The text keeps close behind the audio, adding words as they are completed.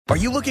Are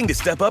you looking to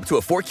step up to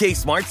a 4K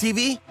smart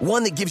TV?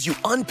 One that gives you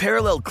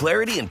unparalleled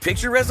clarity and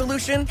picture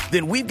resolution?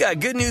 Then we've got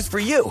good news for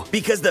you,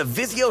 because the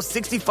Vizio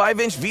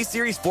 65-inch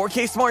V-Series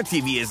 4K smart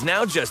TV is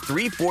now just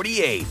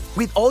 $348.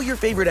 With all your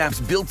favorite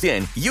apps built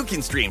in, you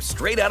can stream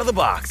straight out of the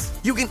box.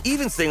 You can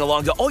even sing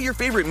along to all your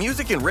favorite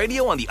music and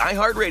radio on the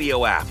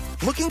iHeartRadio app.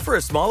 Looking for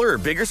a smaller or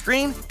bigger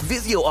screen?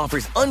 Vizio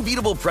offers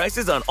unbeatable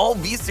prices on all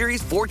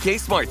V-Series 4K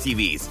smart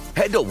TVs.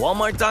 Head to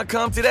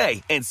Walmart.com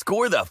today and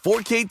score the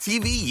 4K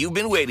TV you've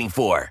been waiting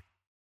for.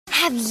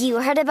 Have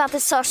you heard about the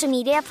social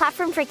media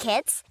platform for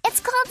kids? It's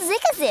called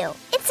Zigazoo.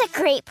 It's a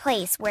great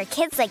place where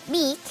kids like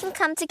me can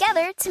come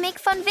together to make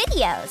fun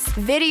videos.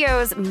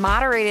 Videos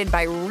moderated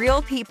by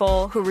real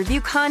people who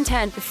review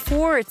content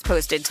before it's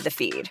posted to the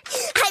feed.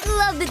 I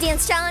love the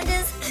dance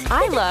challenges.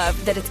 I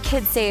love that it's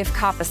kid-safe,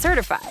 COPPA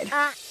certified.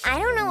 I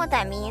don't know what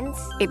that means.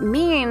 It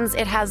means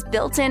it has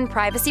built-in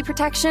privacy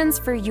protections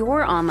for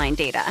your online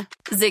data.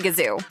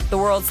 Zigazoo, the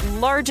world's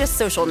largest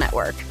social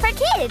network. For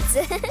kids.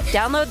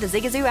 Download the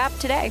Zigazoo app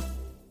today.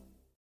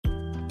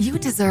 You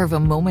deserve a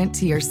moment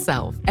to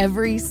yourself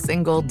every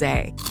single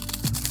day.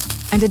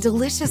 And a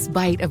delicious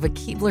bite of a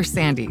Keebler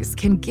Sandies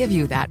can give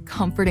you that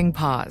comforting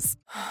pause.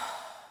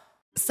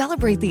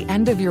 Celebrate the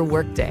end of your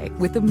workday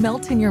with the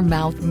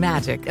melt-in-your-mouth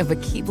magic of a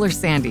Keebler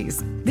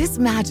Sandies. This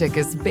magic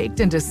is baked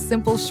into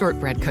simple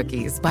shortbread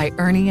cookies by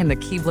Ernie and the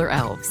Keebler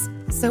Elves.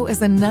 So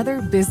as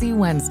another busy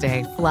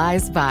Wednesday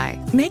flies by,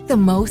 make the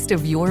most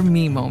of your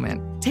me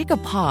moment. Take a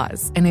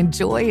pause and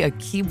enjoy a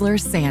Keebler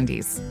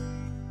Sandies.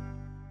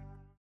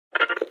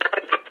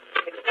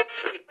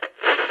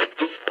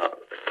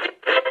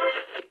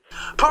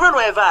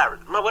 Parental advisory.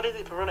 What is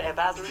it? Parental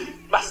advisory?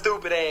 My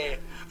stupid ass.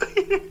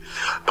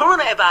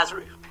 Parental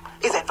advisory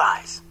is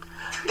advice.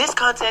 This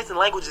context and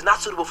language is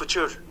not suitable for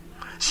children.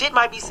 Shit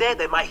might be said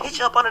that might hit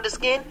you up under the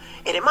skin,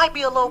 and it might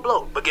be a low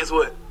blow. But guess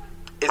what?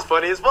 It's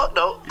funny as fuck,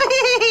 though.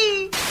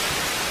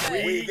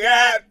 We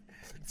got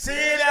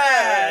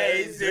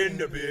titties in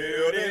the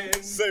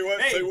building. Say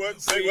what, say what,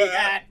 say what.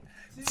 Got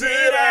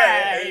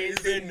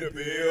titties in the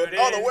building.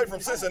 All the way from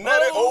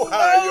Cincinnati,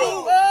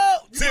 Ohio.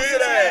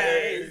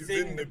 Titties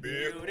in the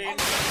building.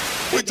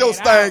 With your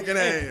stinking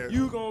ass.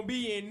 You gonna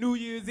be in New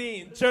Year's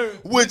in church.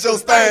 With your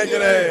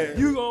stinking ass.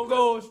 You gonna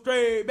go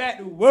straight back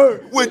to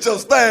work. With your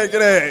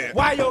stinking ass.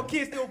 Why your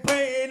kids still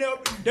playing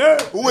up in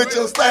dirt? With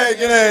your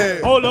stinking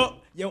ass. Hold up.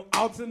 Your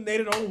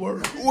alternator don't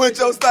work. With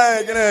your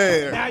stinking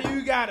ass. Now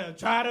you gotta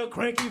try to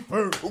crank it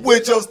first.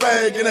 With your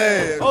stinking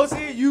ass. Oh,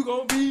 see, you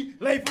gonna be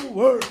late for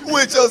work.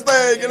 With your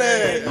stinking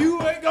ass. And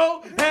you ain't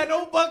gonna have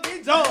no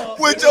fucking job.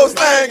 With your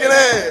stinking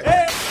ass.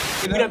 Hey.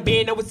 We done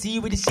been overseas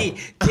with the shit.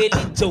 Tell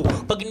it Joe.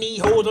 Fucking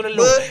these hoes on the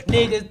low.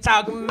 Niggas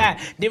talking about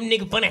them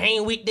niggas funny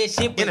hang with that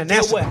shit. But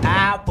guess what?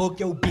 I'll fuck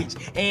your bitch.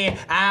 And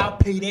I'll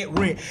pay that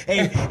rent.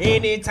 Hey,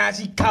 anytime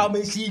she call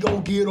me, she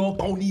gon' get up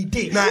on these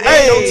dicks. Now,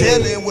 ain't no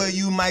telling where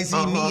you might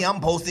see me. I'm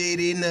posted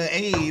in the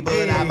A,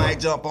 but I might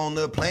jump on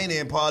the plane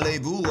and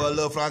parlez-vous a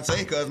little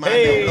francais, cause my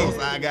name knows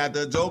I got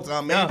the jokes.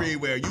 I'm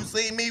everywhere. You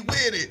see me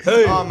with it.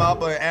 I'm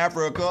up in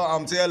Africa.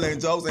 I'm telling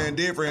jokes in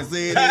different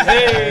cities.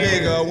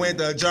 Nigga went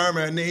to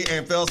Germany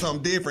and felt some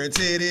different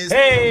titties.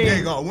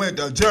 Nigga went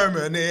to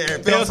Germany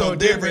and felt some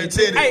different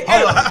titties.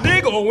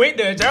 Nigga went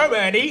to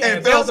Germany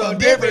and felt some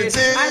different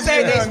titties. I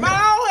said they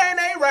small and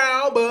they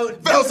round,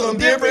 but felt some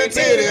different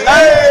titties.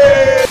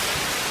 Hey!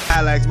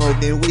 I like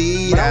smoking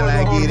weed. I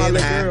like getting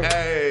high.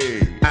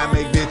 Hey. I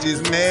make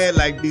bitches mad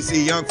like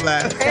DC Young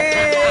Fly.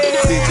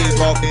 Bitches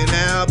walking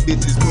out,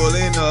 bitches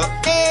pulling up.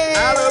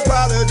 I'll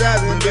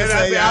apologize and just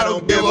say I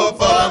don't give a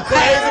fuck. I'm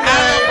crazy,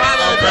 man.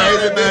 I'm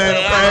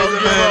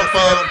crazy, man.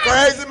 I'm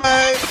crazy,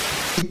 man.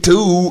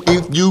 Too,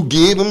 if you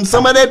give him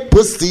some of that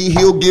pussy,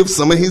 he'll give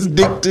some of his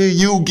dick to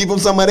you. Give him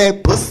some of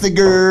that pussy,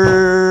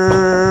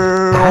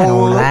 girl. I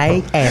don't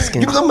like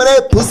asking. Give him some of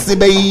that pussy,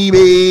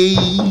 baby.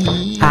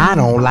 I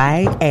don't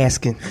like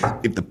asking.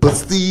 If the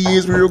pussy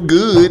is real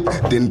good,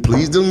 then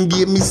please don't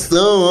give me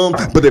some.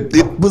 But if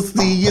the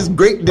pussy is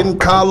great, then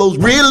Karlous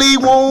really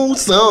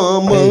wants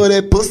some of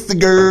that pussy,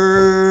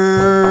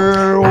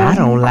 girl. I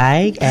don't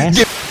like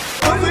asking.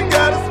 Pussy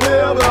got a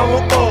smell, but I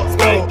won't fuck.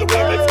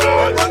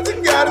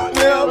 Pussy got a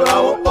smell, but I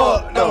won't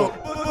fuck. No.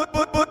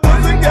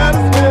 Pussy got a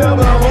smell,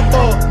 but I won't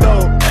fuck. No.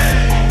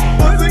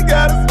 Pussy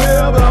got a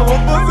smell, but I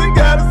won't. Pussy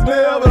got a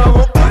smell, but I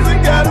won't. Pussy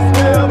got a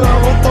smell, but I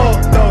won't fuck.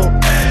 No.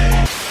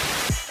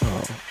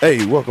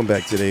 Hey, welcome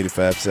back to the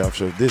 85 South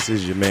Show. This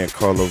is your man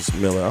Karlous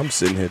Miller. I'm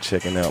sitting here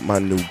checking out my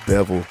new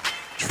bevel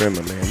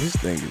trimmer, man. This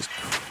thing is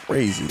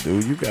crazy,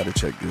 dude. You got to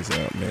check this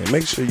out, man.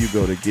 Make sure you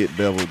go to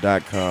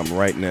getbevel.com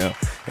right now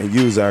and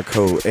use our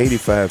code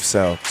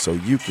 85South so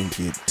you can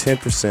get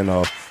 10%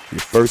 off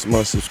your first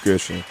month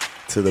subscription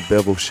to the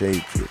bevel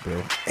shave kit,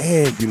 bro.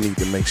 And you need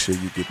to make sure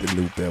you get the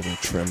new bevel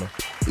trimmer.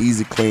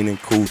 Easy cleaning,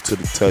 cool to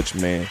the touch,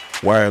 man.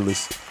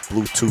 Wireless,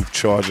 Bluetooth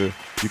charger.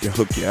 You can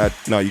hook your,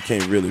 no, you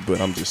can't really, but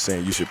I'm just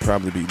saying you should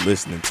probably be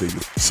listening to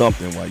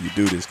something while you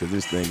do this, because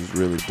this thing is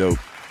really dope.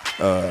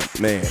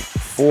 Man,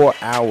 4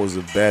 hours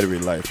of battery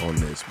life on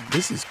this.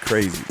 This is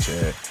crazy,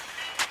 Chad.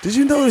 Did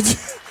you know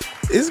that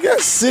It's got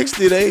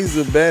 60 days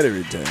of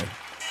battery time.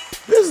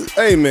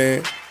 Hey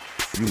man,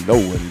 you know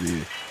what it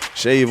is.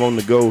 Shave on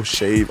the go,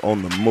 shave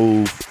on the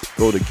move.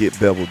 Go to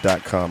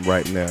getbevel.com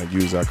right now.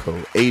 Use our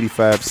code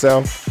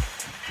 85South.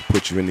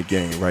 Put you in the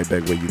game right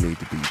back where you need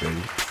to be,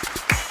 baby.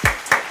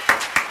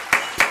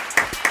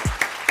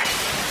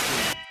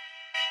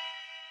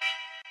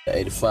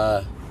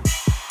 $85.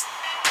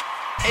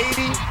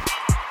 85.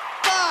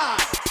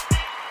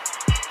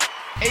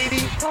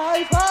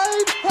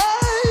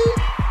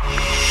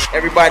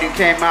 Everybody who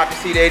came out to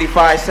see the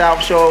 85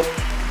 South show,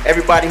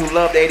 everybody who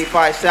loved the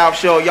 85 South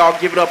show, y'all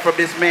give it up for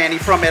this man.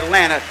 He's from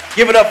Atlanta.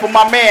 Give it up for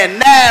my man,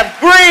 Nav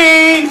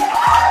Green.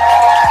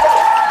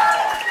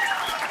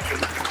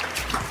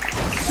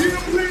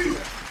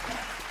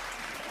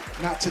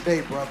 Not today,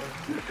 brother.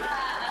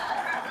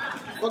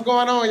 What's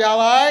going on, y'all,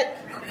 all right?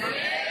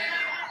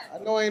 I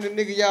know I ain't a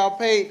nigga y'all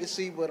paid to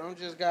see, but I'm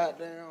just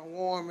goddamn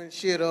warming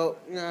shit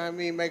up, you know what I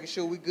mean, making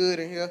sure we good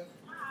in here.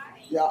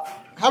 Y'all,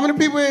 how many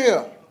people in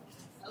here?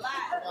 A lot.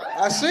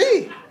 I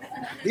see.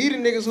 These the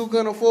niggas who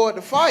couldn't afford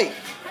to fight.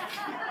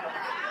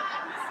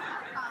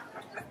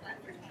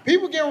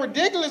 People getting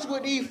ridiculous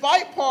with these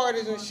fight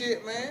parties and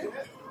shit, man.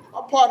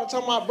 My partner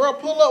told my bro,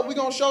 pull up, we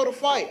gonna show the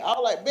fight. I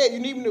was like, bet, you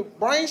need me to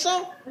bring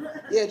some?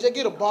 Yeah, just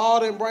get a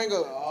ball and bring a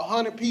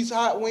 100-piece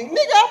hot wing. Nigga,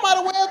 I might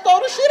as well throw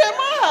the shit at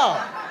my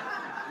house.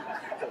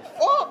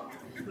 Fuck.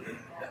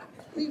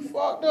 We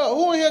fucked up.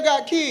 Who in here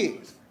got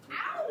kids?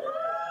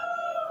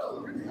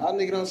 Y'all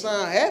niggas don't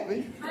sound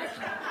happy.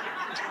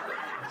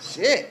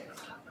 Shit.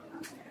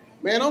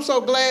 Man, I'm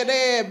so glad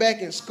they're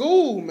back in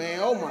school, man.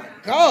 Oh my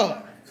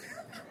God.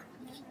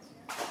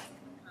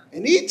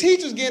 And these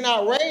teachers getting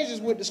outrageous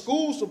with the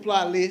school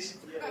supply list.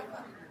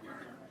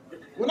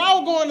 When I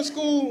was going to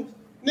school,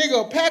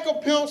 nigga, a pack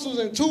of pencils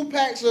and 2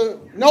 packs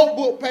of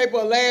notebook paper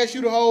will last you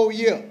the whole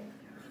year.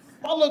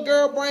 My little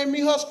girl bring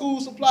me her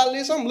school supply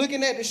list. I'm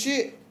looking at the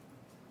shit.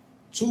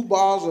 2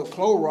 bars of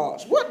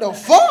Clorox. What the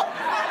fuck?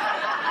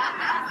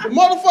 The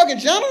motherfucking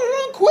janitor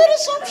done quit or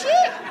some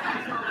shit?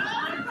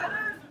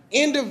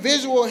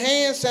 Individual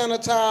hand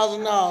sanitizer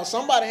and all.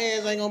 Somebody's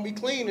hands ain't gonna be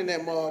clean in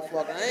that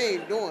motherfucker. I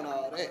ain't doing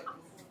all that.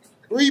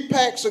 3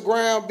 packs of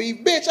ground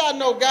beef. Bitch, I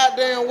know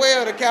goddamn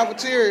well the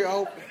cafeteria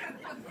open.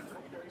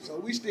 So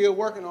we still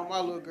working on my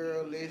little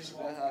girl list.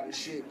 That's how this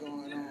shit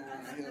going on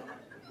right here.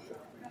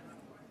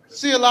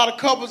 See a lot of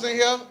couples in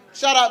here.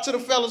 Shout out to the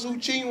fellas who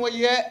cheating. Where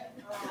you at?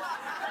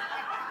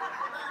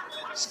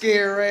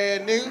 Scary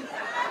ass nigga.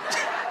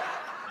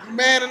 You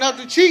man enough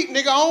to cheat,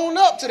 nigga, own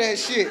up to that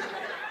shit.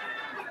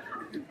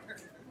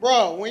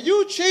 Bro, when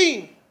you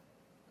cheating,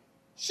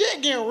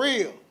 shit getting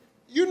real.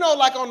 You know,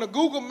 like on the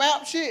Google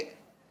Map shit,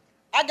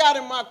 I got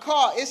in my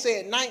car, it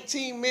said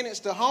 19 minutes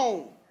to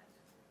home.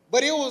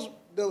 But it was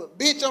the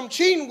bitch I'm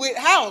cheating with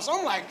house.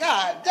 I'm like,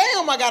 God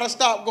damn, I gotta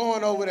stop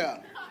going over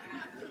there.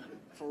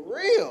 For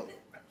real.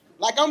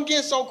 Like, I'm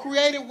getting so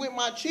creative with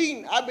my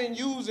cheating, I've been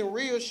using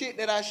real shit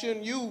that I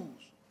shouldn't use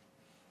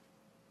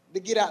to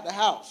get out the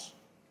house.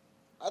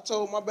 I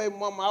told my baby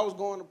mama I was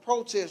going to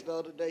protest the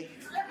other day.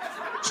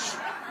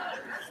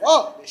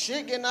 Fuck, the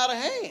shit getting out of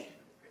hand.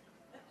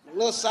 The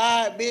little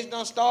side bitch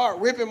done start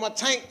ripping my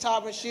tank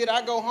top and shit.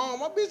 I go home,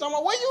 my bitch, I'm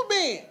like, where you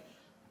been?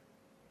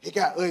 It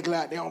got ugly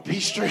out there on P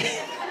Street.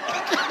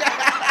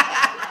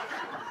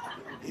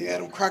 Yeah,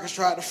 them crackers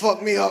tried to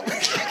fuck me up.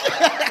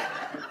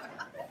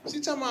 She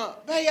talking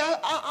about, babe,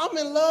 I'm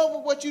in love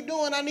with what you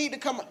doing. I need to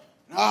come.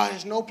 Nah,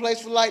 there's no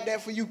place for like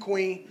that for you,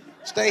 queen.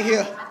 Stay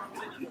here.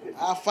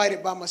 I'll fight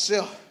it by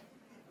myself.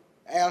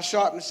 Al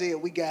Sharpton said,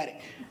 we got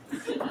it.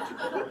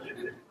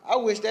 I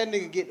wish that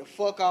nigga get the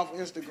fuck off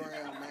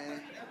Instagram,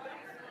 man.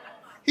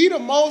 He the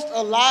most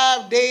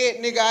alive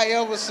dead nigga I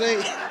ever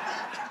seen.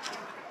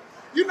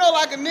 You know,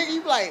 like a nigga,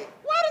 you be like,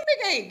 why the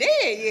nigga ain't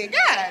dead yet?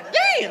 God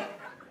damn.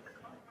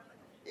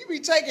 He be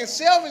taking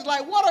selfies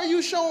like, what are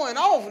you showing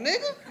off,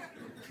 nigga?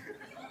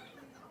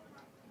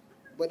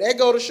 But that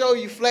go to show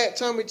you flat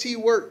tummy tea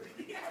work.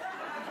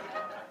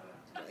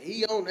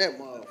 He on that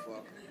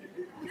motherfucker.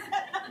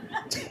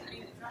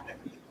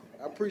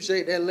 I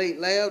appreciate that late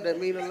laugh. That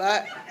mean a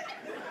lot.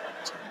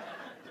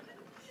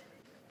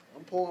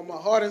 I'm pouring my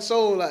heart and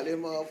soul out there,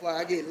 motherfucker.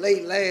 I get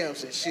late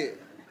laughs and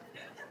shit.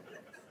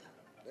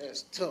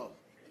 That's tough.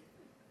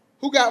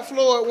 Who got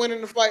Floyd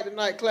winning the fight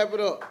tonight? Clap it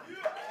up.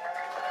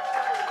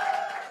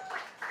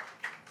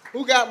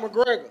 Who got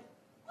McGregor?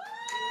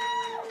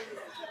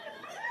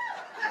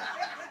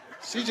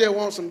 She just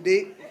wants some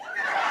dick.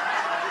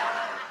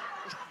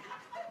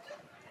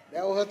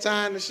 That was her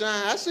time to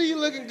shine. I see you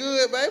looking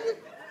good, baby.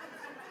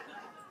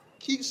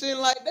 Keep sitting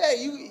like that.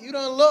 You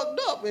done looked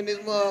up in this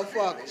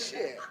motherfucker.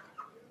 Shit.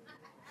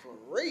 For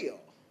real.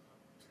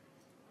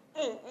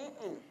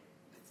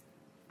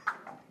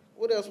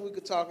 What else we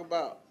could talk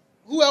about?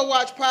 Who else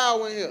watch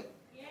Power in here?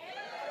 Yeah.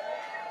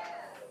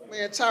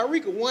 Man,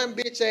 Tyreek a one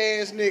bitch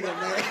ass nigga,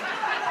 man.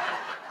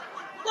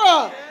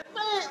 Bruh,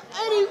 man,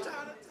 ain't he?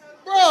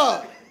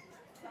 Bruh.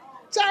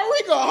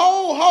 Tyreek a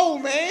whole hoe,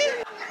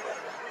 man.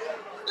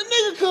 The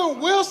nigga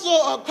couldn't whistle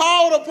or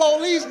call the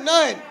police,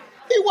 nothing.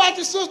 He watched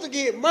his sister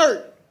get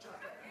murdered.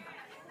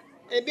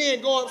 and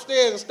then go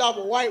upstairs and stop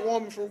a white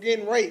woman from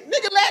getting raped.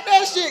 Nigga, let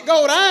that shit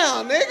go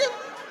down, nigga.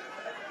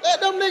 Let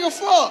them niggas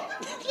fuck.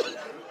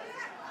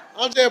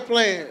 I'm just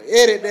playing.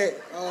 Edit that.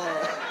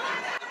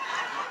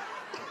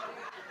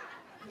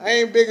 I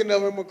ain't big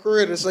enough in my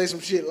career to say some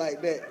shit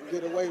like that and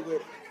get away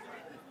with it.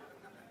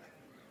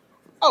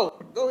 Oh,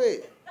 go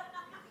ahead.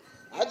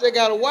 I just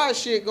got a wild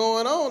shit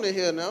going on in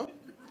here now.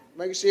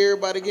 Making sure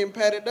everybody getting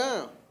patted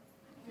down.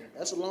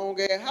 That's a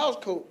long-ass house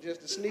coat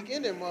just to sneak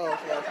in there,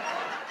 motherfucker.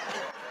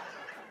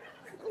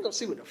 I'm gonna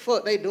see what the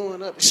fuck they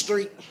doing up the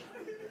street.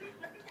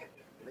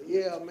 But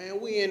yeah, man,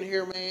 we in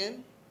here,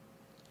 man.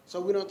 So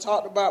we done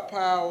talked about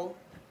power.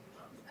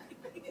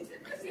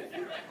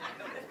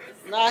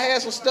 Now I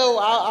had some stuff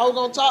I was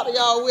gonna talk to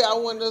y'all with. I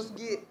wanted us to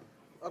get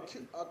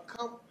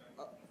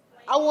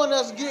I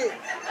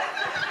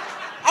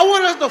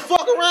want us to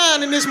fuck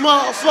around in this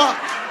motherfucker.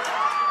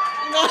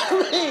 You know what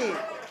I mean?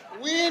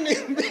 We in this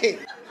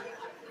bitch.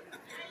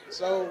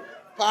 So,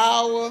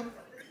 power,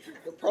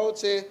 the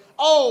protest.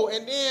 Oh,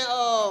 and then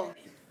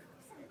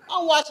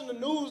I'm watching the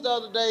news the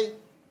other day.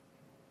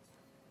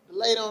 The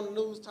lady on the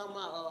news talking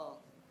about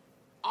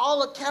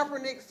all the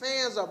Kaepernick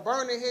fans are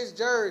burning his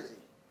jersey.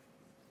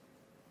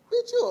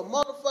 Bitch, you a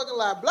motherfucking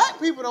lie. Black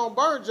people don't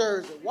burn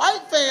jersey.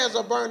 White fans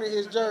are burning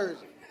his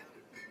jersey.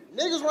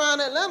 Niggas around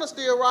Atlanta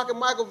still rocking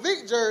Michael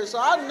Vick jersey, so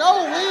I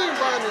know we ain't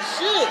burning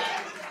shit.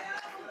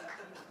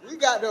 We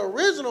got the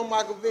original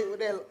Michael Vick with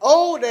that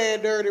old ass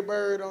dirty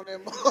bird on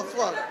that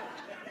motherfucker.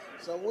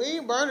 So we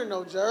ain't burning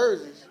no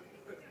jerseys.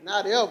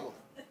 Not ever.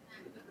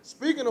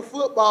 Speaking of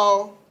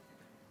football,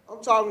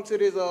 I'm talking to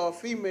this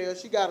female.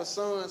 She got a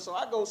son, so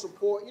I go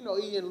support, he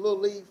in Little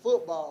League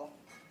football.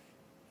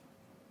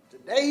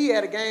 Today he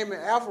had a game in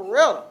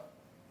Alpharetta.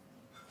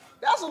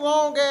 That's a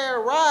long-ass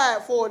ride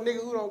for a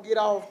nigga who don't get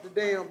off the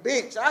damn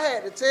bitch. I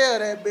had to tell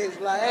that bitch,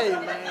 like, hey,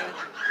 man.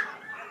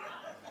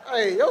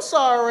 Hey, your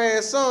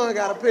sorry-ass son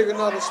got to pick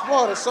another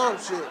sport or some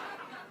shit.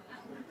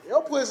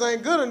 Your pussy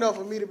ain't good enough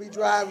for me to be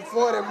driving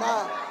 40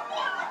 miles.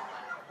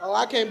 Oh,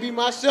 I can't be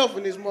myself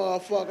in this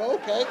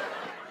motherfucker. Okay.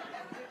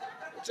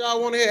 But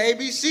y'all want to hear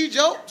ABC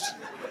jokes?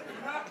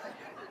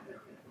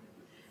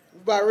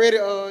 About ready,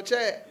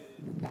 chat?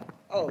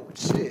 Oh,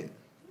 shit.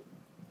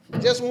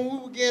 Just when we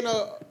were getting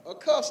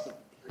accustomed.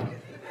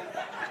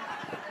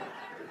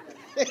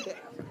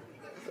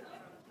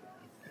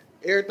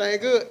 Everything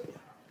good?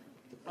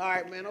 All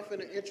right, man, I'm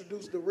finna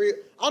introduce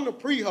I'm the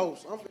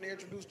pre-host. I'm finna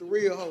introduce the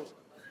real host.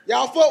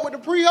 Y'all fuck with the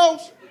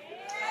pre-host?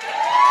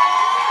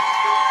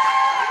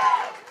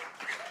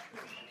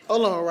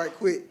 Hold on right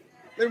quick.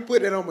 Let me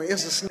put that on my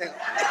Insta Snap.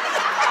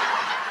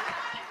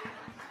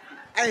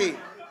 Hey,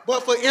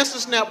 but for Insta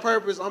Snap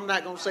purpose, I'm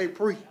not gonna say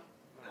pre.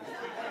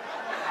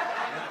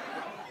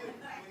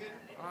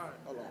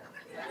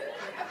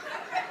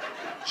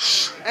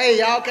 Hey,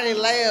 y'all can't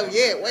laugh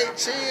yet. Wait,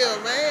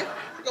 chill, man.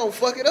 You gonna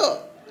fuck it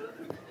up.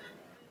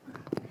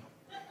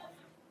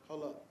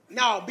 Hold up.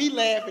 No, be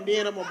laughing,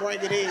 then I'm gonna bring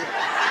it in.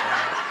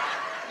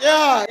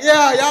 Yeah,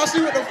 y'all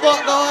see what the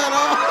fuck going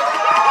on?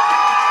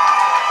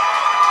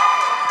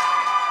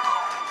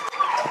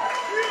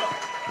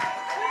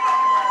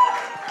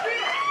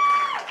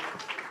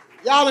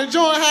 Y'all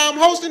enjoying how I'm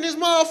hosting this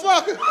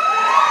motherfucker?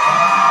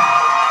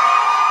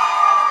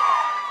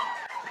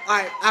 All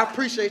right, I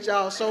appreciate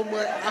y'all so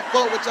much. I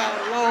fuck with y'all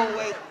a long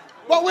way.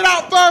 But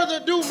without further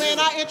ado, man,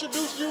 I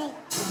introduce you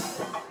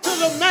to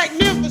the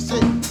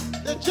magnificent,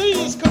 the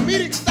genius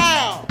comedic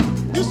style.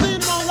 You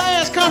seen him on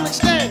Last Comic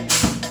Standing.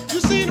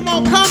 You seen him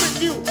on Comic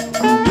View.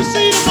 You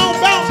seen him on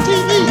Bounce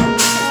TV.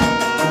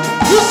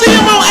 You see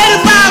him on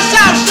 85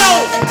 South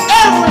Show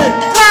every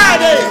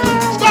Friday.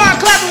 Start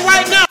clapping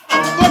right now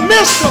for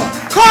Mr.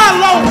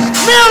 Karlous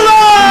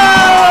Miller.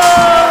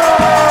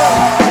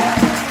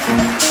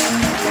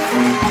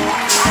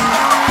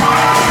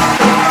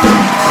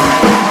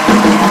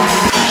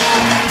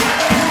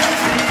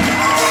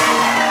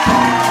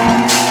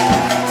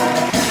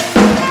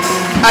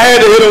 I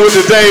had to hit him with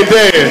the Dame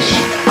Dash.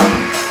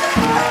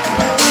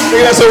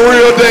 Think that's a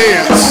real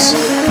dance.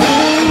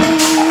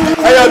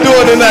 How y'all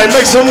doing tonight?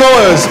 Make some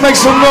noise. Make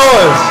some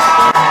noise.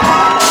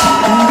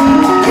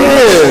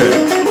 Yeah.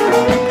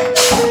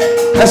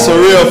 That's a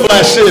real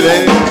fly shit,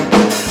 ain't it?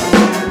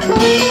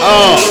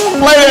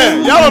 Play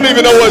that. Y'all don't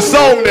even know what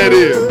song that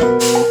is.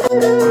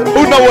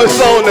 Who know what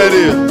song that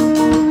is?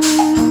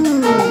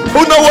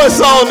 Who know what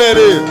song that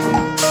is?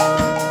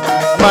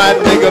 My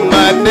nigga,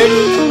 my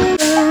nigga.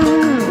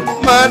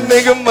 My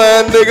nigga,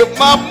 my nigga,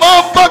 my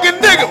motherfucking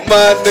nigga,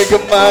 my nigga,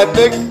 my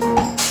nigga,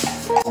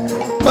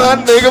 my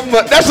nigga,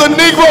 my... That's a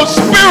Negro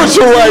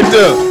spiritual right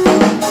there.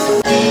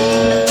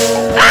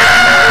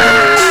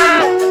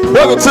 Ah!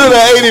 Welcome to the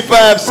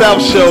 85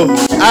 South Show.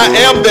 I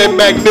am that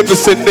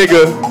magnificent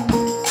nigga,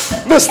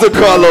 Mr.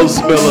 Karlous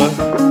Miller.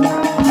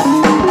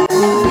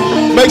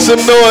 Make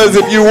some noise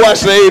if you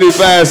watch the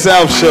 85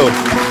 South Show.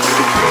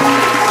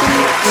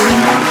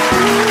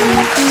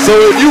 So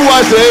if you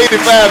watch the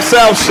 85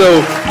 South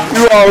Show,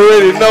 you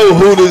already know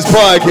who this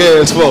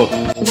podcast for,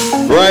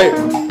 right?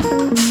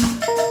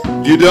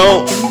 You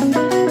don't?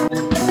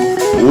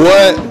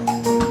 What?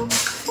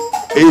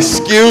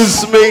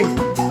 Excuse me.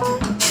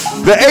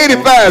 The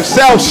 85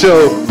 South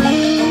Show.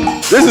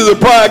 This is a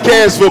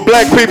podcast for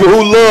black people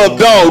who love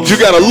dogs. You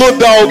got a little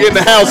dog in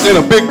the house and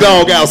a big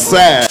dog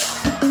outside.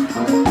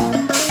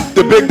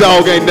 The big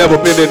dog ain't never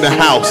been in the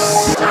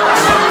house.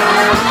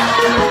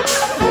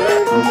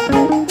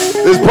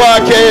 This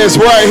podcast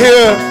right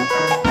here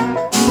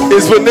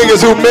is for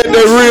niggas who met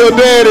their real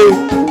daddy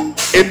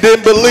and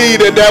didn't believe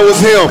that that was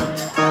him.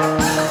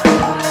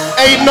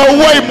 Ain't no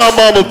way my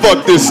mama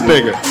fucked this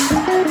nigga.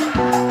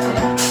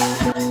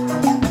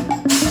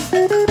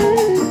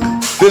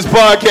 This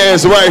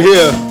podcast right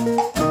here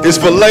is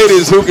for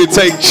ladies who can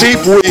take cheap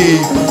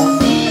weed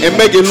and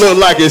make it look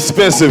like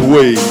expensive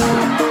weed.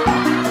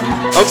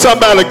 I'm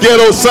talking about a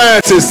ghetto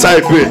scientist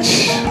type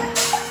bitch.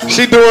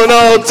 She doing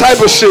all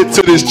type of shit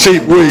to this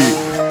cheap weed.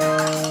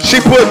 She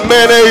put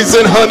mayonnaise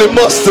and honey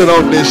mustard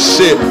on this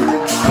shit.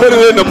 Put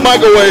it in the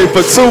microwave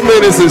for 2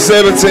 minutes and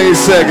 17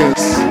 seconds.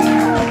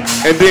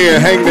 And then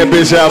hang that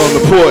bitch out on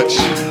the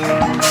porch.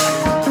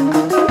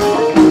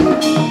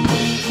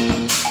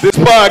 This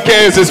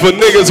podcast is for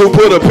niggas who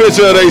put a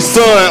picture of their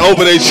son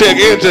over their check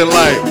engine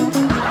light.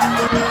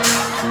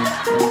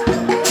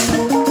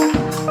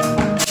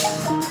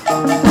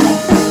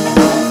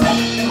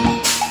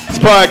 This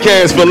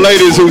podcast for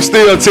ladies who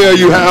still tell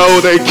you how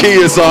old their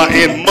kids are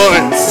in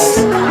months.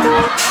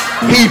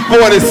 He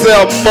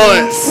 47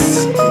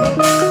 months.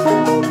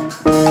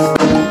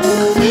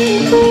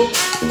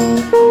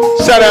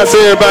 Shout out to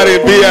everybody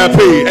in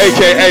VIP,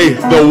 aka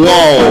The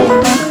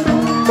Wall.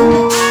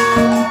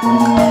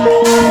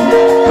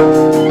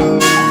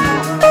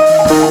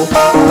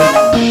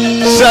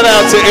 Shout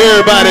out to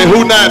everybody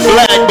who not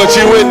black, but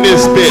you in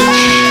this bitch.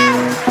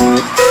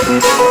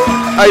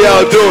 How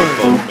y'all doing?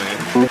 Oh,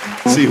 man.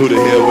 See who the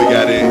hell we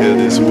got in here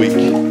this week.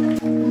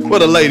 Where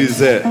the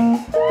ladies at? I'm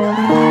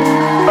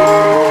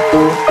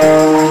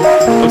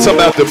talking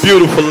about the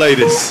beautiful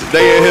ladies.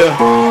 They in here.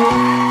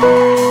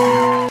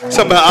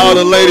 Talking about all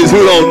the ladies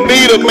who don't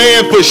need a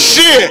man for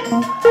shit,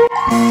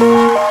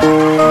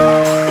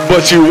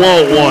 but you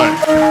want one.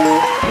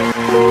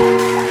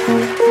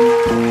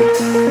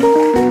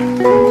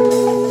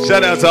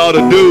 Shout out to all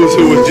the dudes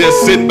who was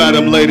just sitting by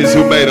them ladies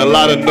who made a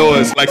lot of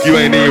noise like you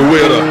ain't even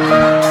with her.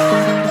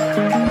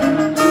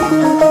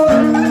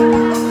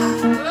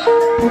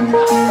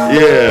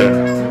 Yeah.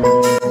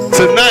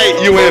 Tonight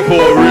you in for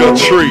a real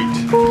treat.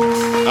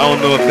 I don't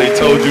know if they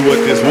told you what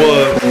this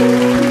was,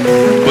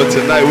 but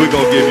tonight we're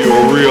gonna give you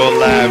a real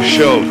live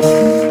show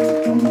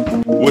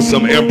with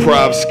some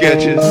improv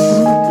sketches.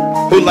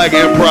 Who like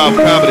improv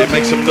comedy?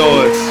 Make some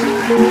noise.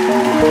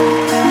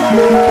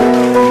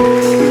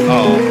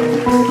 Oh.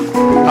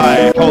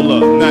 Alright, hold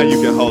up. Now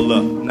you can hold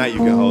up. Now you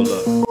can hold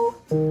up.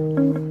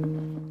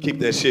 Keep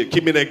that shit.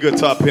 Keep me that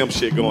guitar pimp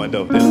shit going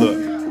though. Then look.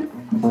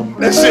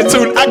 That shit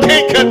too. I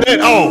can't cut that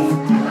off.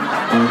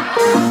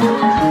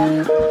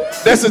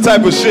 That's the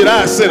type of shit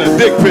I send a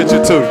dick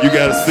picture to. You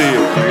gotta see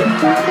it.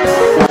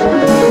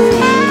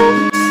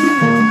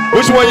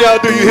 Which one y'all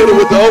do? You hit it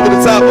with the over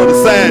the top or the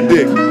side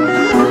dick?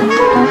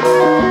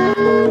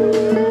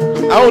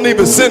 I don't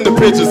even send the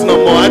pictures no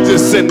more. I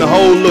just send the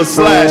whole little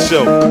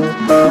slideshow.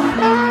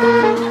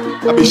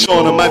 I be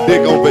showing her my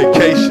dick on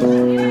vacation.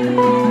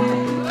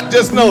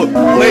 Just know,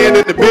 laying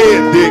in the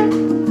bed dick,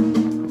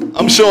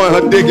 I'm showing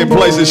her dick in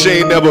places she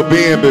ain't never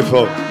been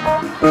before.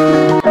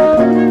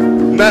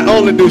 Not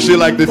only do she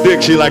like the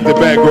dick, she like the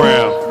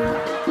background.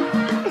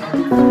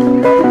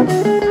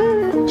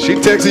 She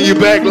texting you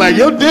back like,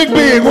 your dick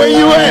big, where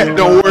you at?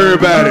 Don't worry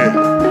about it.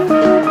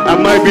 I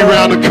might be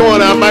around the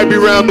corner, I might be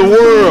around the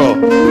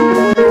world.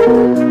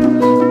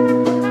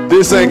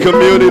 This ain't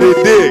community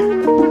dick.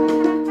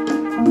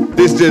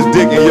 This just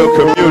dick in your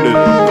community.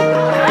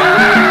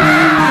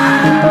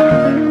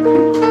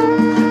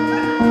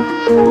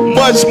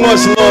 Much,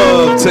 much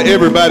love to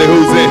everybody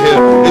who's in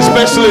here,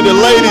 especially the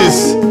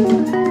ladies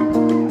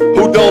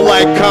who don't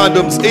like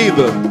condoms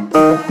either.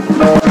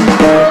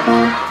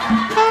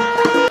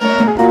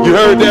 You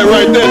heard that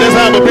right there? That's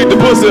how I'm gonna beat the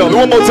pussy up.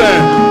 One more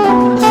time.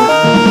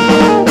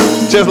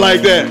 Just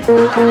like that.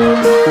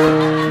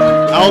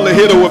 I only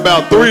hit her with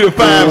about 3 to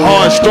 5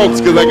 hard strokes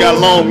because I got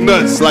long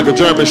nuts like a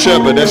German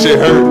Shepherd. That shit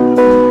hurt.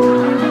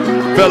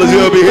 Fellas,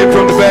 you'll be hit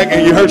from the back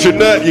and you hurt your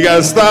nut. You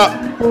gotta stop.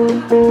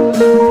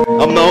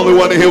 I'm the only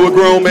one in here with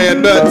grown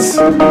man nuts.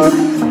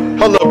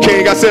 Hold up,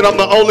 King. I said I'm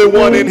the only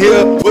one in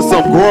here with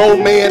some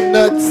grown man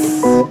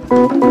nuts.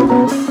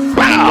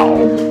 Wow.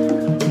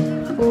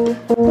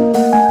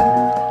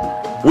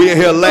 We in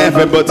here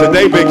laughing, but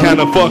today been kind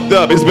of fucked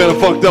up. It's been a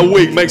fucked up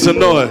week. Make some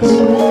noise.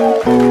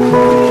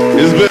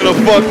 It's been a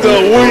fucked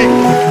up week.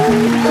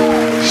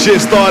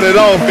 Shit started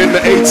off in the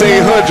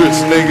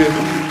 1800s, nigga.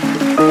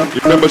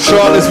 You remember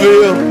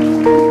Charlottesville?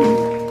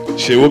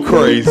 Shit was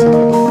crazy.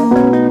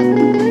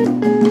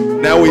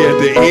 Now we at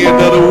the end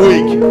of the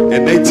week,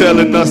 and they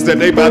telling us that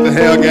they about to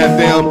have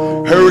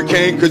goddamn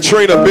Hurricane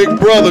Katrina big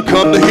brother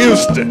come to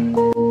Houston.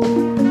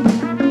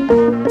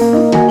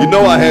 You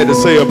know I had to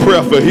say a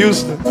prayer for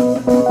Houston.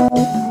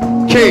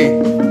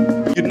 King,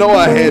 you know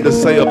I had to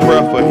say a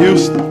prayer for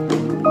Houston.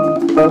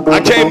 I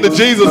came to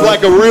Jesus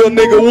like a real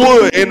nigga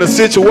would in a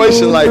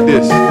situation like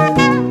this.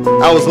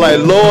 I was like,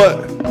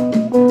 Lord,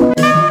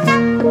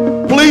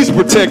 please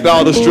protect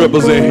all the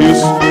strippers in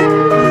Houston.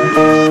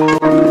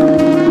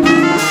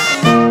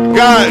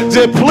 God,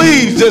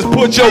 please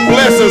put your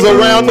blessings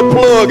around the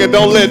plug and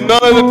don't let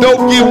none of the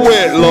dope get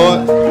wet,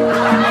 Lord.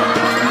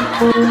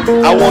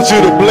 I want you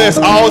to bless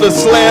all the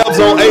slabs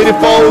on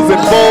 84s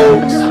and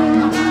folds.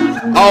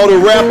 All the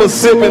rappers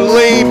sipping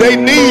lean, they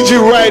need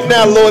you right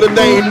now, Lord, and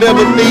they ain't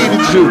never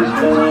needed you.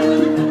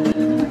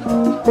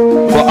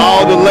 For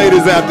all the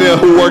ladies out there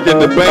who work at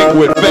the bank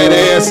with fat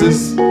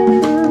asses,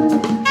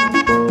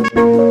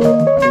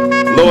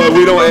 Lord,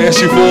 we don't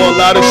ask you for a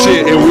lot of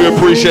shit, and we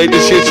appreciate the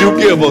shit you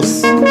give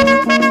us.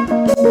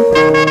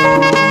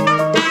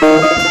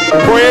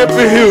 Praying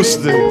for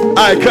Houston. All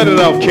right, cut it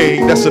off,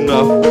 King. That's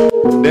enough.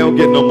 They don't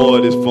get no more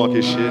of this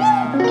funky shit.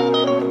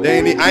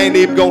 I ain't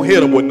even gonna hit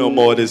them with no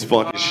more of this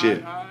funky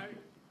shit.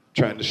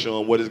 Trying to show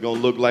them what it's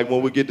gonna look like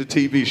when we get the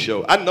TV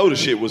show. I know the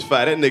shit was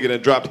fire. That nigga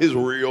done dropped his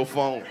real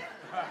phone.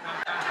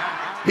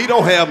 He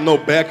don't have no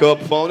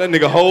backup phone. That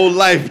nigga whole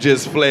life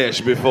just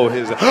flashed before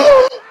his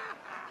eyes.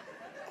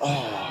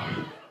 Oh.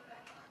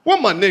 Where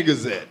my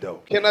niggas at,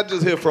 though? Can I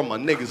just hear from my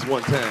niggas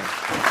one time?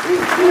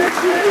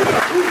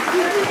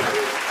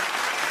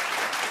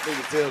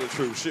 Nigga, tell the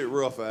truth. Shit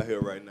rough out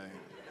here right now.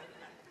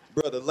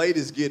 Brother,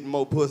 ladies getting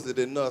more pussy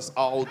than us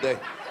all day.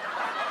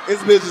 This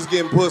bitch is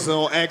getting pussy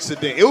on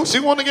accident. Ew, she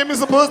want to give me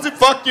some pussy?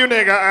 Fuck you,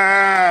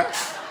 nigga.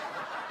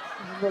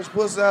 How much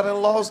pussy I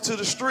done lost to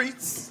the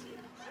streets?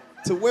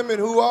 To women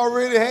who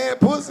already had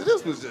pussy?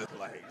 This was just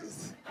like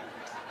this.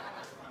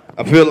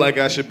 I feel like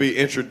I should be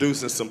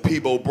introducing some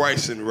Peebo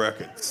Bryson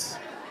records.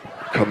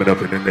 Coming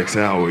up in the next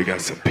hour, we got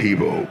some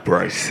Peebo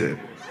Bryson.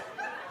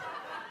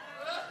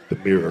 The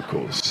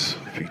Miracles,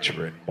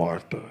 featuring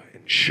Martha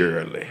and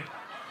Shirley.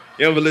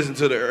 You ever listen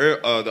to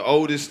the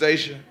oldest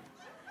station?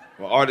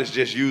 Where artists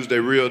just use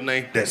their real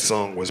name? That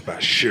song was by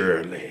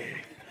Shirley.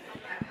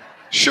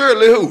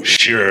 Shirley who?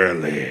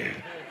 Shirley.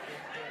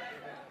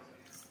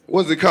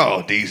 What's it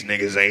called? These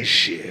niggas ain't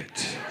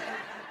shit.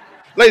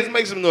 Ladies,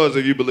 make some noise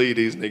if you believe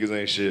these niggas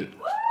ain't shit.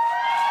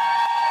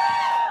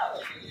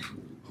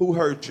 Who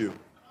hurt you?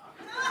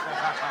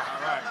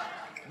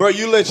 Bro,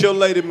 you let your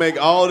lady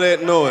make all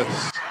that noise.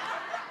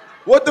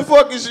 What the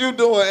fuck is you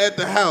doing at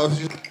the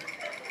house?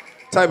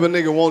 Type of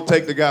nigga won't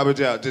take the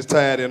garbage out, just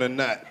tie it in a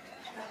knot.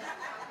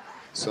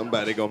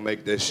 Somebody gonna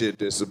make that shit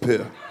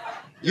disappear.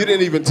 You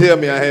didn't even tell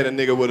me I had a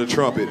nigga with a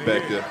trumpet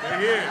back there.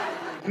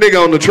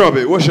 Nigga on the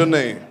trumpet, what's your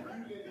name?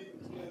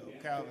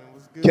 Calvin,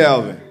 what's good?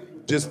 Calvin.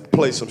 Just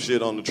play some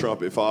shit on the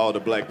trumpet for all the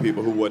black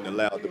people who wasn't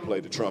allowed to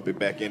play the trumpet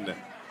back in the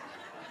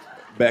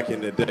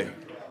day.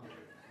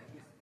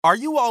 Are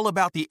you all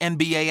about the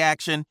NBA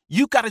action?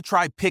 You gotta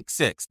try Pick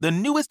 6, the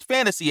newest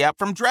fantasy app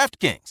from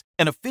DraftKings,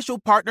 an official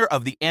partner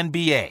of the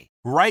NBA.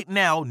 Right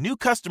now, new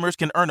customers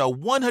can earn a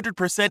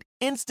 100%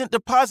 instant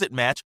deposit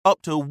match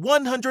up to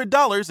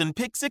 $100 in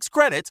Pick 6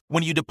 credits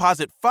when you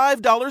deposit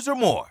 $5 or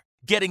more.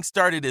 Getting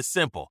started is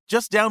simple.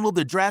 Just download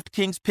the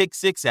DraftKings Pick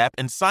 6 app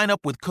and sign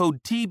up with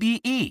code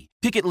TBE.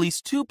 Pick at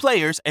least 2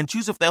 players and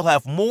choose if they'll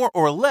have more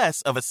or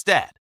less of a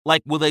stat.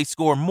 Like, will they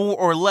score more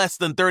or less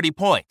than 30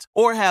 points?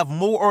 Or have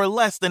more or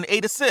less than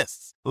 8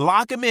 assists?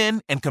 Lock them in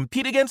and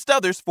compete against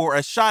others for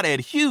a shot at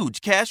huge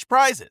cash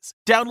prizes.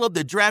 Download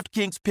the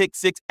DraftKings Pick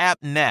 6 app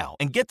now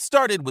and get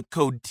started with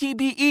code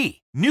TBE.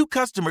 New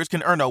customers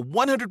can earn a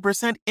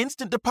 100%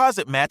 instant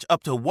deposit match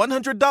up to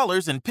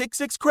 $100 in Pick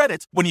 6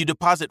 credits when you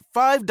deposit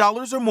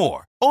 $5 or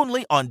more.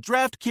 Only on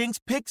DraftKings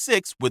Pick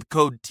 6 with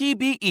code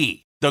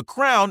TBE. The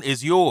crown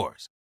is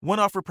yours. One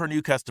offer per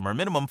new customer.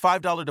 Minimum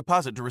 $5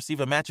 deposit to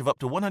receive a match of up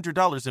to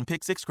 $100 in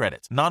Pick 6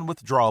 credits.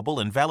 Non-withdrawable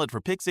and valid for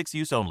Pick 6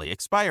 use only.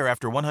 Expire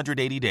after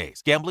 180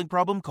 days. Gambling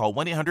problem? Call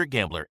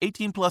 1-800-GAMBLER.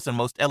 18 plus in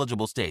most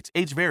eligible states.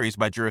 Age varies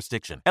by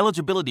jurisdiction.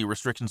 Eligibility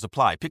restrictions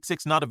apply. Pick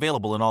 6 not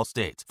available in all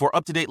states. For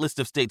up-to-date list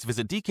of states,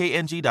 visit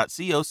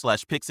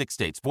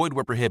dkng.co/pick6states. Void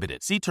where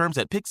prohibited. See terms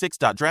at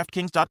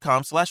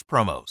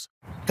pick6.draftkings.com/promos.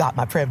 Got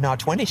my Prevnar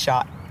 20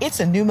 shot. It's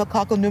a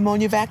pneumococcal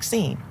pneumonia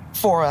vaccine.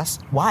 For us,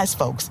 wise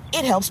folks,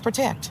 it helps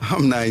protect.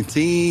 I'm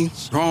 19,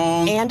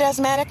 strong. And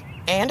asthmatic,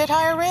 and at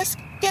higher risk.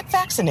 Get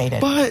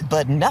vaccinated.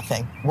 But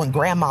nothing when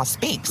grandma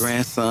speaks.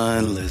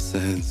 Grandson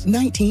listens.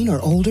 19 or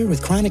older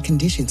with chronic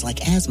conditions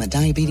like asthma,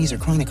 diabetes, or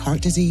chronic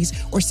heart disease,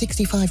 or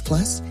 65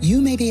 plus,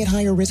 you may be at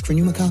higher risk for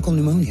pneumococcal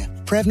pneumonia.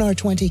 Prevnar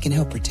 20 can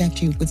help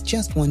protect you with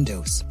just 1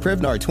 dose.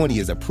 Prevnar 20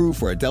 is approved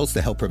for adults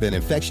to help prevent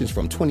infections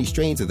from 20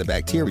 strains of the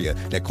bacteria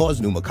that cause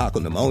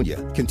pneumococcal pneumonia.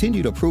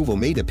 Continued approval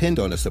may depend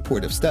on a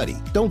supportive study.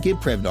 Don't get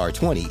Prevnar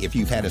 20 if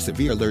you've had a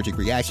severe allergic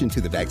reaction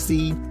to the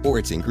vaccine or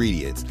its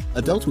ingredients.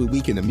 Adults with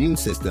weakened immune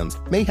systems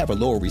may have a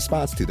lower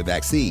response to the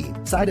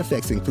vaccine. Side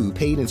effects include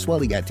pain and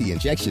swelling at the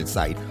injection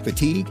site,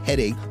 fatigue,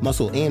 headache,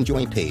 muscle, and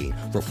joint pain.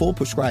 For full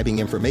prescribing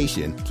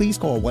information, please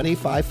call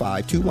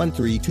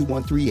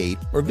 1-855-213-2138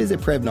 or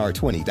visit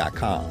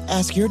Prevnar20.com.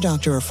 Ask your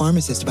doctor or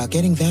pharmacist about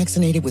getting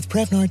vaccinated with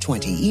Prevnar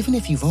 20, even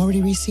if you've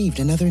already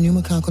received another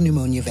pneumococcal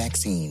pneumonia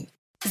vaccine.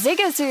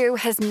 Zigazoo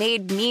has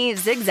made me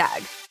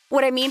zigzag.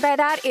 What I mean by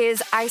that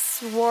is I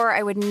swore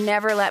I would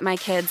never let my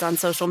kids on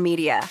social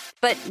media,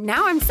 but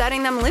now I'm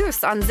setting them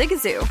loose on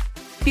Zigazoo.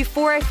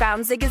 Before I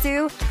found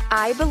Zigazoo,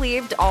 I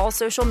believed all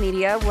social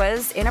media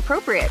was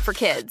inappropriate for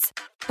kids.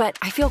 But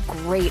I feel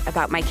great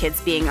about my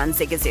kids being on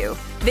Zigazoo.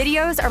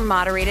 Videos are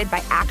moderated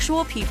by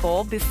actual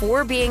people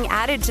before being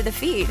added to the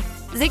feed.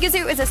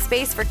 Zigazoo is a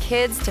space for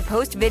kids to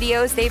post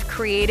videos they've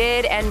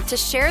created and to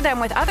share them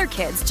with other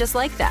kids just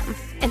like them.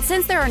 And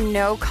since there are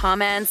no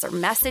comments or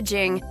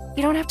messaging,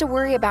 you don't have to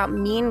worry about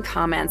mean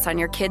comments on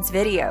your kids'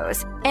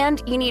 videos.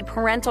 And you need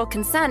parental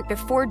consent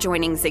before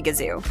joining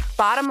Zigazoo.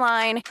 Bottom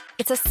line,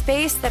 it's a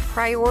space that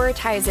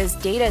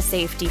prioritizes data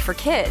safety for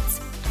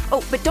kids.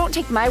 Oh, but don't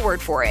take my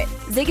word for it.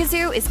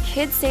 Zigazoo is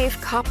KidSafe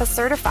COPPA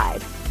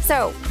certified.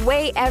 So,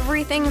 weigh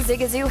everything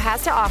Zigazoo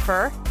has to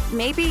offer.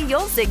 Maybe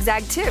you'll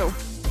zigzag too.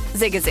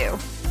 Zigazoo,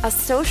 a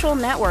social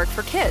network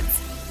for kids.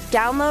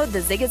 Download the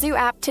Zigazoo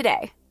app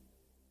today.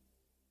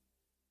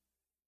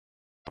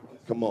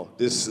 Come on,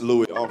 this is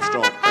Louis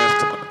Armstrong.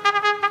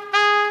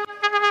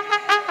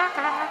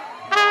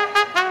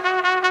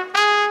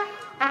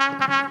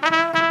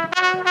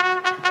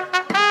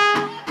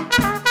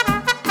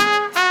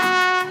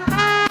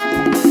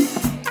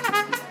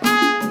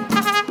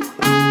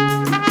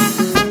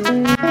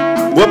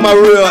 What my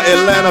real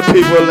Atlanta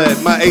people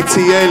at, my AT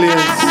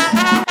aliens.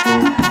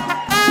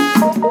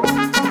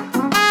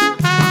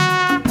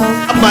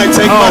 I might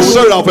take my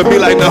shirt off and be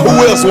like, now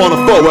who else wanna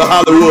fuck with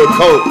Hollywood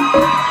Coke?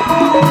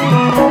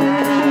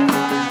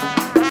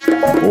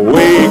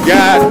 We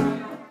got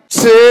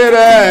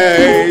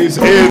titties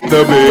in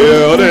the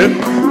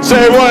building.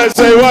 Say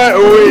what,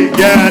 we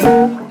got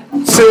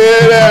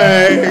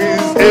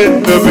titties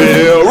in the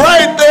building.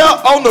 Right there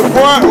on the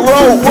front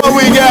row, what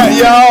we got,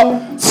 y'all?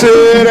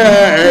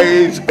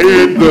 Titties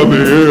in the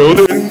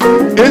building.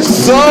 It's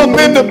some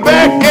in the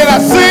back and I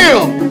see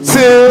them.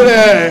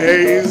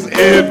 Titties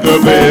in the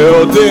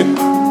building.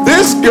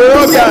 This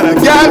girl got a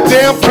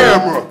goddamn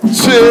camera.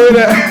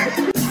 Titties.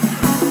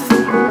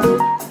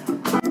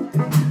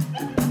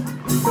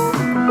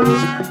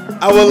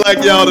 I would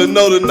like y'all to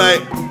know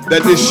tonight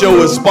that this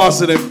show is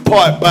sponsored in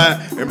part by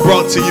and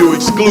brought to you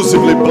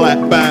exclusively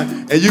by,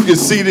 and you can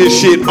see this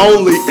shit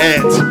only at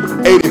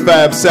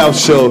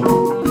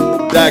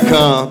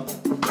 85southshow.com.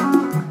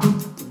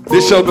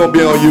 This show gonna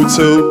be on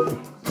YouTube,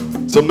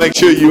 so make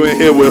sure you in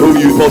here with who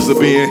you supposed to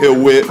be in here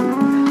with.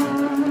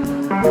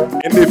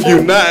 And if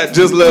you not,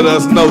 just let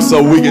us know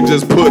so we can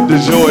just put the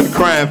Jordan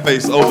crying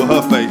face over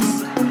her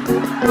face.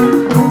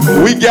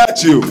 We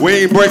got you.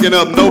 We ain't breaking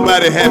up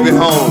nobody happy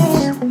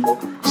homes.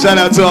 Shout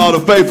out to all the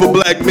faithful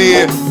black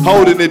men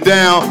holding it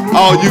down.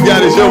 All you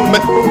got is your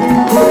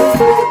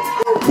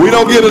we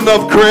don't get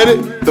enough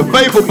credit. The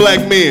faithful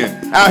black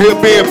men out here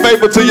being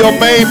faithful to your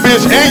main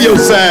bitch and your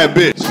side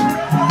bitch.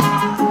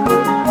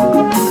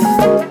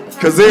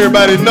 Cause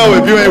everybody know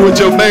if you ain't with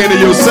your main and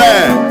your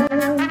side,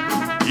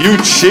 you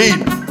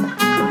cheating.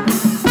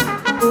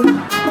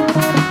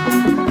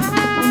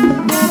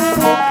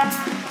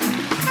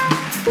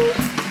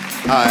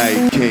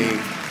 Alright, King.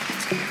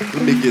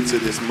 Let me get to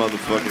this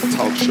motherfucking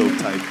talk show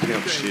type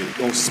pimp shit.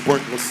 Gonna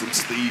sprinkle some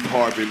Steve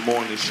Harvey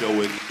morning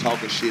show and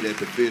talking shit at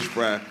the fish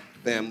fry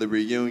family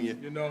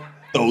reunion. You know?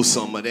 Throw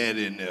some of that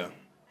in there.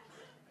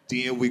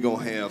 Then we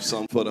gonna have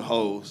something for the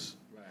hoes.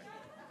 Right.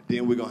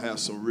 Then we gonna have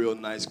some real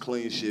nice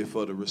clean shit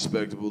for the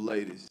respectable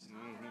ladies.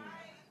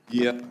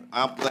 Yeah,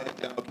 I'm glad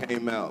y'all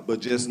came out, but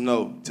just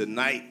know,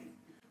 tonight,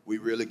 we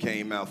really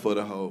came out for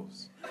the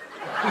hoes.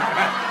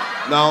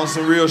 Now on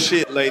some real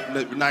shit,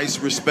 nice,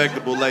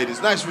 respectable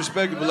ladies. Nice,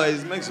 respectable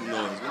ladies, make some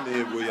noise. Let me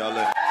hear where y'all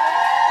at.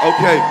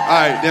 Okay, all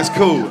right, that's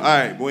cool. All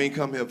right, we ain't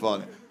come here for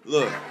that.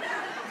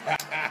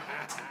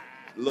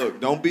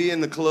 Look, don't be in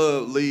the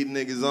club leading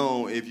niggas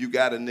on if you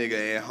got a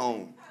nigga at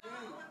home.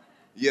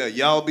 Yeah,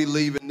 y'all be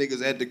leaving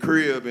niggas at the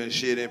crib and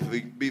shit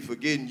and be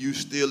forgetting you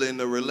still in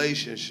the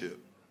relationship.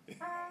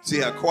 See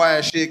how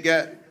quiet shit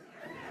got?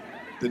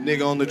 The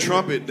nigga on the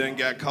trumpet done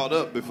got caught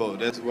up before.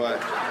 That's why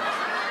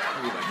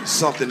it's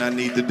something I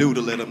need to do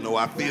to let him know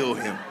I feel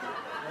him.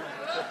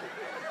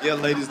 Yeah,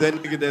 ladies, that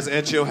nigga that's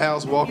at your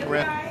house walking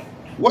around.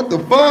 What the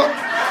fuck?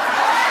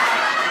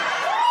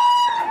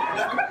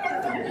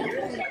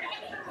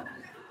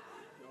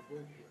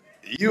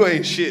 You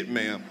ain't shit,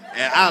 ma'am.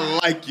 And I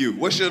like you.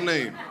 What's your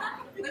name?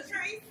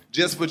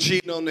 Just for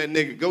cheating on that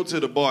nigga, go to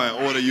the bar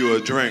and order you a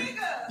drink.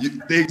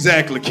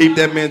 Exactly, keep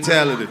that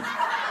mentality.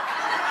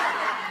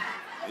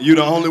 You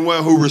the only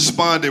one who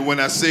responded when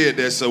I said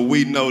that, so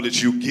we know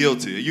that you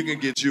guilty. You can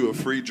get you a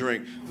free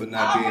drink for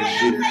not being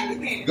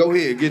shit. Go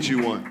ahead, get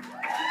you one.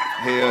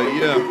 Hell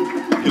yeah.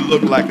 You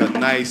look like a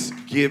nice,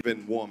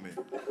 giving woman.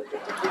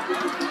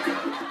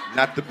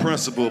 Not the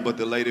principal, but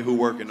the lady who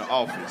work in the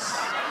office.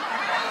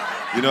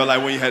 You know,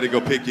 like when you had to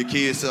go pick your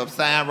kids up,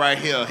 sign right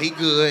here. He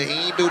good, he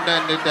ain't do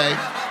nothing today.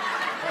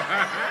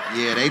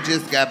 Yeah, they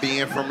just got me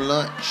in from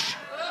lunch.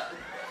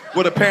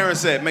 Where the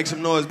parents at? Make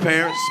some noise,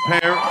 parents.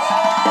 Parents.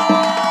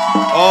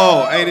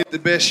 Oh, ain't it the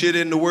best shit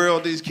in the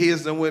world? These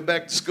kids done went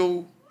back to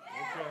school.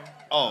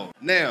 Oh,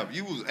 now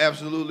you was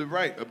absolutely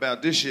right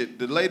about this shit.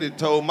 The lady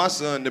told my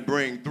son to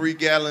bring 3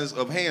 gallons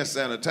of hand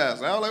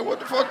sanitizer. I was like, what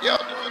the fuck y'all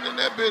doing in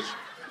that bitch?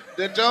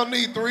 That y'all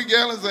need 3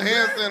 gallons of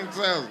hand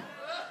sanitizer.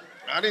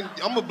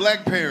 I'm a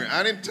black parent.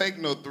 I didn't take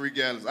no 3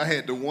 gallons. I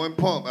had the 1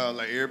 pump. I was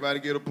like, everybody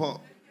get a pump.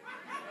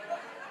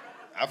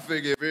 I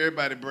figure if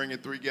everybody bringing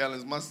 3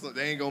 gallons, my son,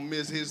 they ain't gonna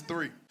miss his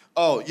 3.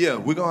 Oh yeah,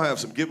 we're gonna have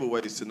some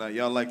giveaways tonight.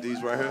 Y'all like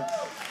these right here?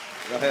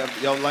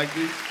 Y'all like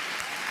these?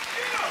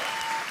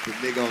 The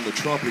nigga on the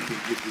trumpet can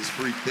get this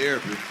free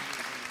therapy.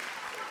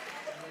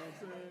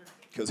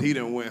 Cause he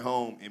done went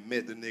home and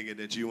met the nigga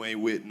that you ain't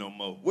with no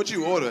more. What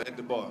you order at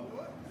the bar?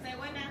 Say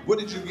what now? What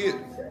did you get?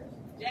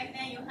 Jack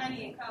Daniel,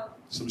 honey, and Coke.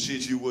 Some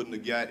shit you wouldn't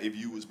have got if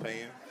you was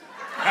paying.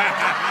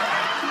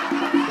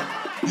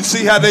 You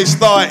see how they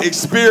start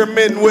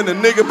experimenting when a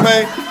nigga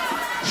pay?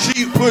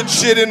 She put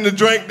shit in the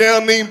drink, they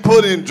don't even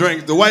put in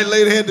drinks. The white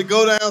lady had to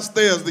go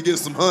downstairs to get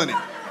some honey.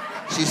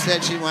 She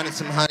said she wanted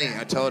some honey.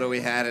 I told her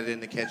we had it in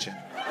the kitchen.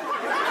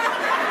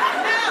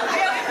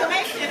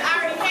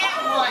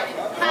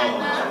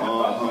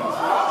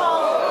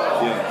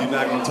 Yeah, you're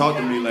not gonna talk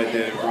to me like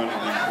that in front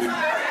of these people.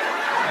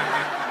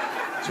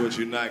 That's what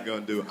you're not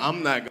gonna do.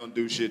 I'm not gonna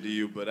do shit to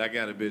you, but I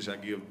got a bitch I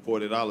give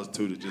 $40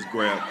 to just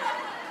grab.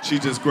 She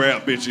just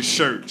grabbed bitch's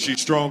shirt.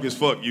 She's strong as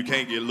fuck. You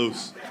can't get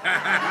loose.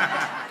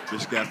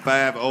 Bitch got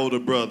 5 older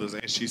brothers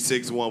and she's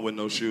 6'1" with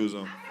no shoes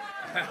on.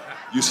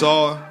 You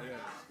saw her?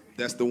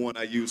 That's the one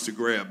I used to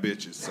grab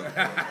bitches. So.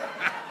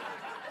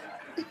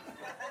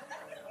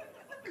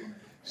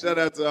 Shout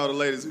out to all the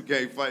ladies who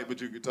can't fight, but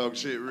you can talk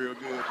shit real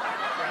good.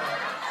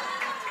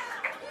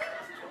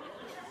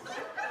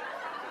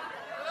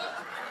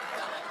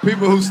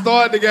 People who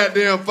start the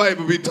goddamn fight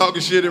but be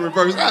talking shit in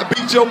reverse. I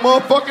beat your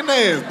motherfucking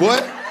ass,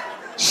 boy.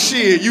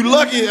 Shit, you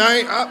lucky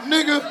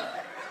nigga.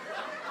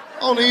 I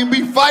don't even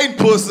be fighting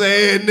pussy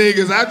ass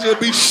niggas. I just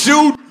be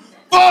shooting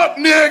fuck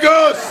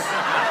niggas.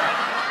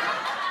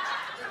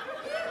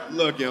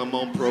 Lucky I'm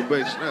on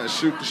probation. I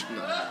shoot the shit.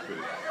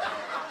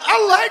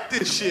 I like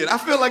this shit. I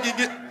feel like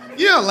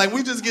like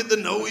we just get to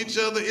know each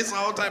other. It's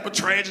all type of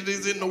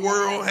tragedies in the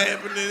world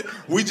happening.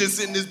 We just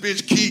in this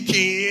bitch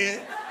kikiing.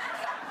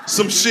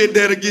 Some shit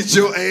that'll get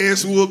your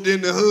ass whooped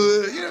in the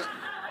hood.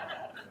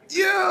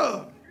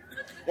 Yeah.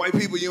 White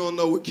people, you don't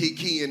know what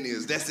kikiing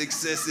is. That's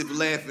excessive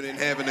laughing and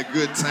having a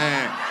good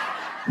time.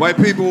 White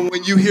people,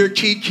 when you hear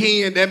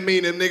kikiing, that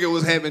mean a nigga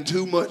was having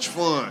too much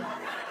fun.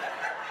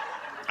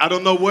 I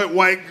don't know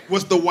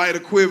what's the white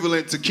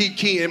equivalent to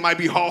kikiing. It might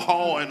be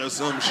haw-hawing or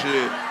some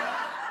shit.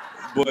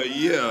 But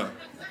yeah.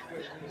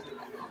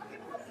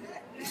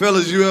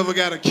 Fellas, you ever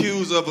got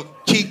accused of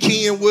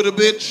kikiing with a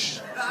bitch?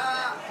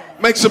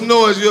 Make some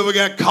noise, you ever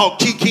got caught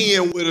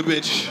kikiing with a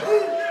bitch?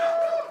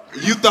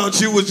 You thought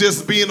you was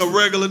just being a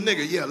regular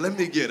nigga. Yeah, let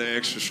me get an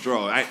extra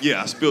straw. I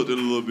spilled it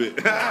a little bit.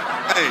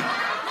 Hey.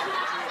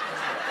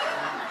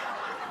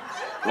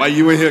 Why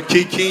you in here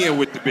kikiing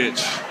with the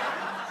bitch?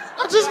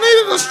 I just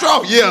needed a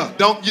straw. Yeah,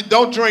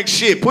 don't drink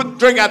shit.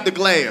 Drink out the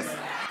glass.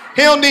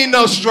 He don't need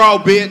no straw,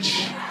 bitch.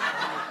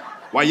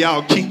 Why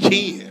y'all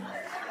kikiing?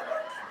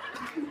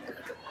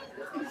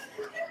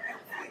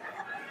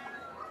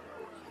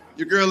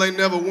 Your girl ain't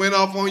never went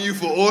off on you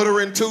for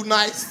ordering too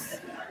nice?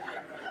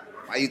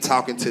 Why you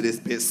talking to this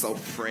bitch so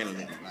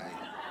friendly? Like,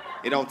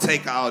 it don't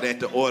take all that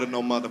to order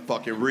no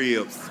motherfucking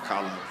ribs,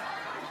 Karlous.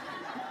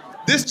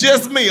 This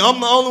just me. I'm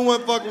the only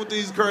one fucking with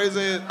these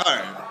crazy ass. All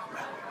right.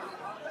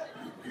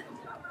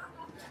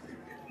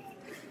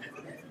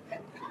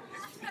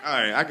 All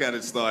right, I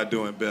gotta start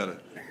doing better.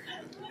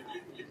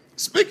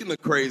 Speaking of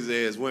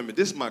crazy ass women,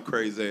 this is my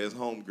crazy ass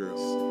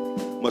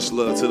homegirls. Much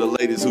love to the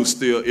ladies who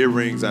steal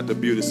earrings at the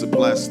beauty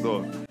supply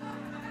store.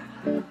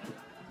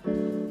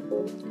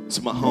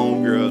 It's my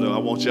homegirl though. I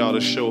want y'all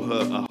to show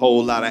her a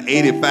whole lot of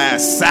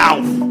 85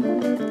 South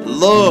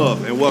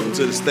love and welcome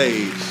to the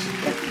stage.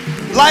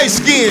 Light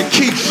skin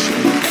Keisha.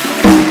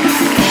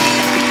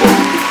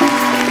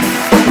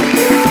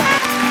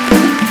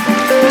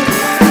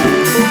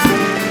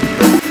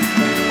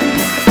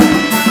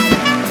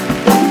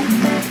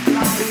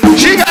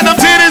 She got them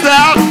titties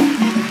out.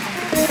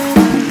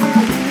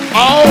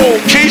 Oh,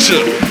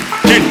 Keisha.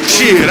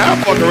 Shit, I'll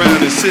fuck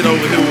around and sit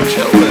over here with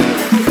your ass.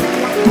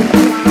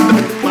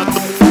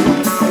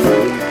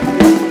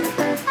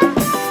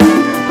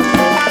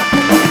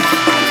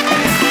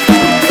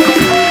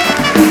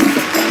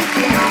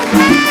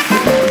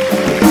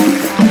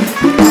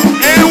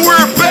 And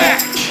we're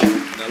back.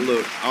 Now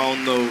look, I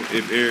don't know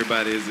if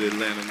everybody is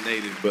Atlanta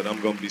native, but I'm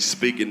gonna be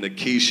speaking to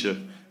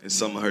Keisha in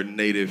some of her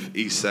native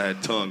East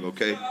Side tongue,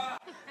 okay?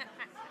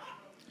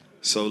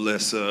 So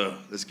let's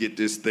get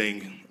this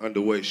thing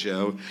underway,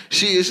 shall we?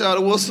 Shit,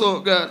 shawty, what's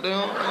up,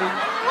 goddamn?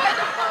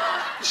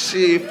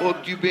 Shit,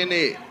 fuck you been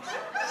at?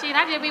 Shit,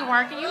 I just be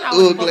working, you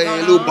know. Ugly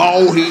ass, little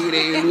bald head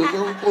ass, little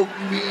girl, fuck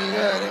you been,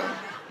 goddamn.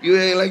 You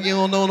ain't like you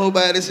don't know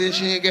nobody since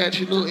she ain't got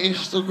your little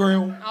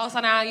Instagram. Oh, so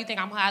now you think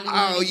I'm Hollywood?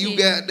 Oh, you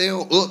got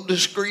them up the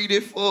street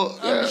it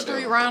fuck. Up the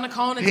street, round the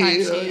corner type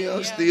Hell shit.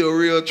 yeah, still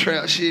real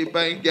trap shit,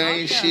 bang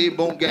gang shit,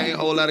 boom gang,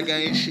 whole lot of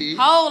gang shit.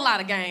 Whole lot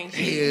of gang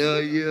shit.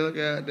 Hell yeah,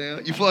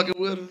 goddamn. You fucking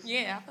with us?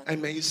 Yeah. Hey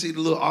man, you see the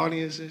little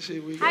audience and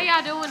shit we How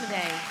got? y'all doing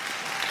today?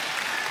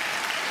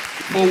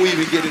 Before we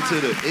even get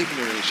into the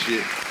ignorant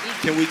shit,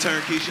 can we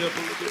turn Keisha up a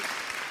little bit?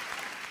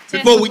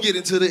 Before we get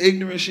into the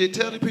ignorant shit,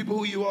 tell the people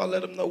who you are,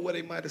 let them know where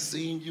they might have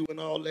seen you and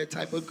all that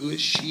type of good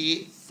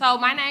shit. So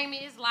my name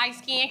is Light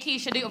Skin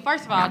Keisha.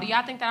 First of all, do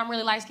y'all think that I'm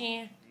really light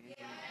skinned?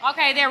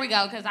 Okay, there we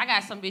go, because I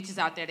got some bitches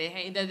out there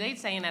that they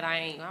saying that I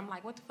ain't. I'm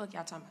like, what the fuck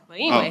y'all talking about? But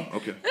anyway. Oh,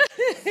 okay.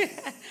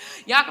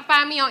 Y'all can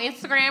find me on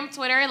Instagram,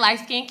 Twitter, Light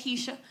Skin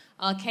Keisha,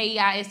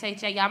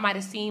 Keisha. Y'all might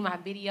have seen my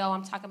video.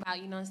 I'm talking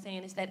about, you know what I'm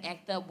saying, it's that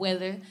act up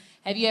weather.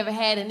 Have you ever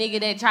had a nigga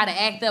that try to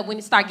act up when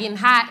it start getting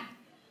hot?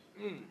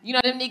 You know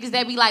them niggas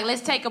that be like,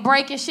 let's take a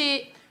break and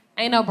shit?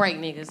 Ain't no break,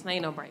 niggas.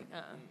 Ain't no break.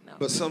 No.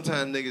 But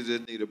sometimes niggas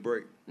just need a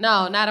break.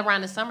 No, not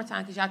around the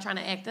summertime because y'all trying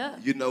to act up.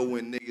 You know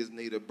when niggas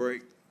need a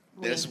break?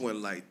 That's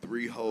when like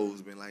 3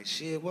 hoes been like,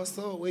 shit, what's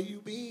up? Where you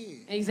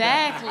been?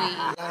 Exactly.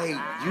 Like,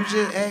 you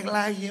just act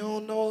like you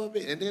don't know of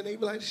it. And then they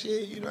be like,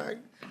 shit, you know,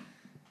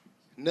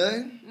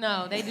 nothing?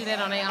 No, they do that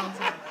on their own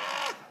time.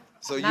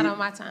 So not on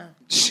my time.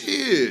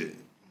 Shit.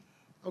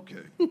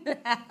 Okay.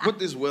 What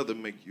does weather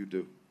make you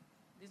do?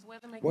 This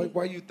weather make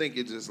Why you think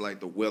it's just like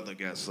the weather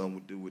got something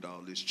to do with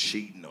all this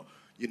cheating? Or,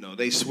 you know,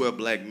 they swear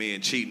black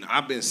men cheating.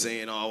 I've been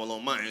saying all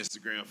on my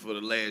Instagram for the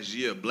last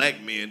year,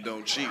 black men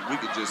don't cheat. We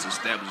could just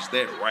establish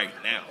that right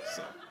now.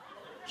 So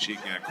shit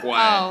got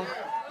quiet.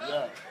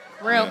 Oh,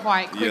 real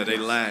quiet. Yeah, they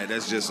lied.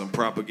 That's just some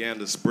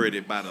propaganda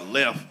spreaded by the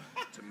left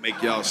to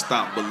make y'all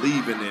stop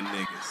believing in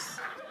niggas.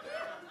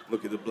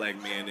 Look at the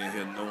black man in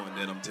here knowing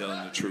that I'm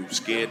telling the truth.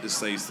 Scared to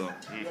say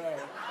something.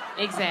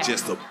 Exactly.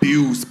 Just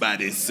abused by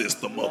this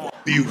system of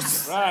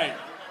abuse. Right.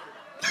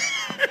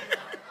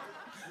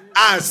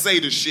 I say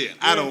the shit.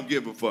 I don't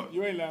give a fuck.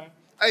 You ain't lying.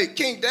 Hey,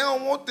 King, they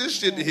don't want this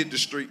shit to hit the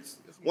streets.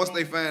 Once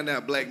they find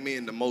out black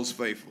men the most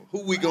faithful,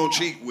 who we gonna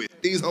cheat with?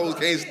 These hoes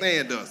can't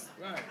stand us.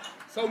 Right.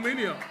 So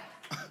many of them.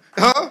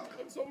 Huh?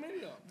 So many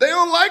of them. They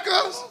don't like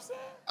us?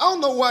 I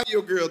don't know why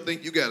your girl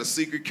think you got a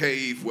secret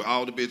cave with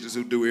all the bitches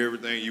who do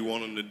everything you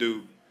want them to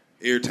do.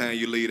 Every time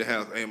you leave the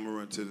house, hey, I'm gonna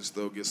run to the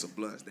store, get some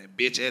blunts. That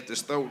bitch at the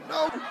store?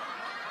 No.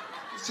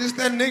 It's just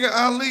that nigga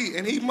Ali,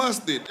 and he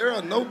mustard. There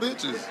are no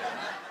bitches.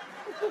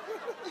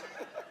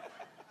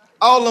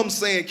 All I'm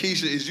saying,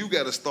 Keisha, is you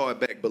gotta start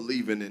back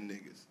believing in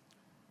niggas.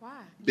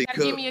 Why? You Because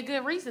gotta give me a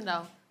good reason,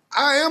 though.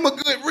 I am a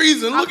good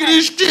reason. Look at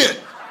this shit.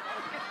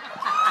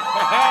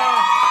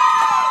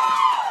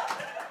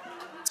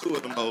 2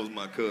 of them hoes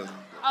my cousins.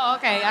 Oh,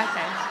 okay.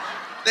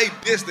 They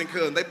distant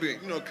cousins. They be,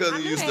 you know,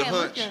 cousin used to had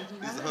hunch.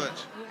 looked Used to hunch.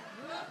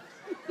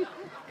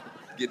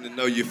 Getting to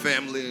know your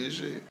family and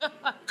shit.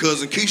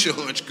 Cousin Keisha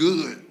hunch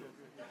good.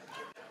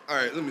 All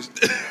right, let me.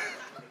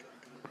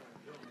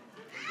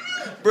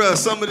 Bruh,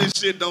 some of this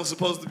shit don't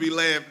supposed to be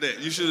laughed at.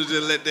 You should have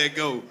just let that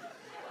go.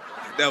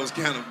 That was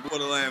kind of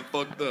borderline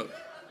fucked up.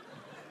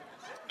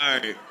 All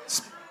right.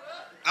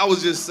 I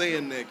was just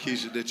saying that,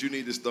 Keisha, that you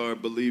need to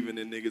start believing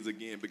in niggas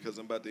again because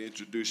I'm about to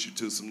introduce you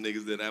to some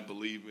niggas that I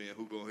believe in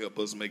who gonna help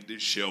us make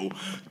this show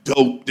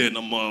dope than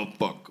a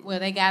motherfucker. Well,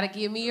 they gotta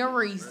give me a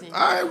reason. All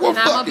right, well, and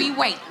I'm fuck gonna it. be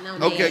waiting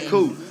on Okay, that.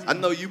 cool. I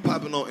know you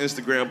popping on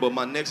Instagram, but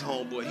my next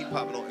homeboy, he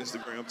popping on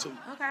Instagram too.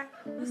 Okay.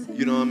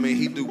 You know what I mean?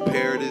 He do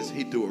parodies,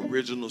 he do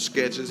original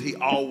sketches. He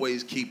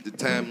always keep the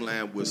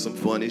timeline with some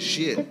funny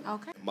shit.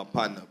 Okay. My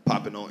partner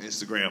popping on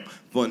Instagram,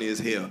 funny as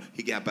hell.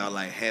 He got about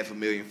like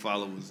 500,000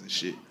 followers and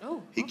shit.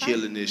 Oh, he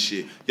killing this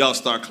shit. Y'all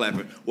start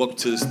clapping. Welcome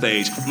to the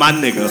stage. My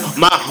nigga,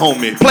 my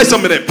homie. Play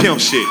some of that pimp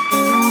shit.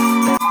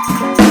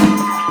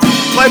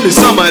 Play me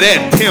some of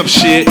that pimp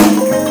shit.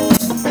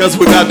 Cause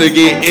we about to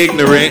get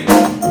ignorant.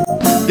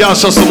 Y'all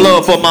show some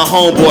love for my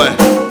homeboy.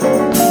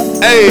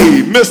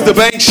 Hey, Mr.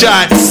 Bank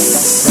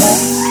Shots.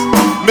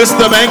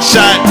 Mr. Bank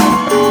Shot.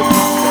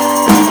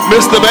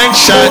 Mr. Bank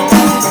Shot.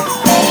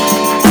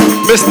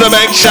 Mr.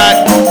 Bank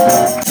Shot.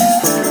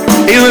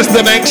 He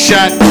Mr. Bank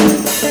Shot.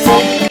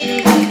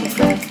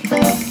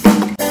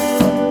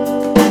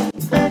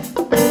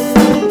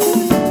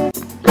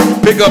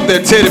 Pick up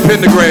that Teddy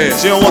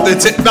Pendergrass. You don't want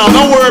that No,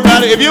 don't worry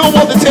about it. If you don't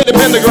want the Teddy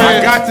Pendergrass.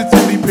 I got the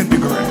Teddy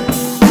Pendergrass.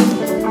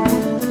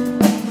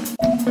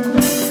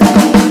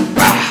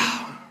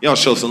 Y'all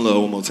show some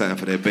love one more time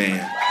for that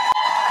band.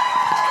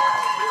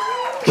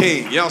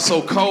 King, y'all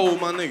so cold,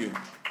 my nigga.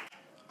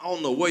 I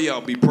don't know where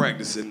y'all be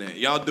practicing that.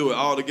 Y'all do it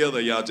all together,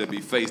 or y'all just be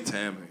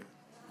FaceTiming.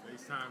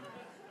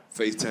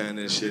 FaceTime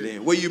that shit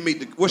in. Where you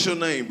meet what's your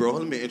name, bro?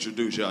 Let me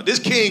introduce y'all. This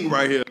King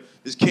right here.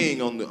 This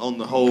King on the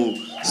whole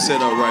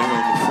setup right here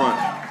on the front.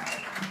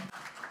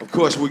 Of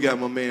course, we got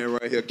my man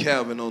right here,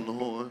 Calvin, on the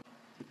horn.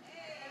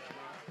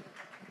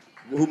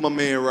 Who my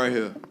man right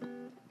here?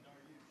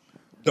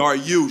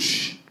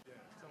 Daryush.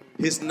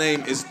 His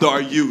name is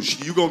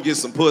Daryush. You gonna get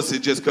some pussy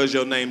just cause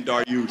your name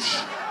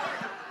Daryush.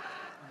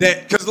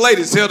 That, cause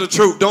ladies, tell the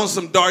truth. Don't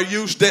some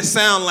Daryush, that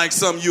sound like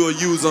something you'll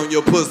use on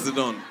your pussy,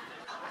 don't it?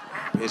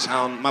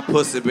 Bitch, my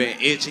pussy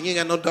been itching. You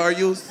ain't got no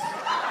Daryush?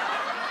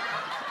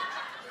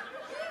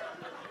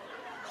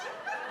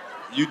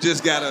 You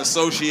just gotta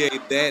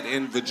associate that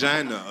in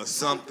vagina or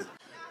something.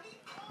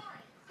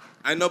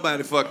 Ain't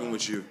nobody fucking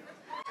with you.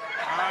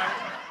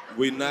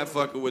 We not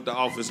fucking with the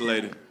office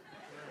lady.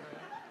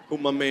 Who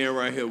my man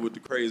right here with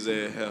the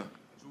crazy ass hair?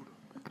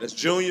 That's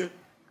Junior?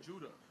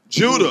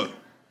 Judah.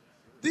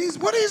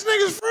 Where these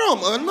niggas from?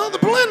 Another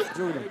planet?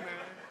 Judah.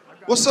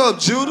 What's up,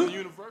 Judah?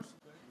 What's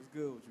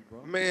good with you,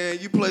 bro? Man,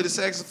 you play the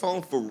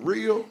saxophone for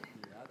real?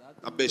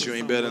 I bet you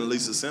ain't better than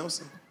Lisa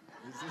Simpson.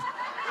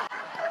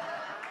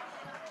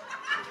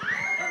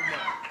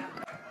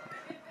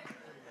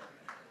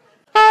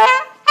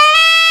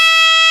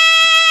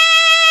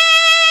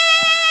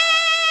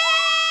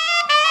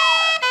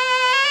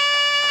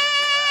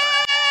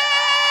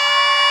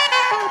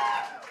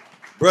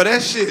 Bro,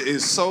 that shit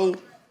is so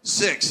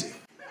sexy.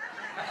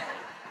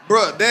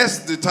 Bro, that's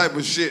the type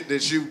of shit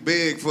that you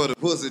beg for the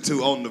pussy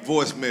to on the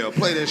voicemail.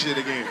 Play that shit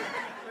again.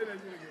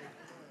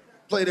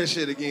 Play that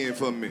shit again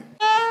for me.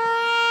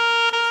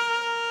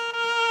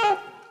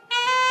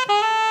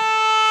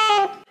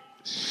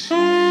 Shit,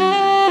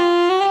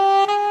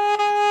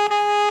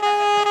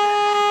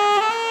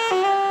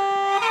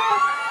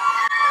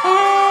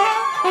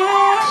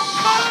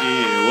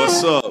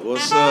 what's up?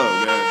 What's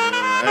up,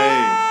 goddamn?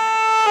 Hey.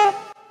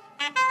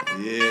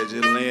 Yeah,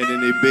 just laying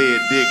in their bed,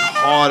 dick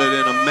harder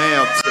than a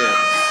math test.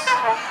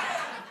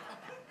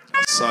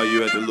 I saw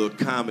you at the little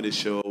comedy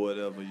show or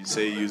whatever. You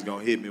say you was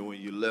gonna hit me when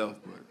you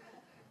left, but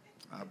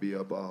I'll be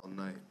up all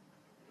night.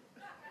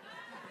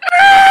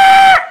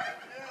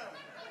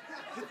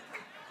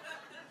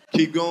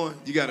 Keep going.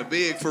 You got a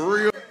beg for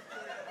real?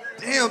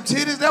 Damn,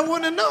 titties, that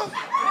wasn't enough.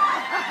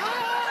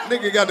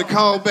 Nigga got to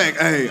call back.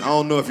 Hey, I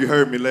don't know if you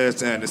heard me last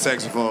time. The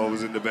saxophone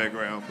was in the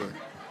background, but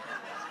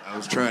I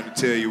was trying to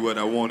tell you what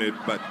I wanted,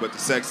 but the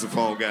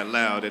saxophone got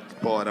loud at the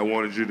part I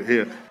wanted you to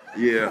hear.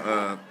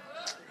 Yeah,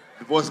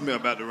 the voicemail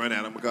about to run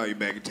out. I'm gonna call you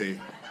back and tell you.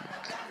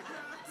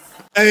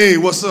 Hey,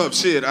 what's up?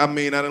 Shit, I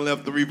mean, I done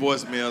left 3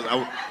 voicemails.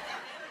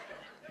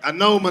 I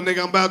know, my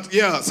nigga, I'm about to,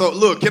 yeah. So,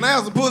 look, can I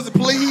have some pussy,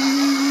 please?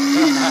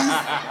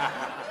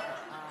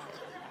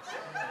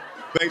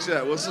 Bank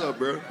shot, what's up,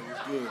 bro?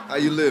 What's good? How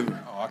you living?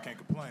 Oh, I can't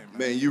complain, man.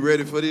 Man, you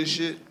ready for this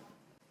shit?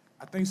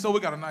 I think so. We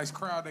got a nice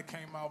crowd that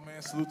came out,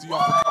 man. Salute to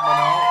y'all for coming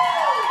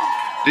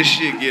out. This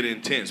shit get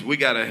intense. We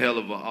got a hell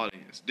of an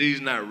audience.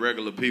 These not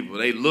regular people.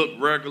 They look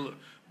regular,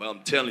 but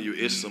I'm telling you,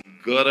 it's some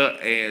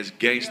gutter-ass,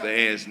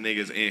 gangster-ass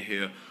niggas in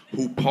here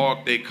who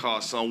parked their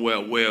car somewhere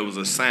where it was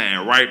a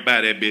sign right by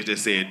that bitch that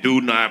said,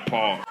 do not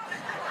park.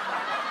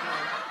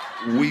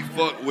 We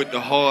fuck with the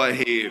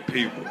hard-head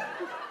people.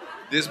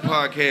 This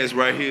podcast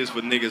right here is for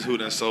niggas who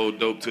done sold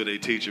dope to their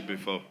teacher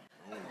before.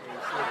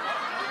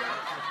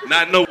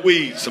 Not no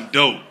weed, some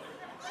dope.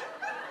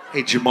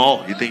 Hey,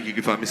 Jamal, you think you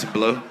can find me some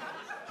blow?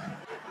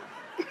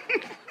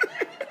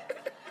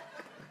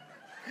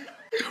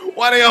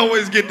 Why they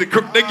always get the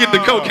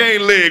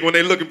cocaine leg when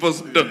they looking for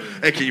some dope?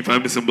 Hey, can you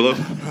find me some blow?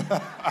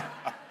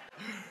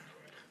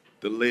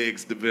 The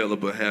legs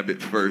develop a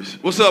habit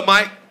first. What's up,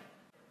 Mike?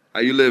 How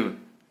you living?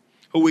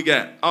 Who we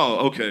got?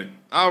 Oh, okay.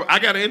 I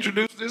got to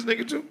introduce this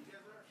nigga too?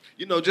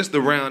 You know, just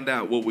to round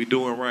out what we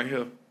doing right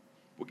here.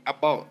 I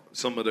bought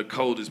some of the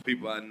coldest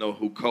people I know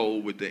who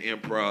cold with the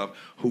improv,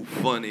 who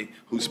funny,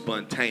 who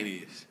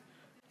spontaneous.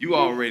 You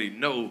already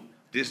know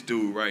this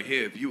dude right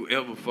here. If you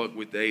ever fuck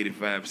with the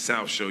 85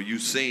 South Show, you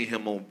seen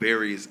him on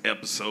various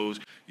episodes.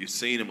 You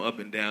seen him up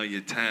and down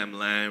your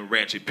timeline,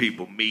 Ratchet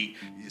People Meet.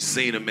 You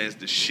seen him as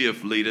the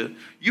shift leader.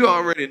 You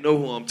already know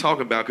who I'm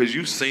talking about because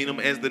you seen him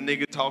as the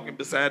nigga talking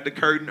beside the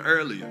curtain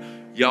earlier.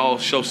 Y'all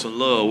show some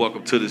love.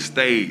 Welcome to the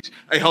stage.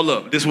 Hey, hold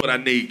up. This is what I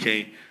need,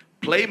 King.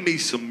 Play me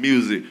some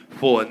music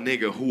for a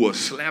nigga who will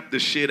slap the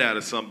shit out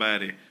of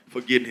somebody for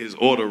getting his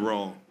order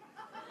wrong.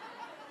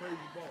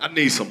 I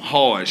need some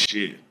hard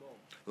shit,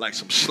 like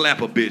some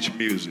slap a bitch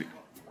music.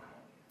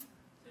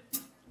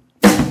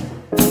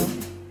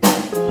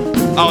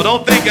 Oh,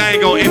 don't think I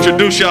ain't gonna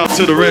introduce y'all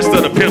to the rest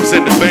of the pimps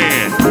in the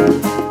band.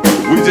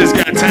 We just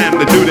got time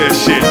to do that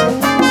shit.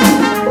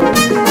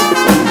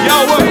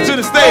 Y'all welcome to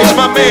the stage,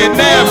 my man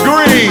Nav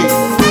Green.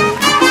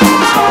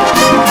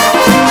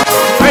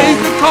 Pays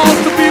the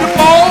cost to be the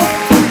boss.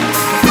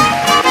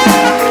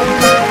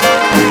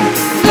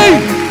 Hey,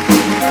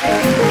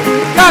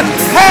 got to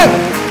have it.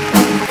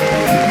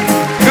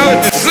 Good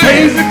to see.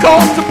 Pays the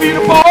cost to be the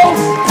boss.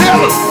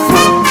 Tell us.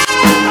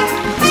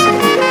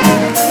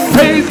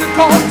 Pays the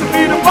cost to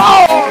be the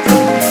boss.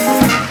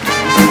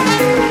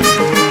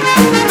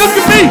 Look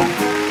at me.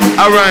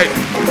 All right.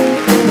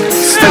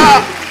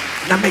 Stop.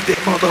 Now make that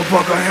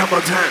motherfucker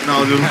hammer time.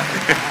 No, dude.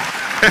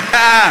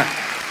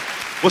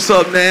 What's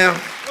up, Nav?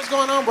 What's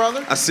going on,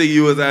 brother? I see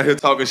you was out here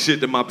talking shit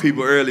to my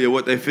people earlier,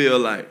 what they feel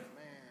like.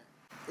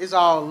 It's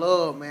all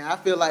love, man. I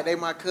feel like they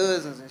my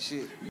cousins and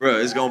shit. Bro,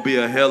 it's gonna be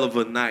a hell of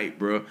a night,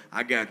 bro.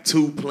 I got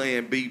 2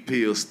 Plan B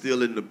pills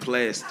still in the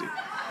plastic.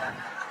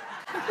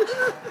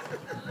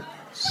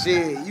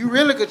 Shit, you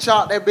really could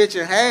chop that bitch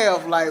in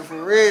half, like,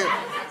 for real.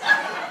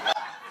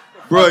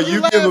 Bro,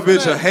 you give a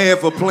bitch a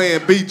half of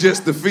plan B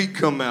just the feet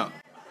come out.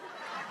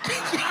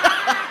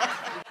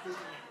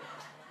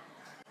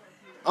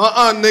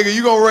 Nigga,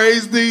 you gonna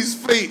raise these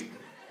feet.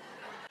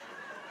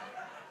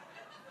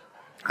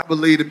 I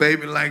believe the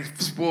baby likes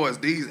sports,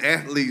 these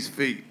athletes'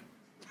 feet.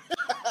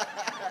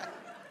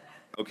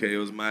 Okay, it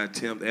was my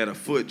attempt at a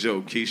foot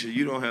joke, Keisha.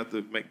 You don't have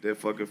to make that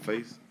fucking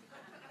face.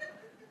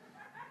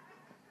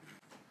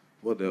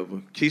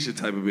 Whatever. Keisha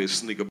type of bitch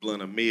sneak a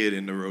blunt of mid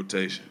in the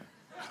rotation.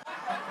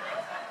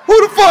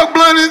 Who the fuck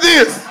blunt is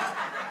this?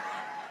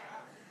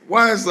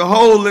 Why is the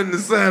hole in the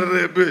side of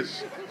that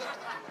bitch?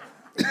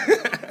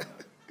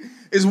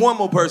 It's one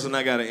more person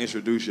I gotta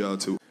introduce y'all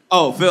to.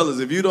 Oh, fellas,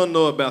 if you don't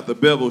know about the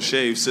bevel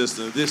shave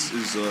system, this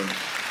is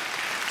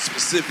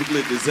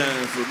specifically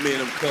designed for men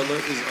of color.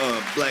 It's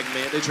a black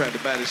man. They tried to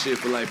buy this shit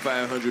for like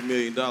 $500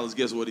 million.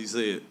 Guess what he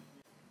said?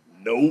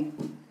 Nope.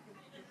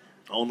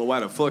 I don't know why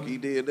the fuck he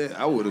did that.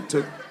 I would have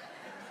took.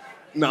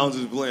 No, I'm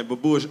just playing.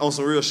 But Bush, on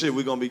some real shit,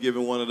 we're gonna be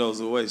giving one of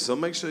those away. So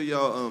make sure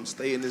y'all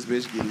stay in this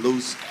bitch, get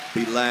loose,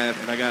 be live,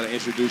 and I gotta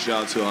introduce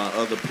y'all to our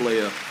other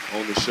player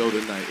on the show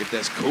tonight, if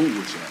that's cool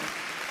with y'all.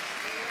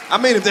 I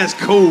mean, if that's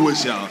cool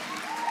with y'all.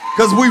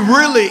 Cause we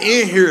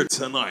really in here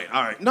tonight.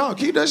 All right. No,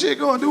 keep that shit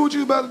going. Do what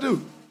you about to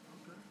do.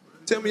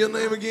 Tell me your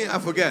name again. I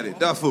forgot it.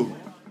 Dafu.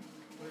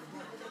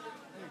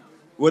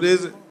 What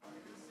is it?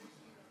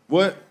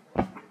 What?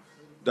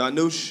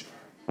 Danush?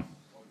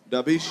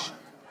 Dabish?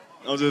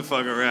 I'm just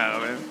fucking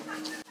around, man.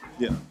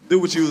 Yeah. Do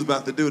what you was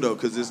about to do, though,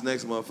 because this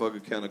next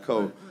motherfucker kind of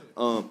cold.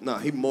 Nah,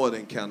 he more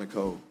than kind of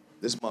cold.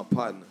 This is my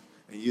partner.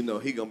 And you know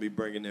he going to be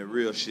bringing that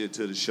real shit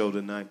to the show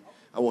tonight.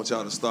 I want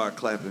y'all to start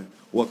clapping.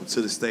 Welcome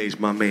to the stage,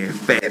 my man,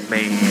 Fat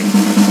Man.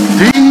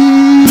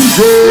 DJ!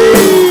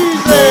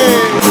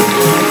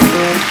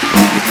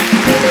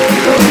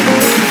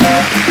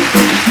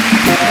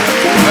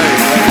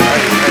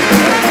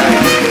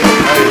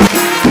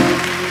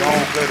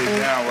 Don't cut it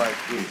down right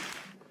quick.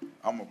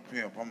 I'm a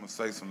pimp. I'm gonna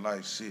say some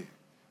light shit.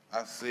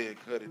 I said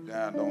cut it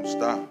down, don't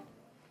stop.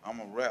 I'm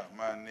a rap,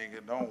 my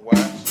nigga, don't watch.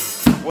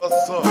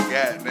 What's up,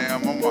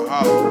 goddamn, I'm a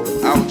holler.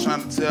 I was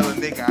trying to tell a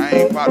nigga I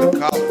ain't about to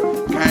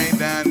collar. Came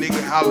down,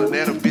 nigga, hollered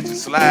at a bitch and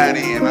slide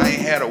in. I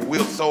ain't had a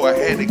whip, so I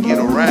had to get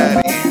a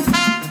ride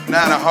in.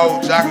 Now the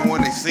whole jockin'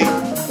 when they see me.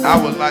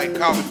 I was like,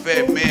 call me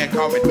Fat Man,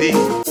 call me D.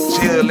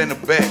 Chill in the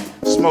back,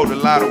 smoked a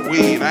lot of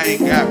weed. I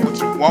ain't got what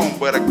you want,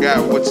 but I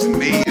got what you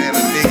need. And a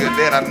nigga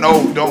that I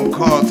know don't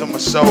come to my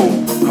show.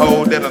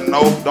 Hoe that I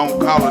know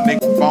don't call a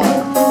nigga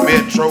phone.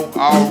 Metro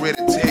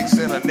already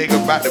texting a nigga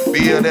about the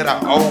bill that I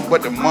owe,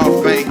 but the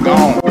month ain't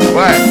gone.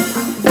 But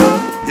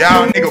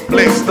y'all nigga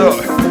flexed up.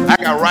 I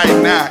got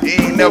right now,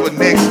 ain't never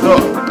next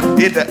up.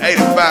 Hit the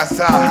 85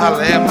 South,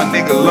 holla at my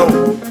nigga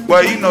low.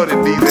 Well, you know the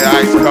DJ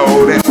ice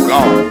cold and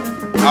gone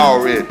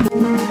already.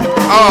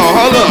 Oh,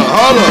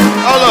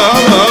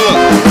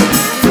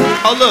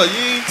 hold up,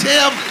 you ain't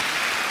tell me.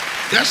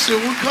 That shit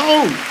was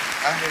cold.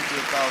 I had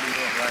just thought it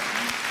up right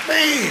now.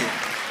 Man.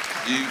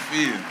 You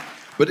feel me?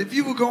 But if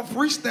you were gonna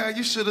freestyle,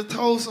 you should have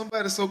told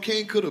somebody so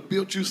King could have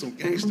built you some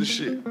gangster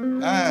shit. We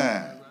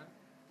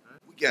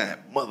got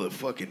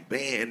motherfucking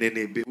band in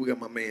there, bitch. We got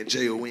my man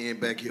J.O.N.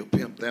 back here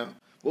pimped out.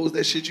 What was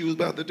that shit you was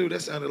about to do?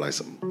 That sounded like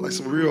some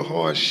real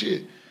hard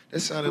shit. That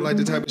sounded like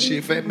the type of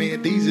shit Fat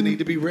Man Deezy need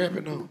to be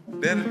rapping on.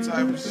 That the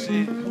type of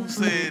shit. Who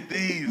said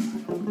Deezy?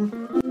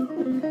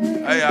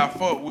 Hey, I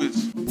fuck with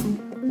you.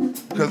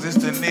 Cause it's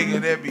the nigga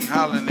that be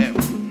hollering at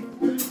me.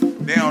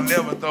 They don't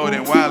never throw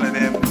that wildin'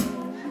 at me.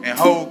 And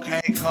hoe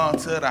can't come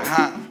to the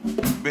hot.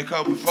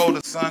 Because before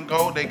the sun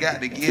go, they got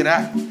to get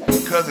out.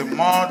 Cause if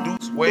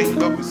Mondoose wake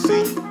up and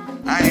see,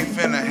 I ain't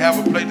finna have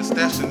a plate to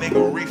stash a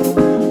nigga reefer.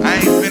 I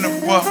ain't finna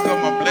fuck up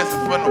my blessing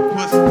for no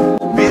pussy.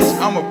 Bitch,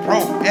 I'm a pro,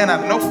 and I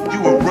know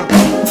you a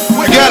rookie.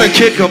 You gotta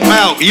kick him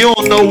out. You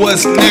don't know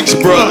what's next,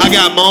 bro. I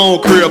got my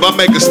own crib. I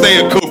make her stay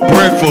and cook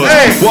breakfast.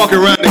 Walk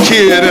around the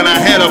kid, and I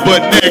had her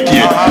butt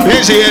naked.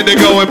 Then she had to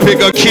go and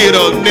pick her kid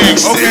up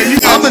next.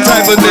 I'm the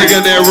type of nigga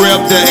that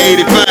rep the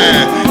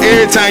 85.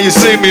 Every time you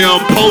see me,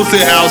 I'm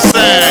posted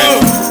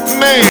outside.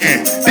 Man,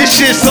 this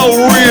shit so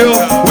real.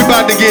 We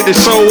about to get the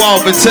show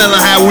off and tell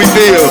her how we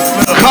feel.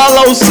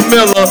 Karlous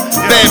Miller,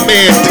 Fat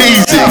Man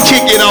Deezy.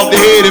 Kick it off the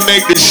head and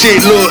make this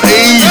shit look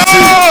easy.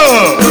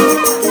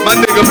 My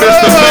nigga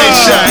Mr. Bank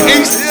Shot.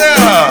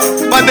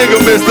 My nigga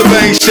Mr.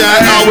 Bank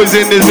Shot. Always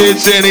in this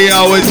bitch and he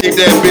always keep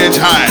that bitch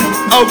hot.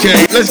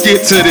 Okay, let's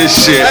get to this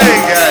shit.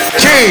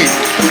 King,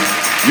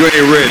 you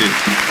ain't ready.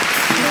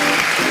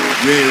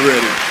 You ain't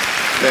ready.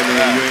 That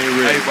man, you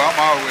ain't ready. Hey, but I'm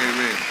always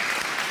ready.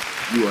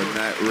 You are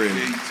not ready.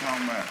 Yeah, you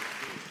talking about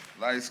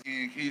light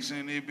skin Keisha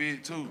in this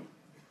bitch too.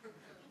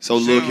 So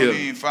she look don't here.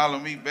 even follow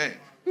me back.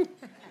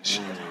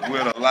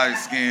 With a light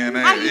skin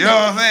ass. You know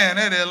what I'm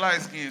saying? That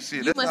light skin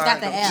shit. You must got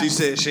the app. She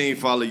said she ain't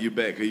follow you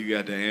back because you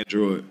got the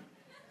Android.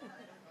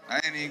 I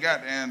ain't even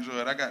got the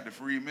Android. I got the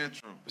free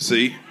Metro.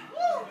 See?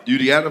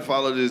 You got to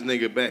follow this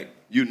nigga back.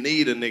 You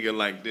need a nigga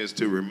like this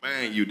to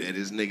remind you that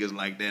there's niggas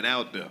like that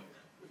out there.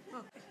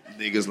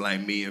 niggas like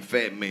me and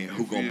Fat Man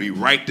who gonna be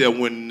right there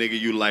when the nigga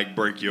you like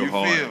break your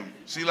heart. Feel me?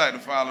 She like to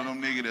follow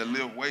them niggas that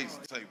lift weights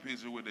and take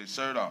pictures with their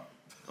shirt off.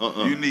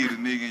 You need a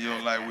nigga in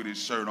your life with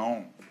his shirt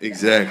on.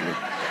 Exactly. You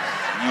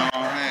know what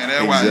I'm saying?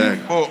 That's why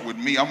you fuck with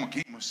me. I'm gonna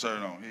keep my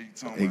shirt on. Here you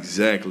talking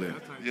Exactly.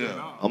 about.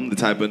 Yeah. I'm the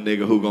type of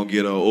nigga who gonna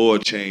get an oil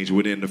change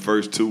within the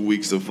first 2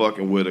 weeks of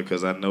fucking with her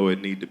because I know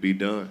it need to be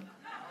done.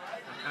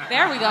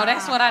 There we go.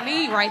 That's what I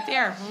need right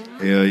there.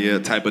 Yeah,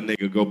 type of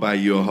nigga go buy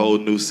you a whole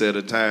new set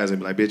of tires and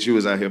be like, bitch, you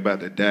was out here about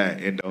to die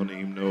and don't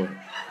even know it.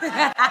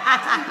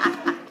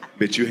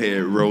 Bitch, you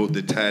had rolled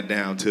the tie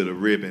down to the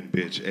ribbon,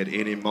 bitch, at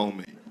any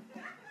moment.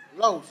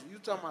 Los, you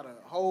talking about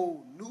a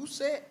whole new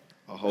set?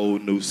 A whole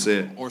new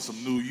set. Or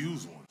some new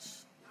used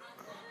ones.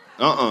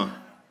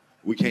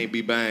 We can't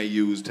be buying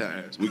used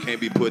tires. We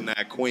can't be putting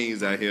our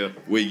queens out here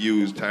with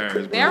used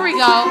tires. Bro. There we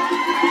go.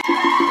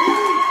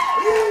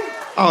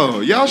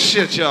 Oh, y'all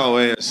shut y'all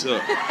ass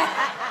up.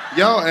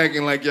 Y'all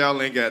acting like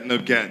y'all ain't got no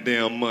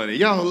goddamn money.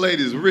 Y'all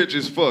ladies rich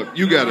as fuck.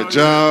 You got a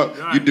job,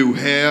 you do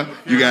hair,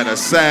 you got a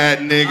side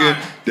nigga.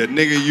 The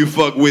nigga you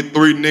fuck with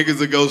 3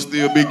 niggas ago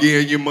still be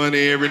giving you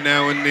money every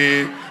now and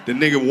then. The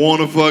nigga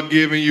wanna fuck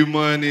giving you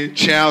money,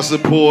 child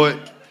support,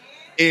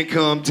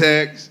 income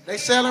tax. They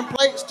selling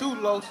plates too,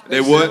 Los.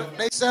 They what?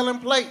 They selling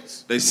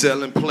plates. They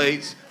selling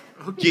plates,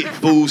 get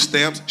food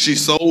stamps. She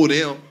sold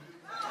them.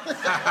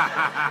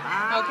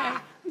 Okay.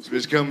 This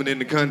bitch coming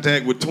into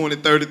contact with 20,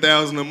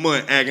 30,000 a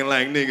month, acting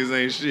like niggas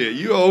ain't shit.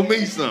 You owe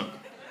me something.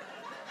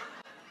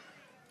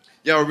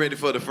 Y'all ready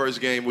for the first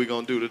game we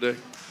gonna do today?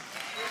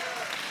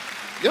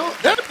 Y'all,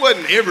 that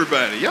wasn't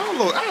everybody.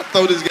 Y'all, I'll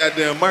throw this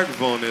goddamn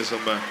microphone at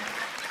somebody.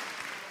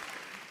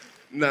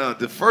 Now,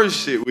 the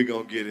first shit we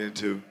gonna get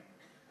into,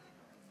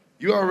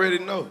 you already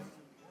know.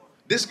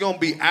 This gonna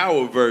be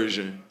our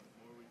version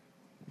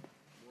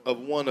of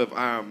one of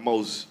our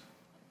most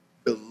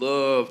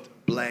beloved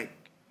black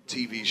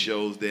TV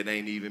shows that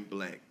ain't even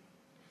black.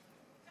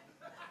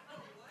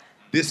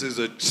 This is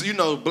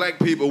black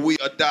people, we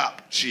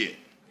adopt shit.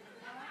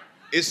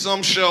 It's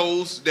some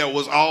shows that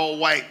was all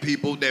white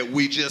people that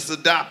we just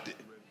adopted.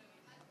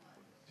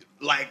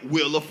 Like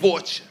Wheel of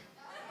Fortune.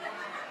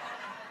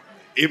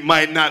 It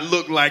might not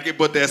look like it,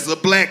 but that's a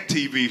black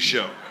TV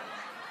show.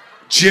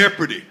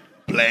 Jeopardy,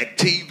 black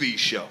TV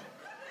show.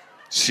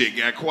 Shit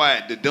got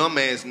quiet. The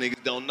dumbass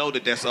niggas don't know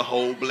that that's a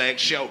whole black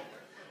show.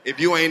 If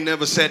you ain't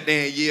never sat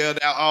there and yelled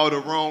out all the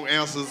wrong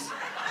answers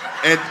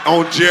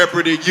on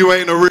Jeopardy, you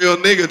ain't a real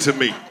nigga to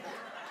me.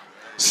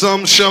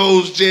 Some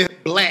shows just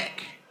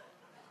black.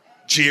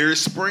 Jerry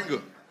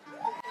Springer.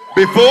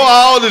 Before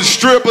all the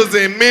strippers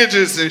and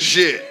midgets and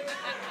shit.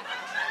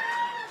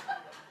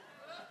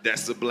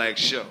 That's a black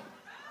show.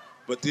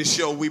 But this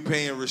show we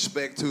paying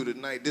respect to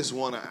tonight, this is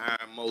one of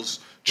our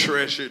most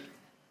treasured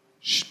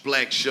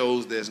black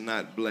shows that's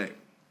not black.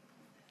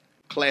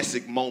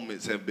 Classic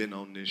moments have been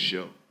on this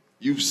show.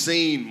 You've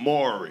seen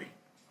Maury.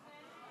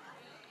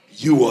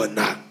 You are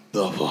not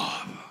the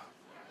father.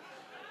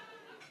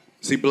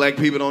 See, black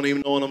people don't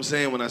even know what I'm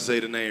saying when I say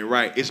the name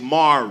right. It's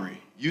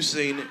Maury. You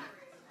seen it?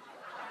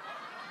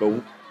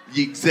 But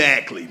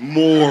exactly,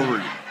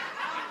 Maury.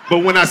 But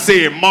when I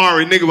say it,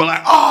 Maury, nigga were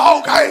like,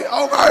 oh,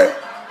 okay.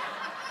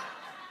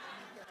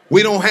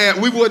 We don't have,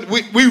 we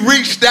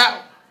reached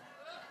out,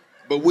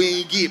 but we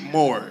ain't get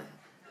Maury.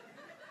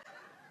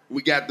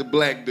 We got the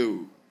black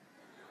dude.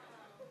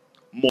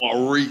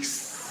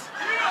 Maurice.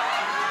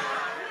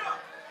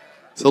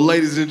 So,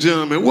 ladies and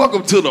gentlemen,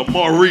 welcome to the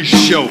Maurice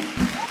Show.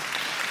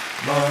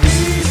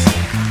 Maurice,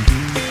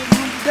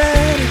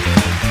 daddy.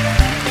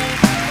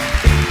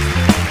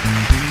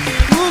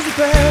 Who's the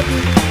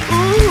baby?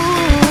 Ooh,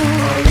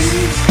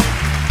 Maurice,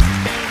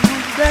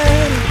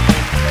 daddy.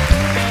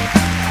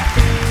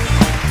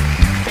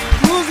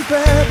 Who's the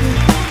baby?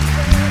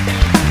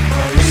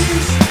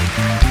 Maurice,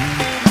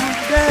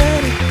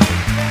 daddy.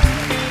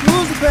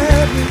 Who's the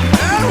baby?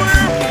 And we're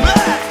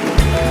back.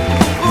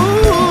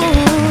 Ooh,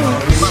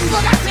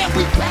 look, I said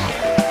we back.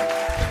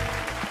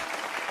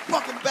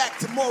 Welcome back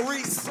to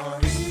Maurice.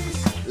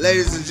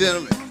 Ladies and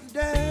gentlemen,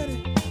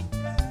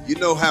 you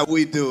know how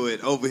we do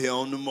it over here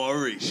on the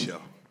Maurice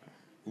Show.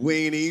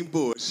 We ain't even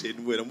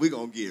bullshitting with them. We're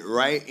going to get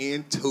right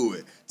into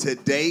it.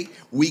 Today,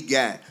 we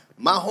got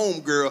my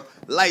homegirl,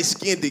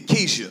 light-skinned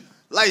Keisha.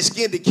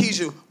 Light-skinned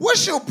Keisha,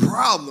 what's your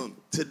problem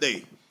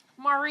today?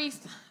 Maurice,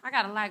 I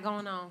got a lot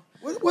going on.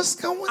 What's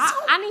going on?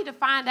 I need to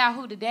find out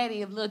who the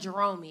daddy of Lil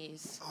Jerome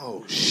is.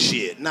 Oh,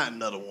 shit. Not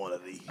another one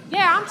of these.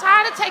 Yeah, I'm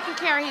tired of taking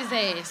care of his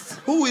ass.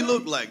 Who he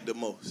look like the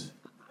most?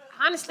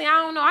 Honestly, I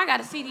don't know. I got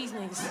to see these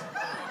niggas.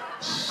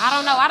 I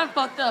don't know. I done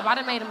fucked up. I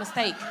done made a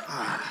mistake.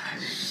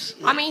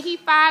 I mean, he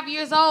 5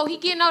 years old. He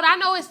getting older. I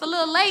know it's a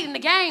little late in the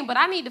game, but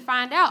I need to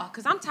find out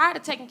because I'm tired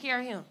of taking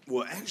care of him.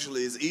 Well,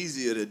 actually, it's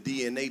easier to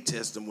DNA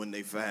test them when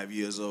they 5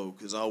 years old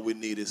because all we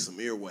need is some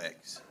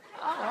earwax.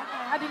 Oh,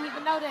 okay. I didn't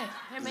even know that.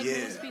 That makes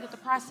me speed up the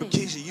process. But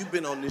Keisha, you've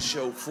been on this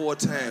show 4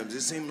 times.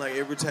 It seems like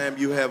every time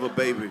you have a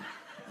baby,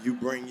 you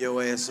bring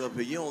your ass up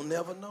here. You don't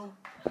never know.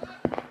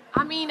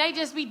 I mean, they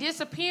just be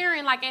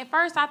disappearing. Like, at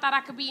first, I thought I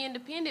could be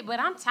independent,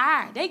 but I'm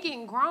tired. They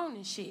getting grown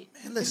and shit.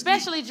 Man,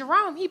 especially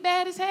Jerome. He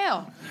bad as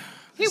hell.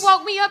 He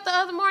woke me up the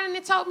other morning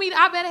and told me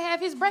I better have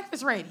his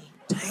breakfast ready.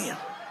 Damn.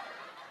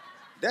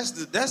 That's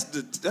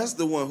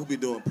the one who be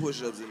doing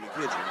push-ups in the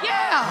kitchen.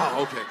 Yeah.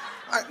 Oh, okay.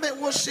 All right,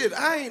 man, well, shit,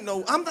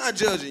 I'm not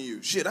judging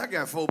you. Shit, I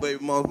got 4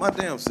 baby moms, my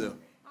damn self.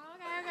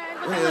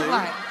 What they look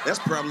like? That's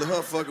probably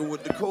her fucking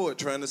with the cord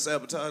trying to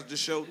sabotage the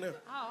show now.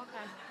 Oh,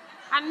 okay.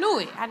 I knew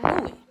it.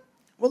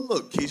 Well,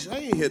 look, Keisha, I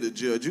ain't here to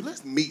judge you.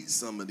 Let's meet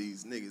some of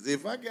these niggas.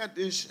 If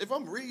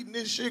I'm reading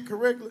this shit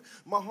correctly,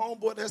 my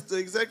homeboy, that's the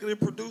executive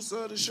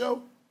producer of the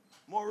show,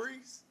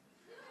 Maurice,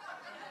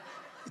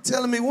 he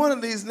telling me one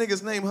of these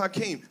niggas named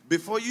Hakeem.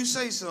 Before you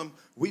say something,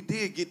 we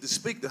did get to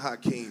speak to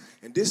Hakeem,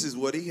 and this is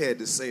what he had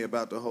to say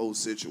about the whole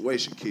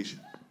situation, Keisha.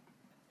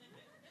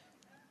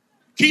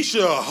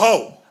 Keisha a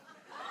hoe.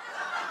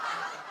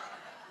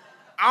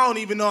 I don't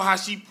even know how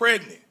she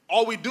pregnant.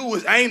 All we do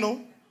is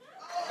anal.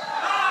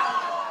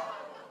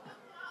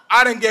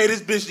 I done gave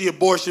this bitch the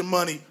abortion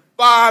money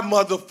 5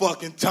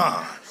 motherfucking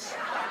times.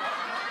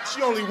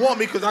 She only want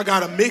me because I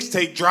got a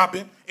mixtape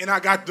dropping and I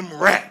got them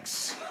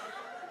racks.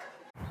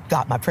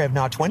 Got my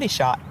Prevnar 20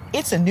 shot.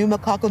 It's a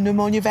pneumococcal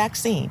pneumonia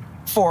vaccine.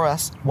 For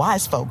us,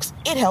 wise folks,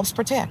 it helps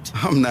protect.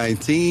 I'm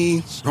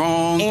 19,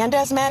 strong. And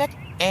asthmatic,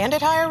 and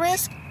at higher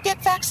risk? Get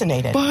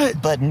vaccinated.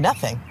 But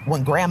nothing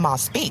when grandma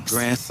speaks.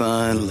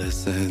 Grandson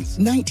listens.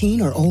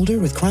 19 or older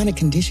with chronic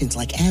conditions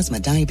like asthma,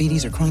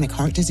 diabetes, or chronic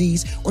heart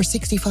disease, or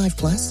 65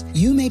 plus,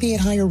 you may be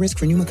at higher risk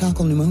for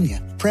pneumococcal pneumonia.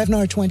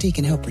 Prevnar 20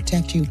 can help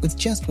protect you with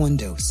just 1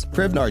 dose.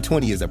 Prevnar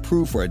 20 is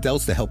approved for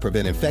adults to help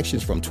prevent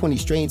infections from 20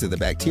 strains of the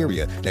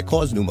bacteria that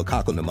cause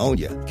pneumococcal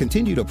pneumonia.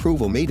 Continued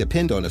approval may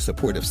depend on a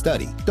supportive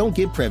study. Don't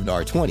get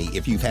Prevnar 20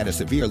 if you've had a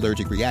severe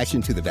allergic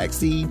reaction to the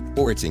vaccine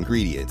or its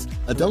ingredients.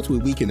 Adults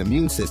with weakened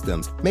immune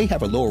systems may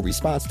have a lower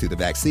response to the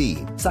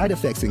vaccine. Side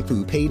effects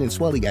include pain and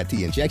swelling at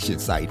the injection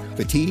site,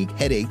 fatigue,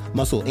 headache,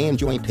 muscle, and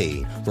joint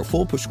pain. For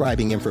full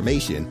prescribing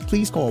information,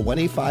 please call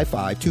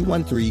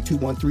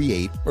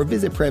 1-855-213-2138 or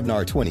visit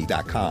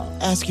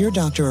Prevnar20.com. Ask your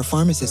doctor or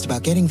pharmacist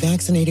about getting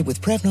vaccinated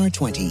with Prevnar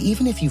 20,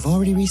 even if you've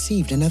already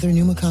received another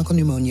pneumococcal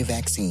pneumonia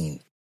vaccine.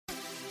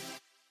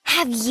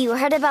 Have you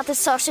heard about the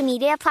social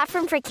media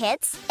platform for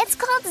kids? It's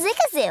called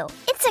Zigazoo.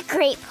 It's a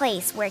great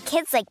place where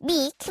kids like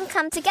me can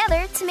come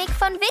together to make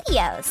fun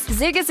videos.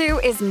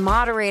 Zigazoo is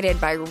moderated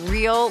by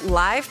real,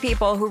 live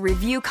people who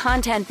review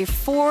content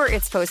before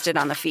it's posted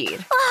on the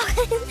feed. Oh,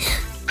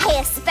 I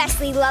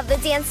especially love the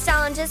dance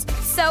challenges.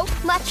 So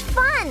much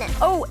fun.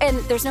 Oh, and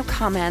there's no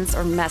comments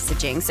or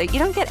messaging, so you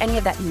don't get any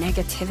of that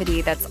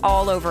negativity that's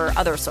all over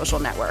other social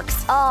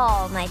networks.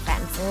 All my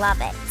friends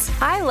love it.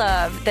 I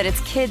love that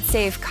it's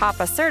kid-safe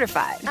COPPA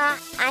certified.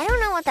 I don't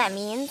know what that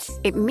means.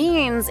 It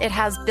means it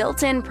has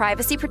built-in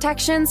privacy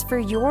protections for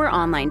your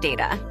online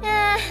data.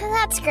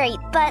 That's great,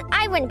 but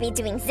I wouldn't be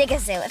doing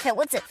Zigazoo if it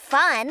wasn't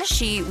fun.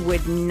 She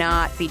would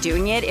not be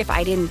doing it if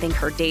I didn't think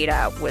her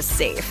data was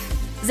safe.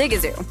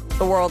 Zigazoo,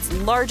 the world's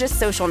largest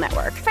social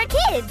network. For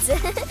kids!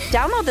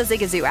 Download the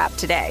Zigazoo app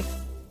today.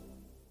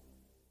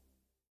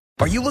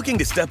 Are you looking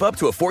to step up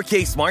to a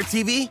 4K smart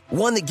TV?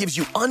 One that gives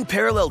you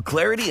unparalleled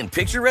clarity and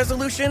picture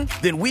resolution?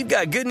 Then we've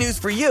got good news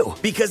for you,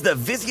 because the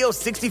Vizio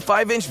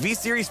 65-inch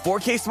V-Series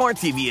 4K smart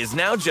TV is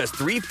now just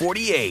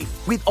 $348.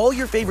 With all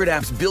your favorite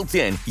apps built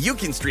in, you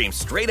can stream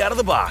straight out of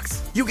the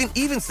box. You can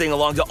even sing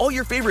along to all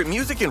your favorite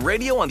music and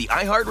radio on the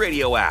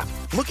iHeartRadio app.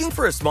 Looking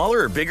for a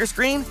smaller or bigger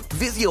screen?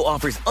 Vizio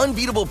offers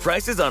unbeatable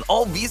prices on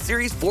all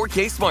V-Series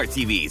 4K smart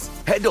TVs.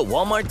 Head to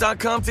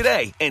Walmart.com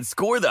today and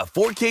score the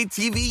 4K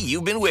TV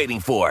you've been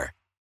waiting for.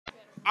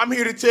 I'm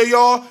here to tell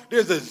y'all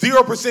there's a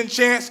 0%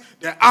 chance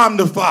that I'm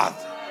the father.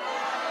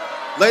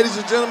 Ladies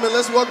and gentlemen,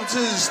 let's welcome to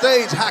the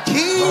stage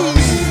Hakeem.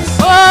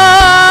 Oh,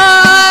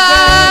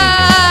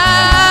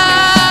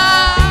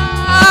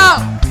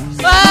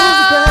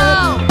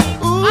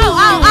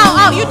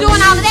 you doing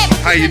all of that?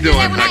 How you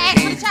doing,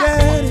 Hakeem?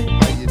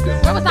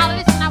 Where was all of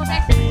this when I was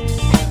asking?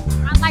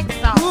 I like the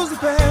song.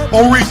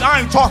 Maurice, I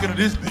ain't talking to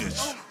this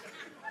bitch.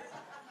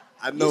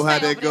 I know how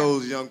that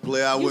goes, young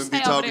player. I wouldn't be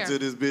stay over talking there.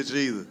 to this bitch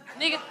either.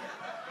 Nigga.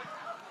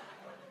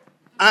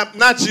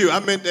 Not you. I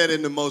meant that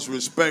in the most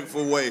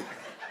respectful way.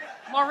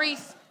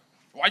 Maurice.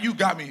 Why you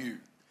got me here?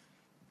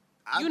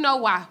 You know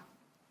why.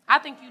 I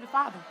think you the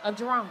father of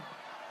Jerome.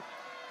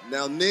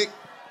 Now, Nick,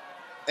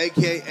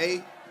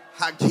 a.k.a.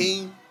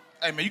 Hakeem.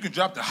 Hey, man, you can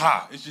drop the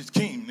ha. It's just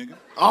Keem, nigga.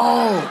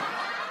 Oh.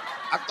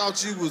 I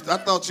thought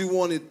you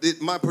wanted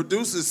it. My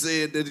producer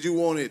said that you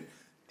wanted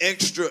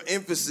extra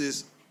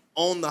emphasis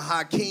on the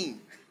Hakeem.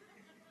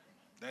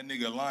 That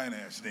nigga a lying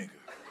ass nigga.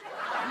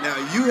 Now,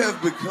 you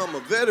have become a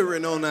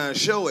veteran on our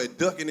show at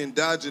ducking and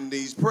dodging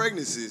these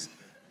pregnancies.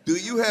 Do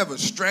you have a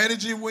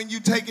strategy when you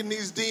taking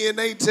these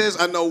DNA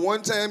tests? I know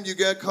one time you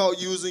got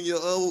caught using your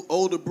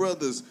older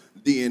brother's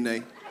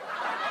DNA.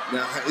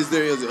 Now, is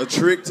there a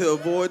trick to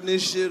avoiding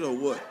this shit or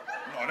what?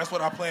 No, that's what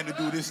I plan to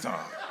do this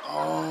time.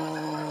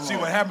 Oh. See,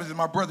 what happens is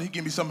my brother, he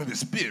give me some of his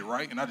spit,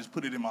 right? And I just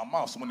put it in my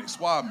mouth, so when they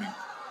swab me.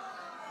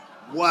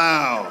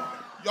 Wow.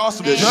 Y'all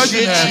some the judging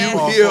shit ass you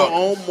motherfuckers. hear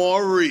on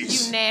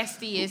Maurice. You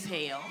nasty as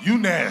hell. You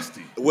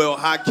nasty. Well,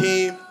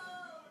 Hakeem,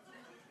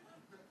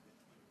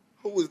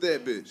 who was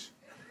that bitch?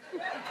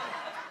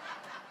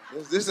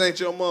 This ain't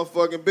your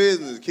motherfucking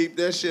business. Keep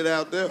that shit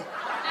out there.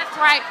 That's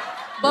right.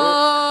 Boo!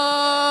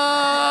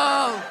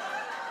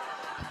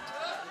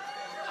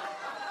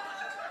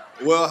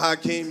 Well,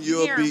 Hakeem,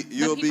 Here, the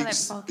people that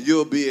spoke.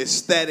 you'll be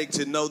ecstatic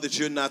to know that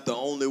you're not the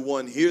only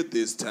one here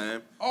this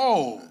time.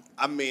 Oh.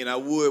 I mean, I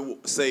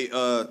would say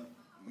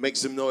make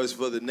some noise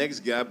for the next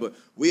guy, but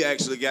we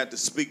actually got to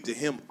speak to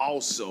him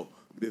also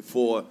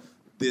before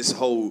this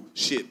whole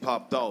shit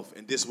popped off,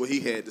 and this is what he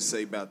had to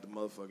say about the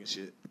motherfucking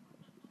shit.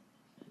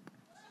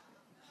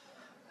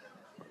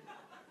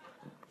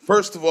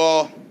 First of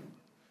all,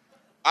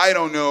 I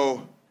don't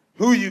know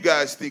who you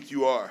guys think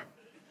you are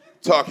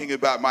talking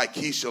about my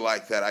Keisha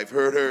like that. I've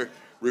heard her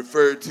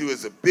referred to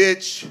as a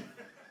bitch,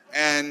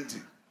 and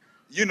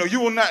you know, you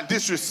will not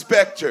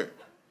disrespect her.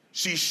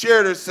 She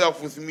shared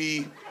herself with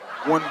me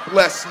one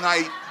blessed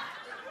night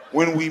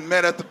when we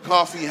met at the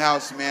coffee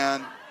house,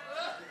 man.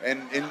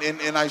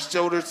 And I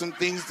showed her some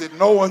things that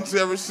no one's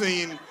ever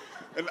seen.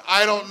 And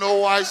I don't know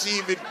why she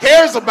even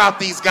cares about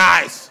these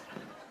guys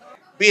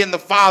being the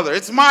father.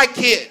 It's my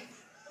kid.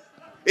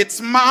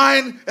 It's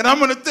mine, and I'm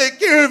gonna take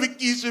care of it,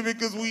 Keisha,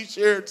 because we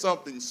shared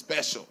something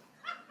special.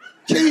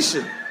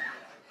 Keisha,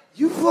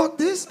 you fucked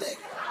this nigga?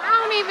 I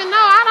don't even know.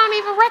 I don't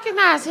even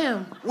recognize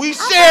him. We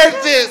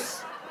shared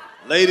this.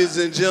 Ladies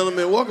and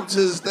gentlemen, welcome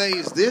to the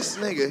stage. This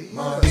nigga.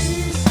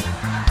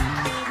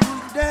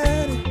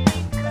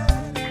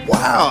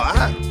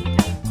 Wow,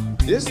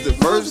 this is the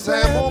first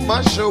time on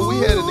my show we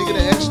had a nigga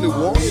that actually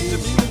wanted to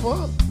be the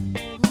father.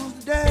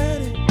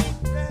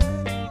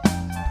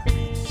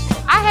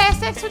 I had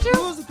sex with you?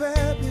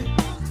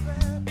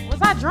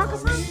 Was I drunk or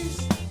something?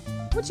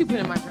 What you put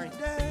in my drink?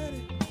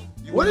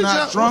 You were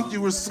not drunk,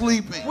 you were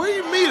sleeping. Where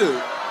you meet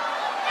her?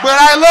 But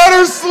I let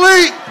her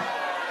sleep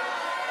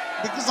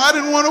because I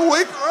didn't want to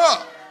wake her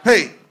up.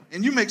 Hey,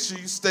 and you make sure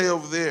you stay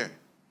over there.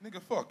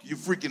 Nigga, fuck you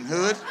freaking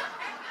hood.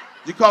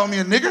 You calling me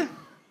a nigger?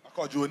 I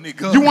called you a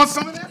nigga. You want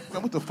some of that?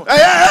 Man, what the fuck?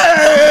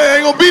 Hey,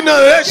 ain't gonna be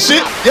none of that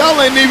shit. Y'all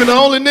ain't even the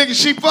only nigga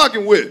she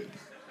fucking with.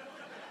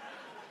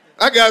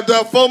 I got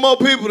about 4 more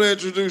people to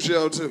introduce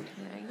y'all to.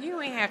 You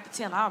ain't have to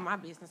tell all my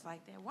business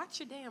like that. Watch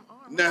your damn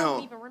arm. Now, I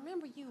don't even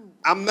remember you.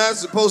 I'm not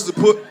supposed to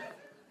put...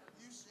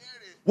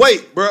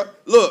 Wait, bruh,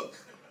 look.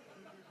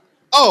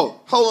 Oh,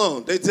 hold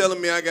on. They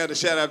telling me I got to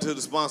shout out to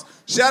the sponsor.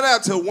 Shout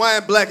out to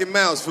Wine Black and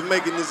Mouse for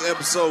making this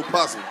episode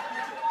possible.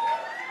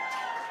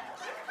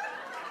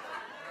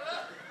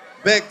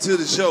 Back to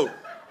the show.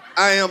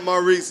 I am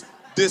Maurice.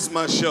 This is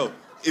my show.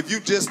 If you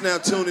just now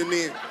tuning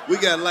in, we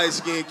got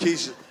light-skinned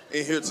Keisha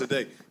in here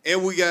today.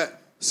 And we got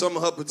some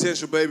of her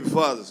potential baby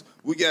fathers.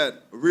 We got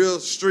a real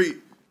street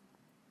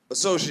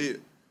associate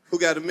who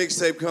got a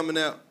mixtape coming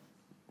out.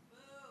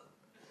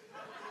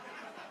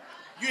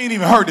 You ain't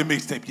even heard the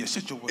mixtape yet.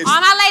 Shut your All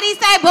my ladies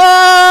say boo!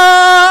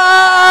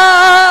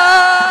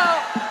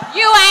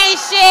 You ain't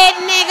shit,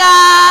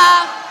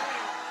 nigga!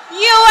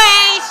 You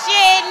ain't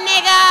shit,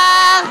 nigga!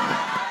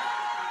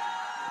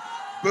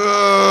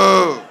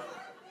 Boo!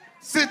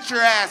 Sit your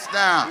ass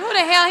down. Who the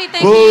hell he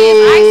think he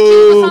is? Ice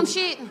Cube or some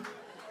shit?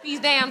 These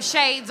damn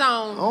shades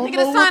on. Nigga,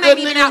 the sun ain't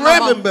even out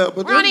no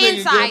more. We're on the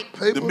inside.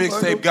 The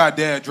mixtape got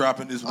dad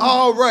dropping this week.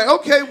 All right,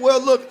 okay,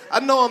 well, look, I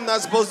know I'm not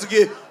supposed to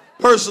get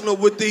personal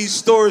with these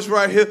stories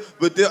right here,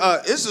 but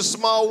it's a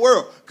small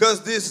world,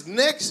 because this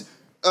next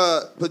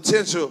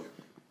potential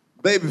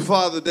baby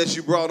father that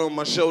you brought on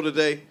my show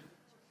today,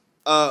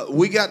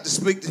 we got to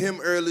speak to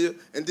him earlier,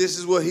 and this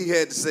is what he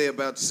had to say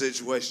about the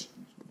situation.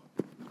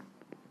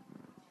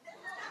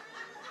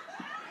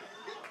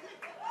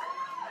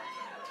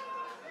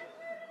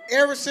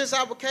 Ever since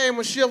I became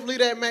a shift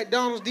leader at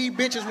McDonald's, these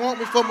bitches want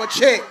me for my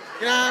check.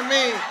 You know what I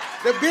mean?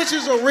 The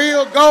bitches are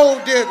real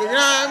gold digger. You know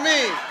what I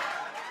mean?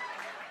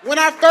 When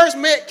I first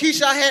met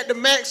Keisha, I had the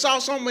Mac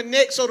sauce on my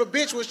neck, so the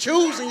bitch was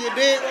choosing, you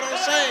dig what I'm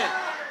saying?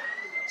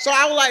 So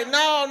I was like,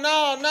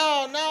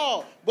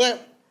 no.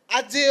 But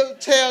I did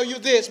tell you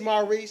this,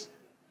 Maurice.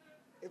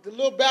 If the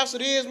little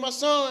bastard is my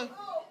son,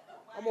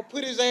 I'm gonna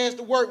put his ass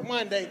to work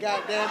Monday,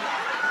 goddammit.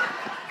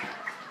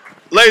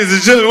 Ladies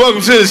and gentlemen,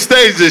 welcome to the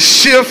stage, the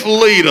shift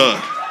leader.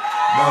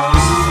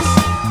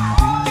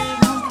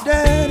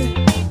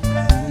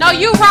 No,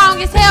 you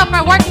wrong as hell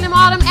for working them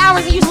all them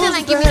hours and you still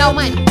ain't give me no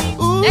money.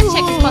 That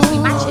check is supposed to be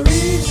my check.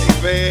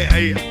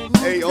 Hey, man,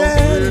 hey, on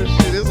some real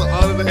shit, it's an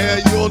honor to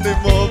have you on this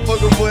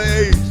motherfucker for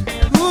age.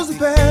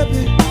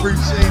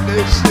 Appreciate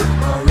that shit.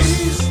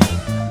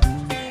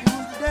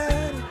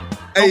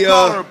 Don't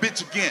call her a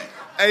bitch again.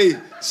 Hey,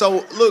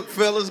 so look,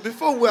 fellas,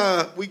 before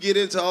we get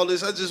into all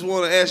this, I just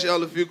want to ask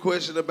y'all a few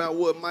questions about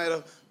what might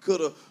have,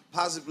 could have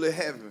possibly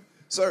happened.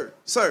 Sir,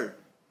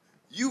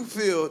 you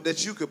feel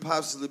that you could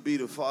possibly be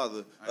the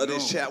father of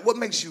this child. What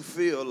makes you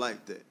feel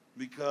like that?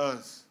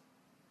 Because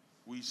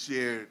we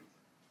shared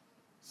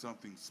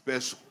something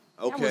special.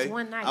 Okay. That was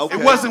one night. Okay.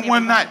 It wasn't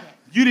one night.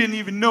 You didn't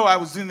even know I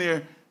was in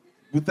there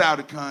without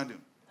a condom.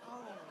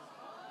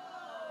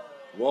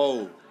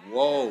 Whoa.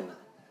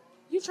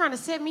 You trying to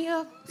set me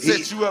up?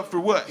 Set you up for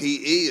what?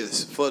 He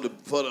is for the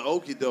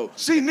okie doke.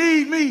 She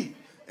need me.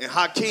 And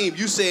Hakeem,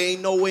 you say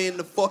ain't no way in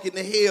the fucking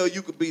hell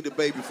you could be the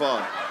baby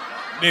father.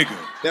 Nigga.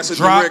 That's a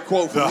drop direct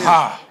quote from the him.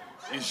 high.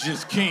 It's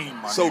just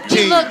Keem, my So nigga.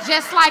 He looks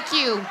just like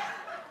you.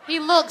 He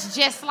looks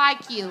just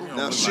like you.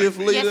 Now, shift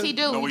leader. Yes, he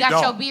do. No, you he got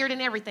don't. your beard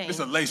and everything. It's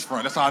a lace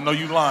front. That's how I know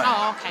you lying.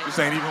 Oh, okay. This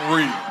ain't even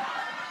real.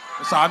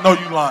 That's how I know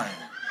you lying.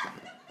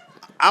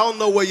 I don't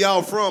know where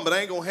y'all from, but I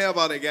ain't gonna have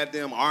all that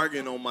goddamn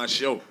arguing on my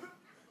show.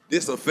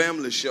 This a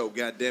family show,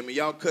 goddamn it.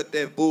 Y'all cut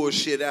that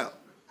bullshit out.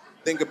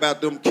 Think about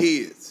them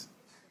kids.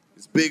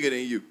 It's bigger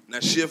than you. Now,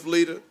 shift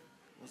leader,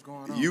 What's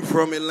going on? you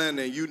from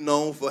Atlanta and you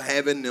known for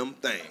having them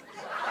things.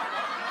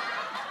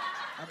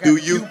 I got Do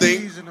the you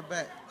think? QPs in the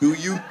back. Do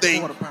you think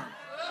Quarter pound.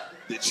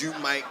 that you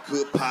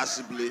could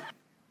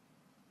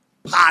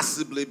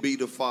possibly be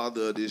the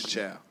father of this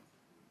child?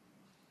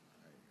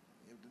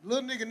 If the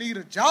little nigga need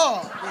a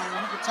job, then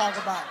we can talk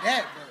about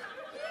that.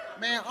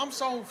 But man, I'm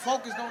so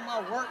focused on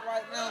my work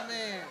right now,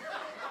 man.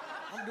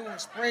 I'm doing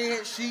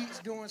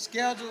spreadsheets, doing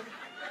schedule.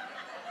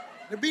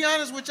 To be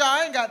honest with y'all,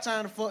 I ain't got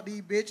time to fuck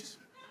these bitches.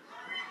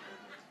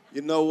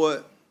 You know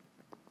what?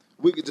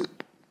 We could just,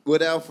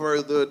 without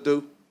further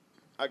ado,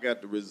 I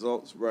got the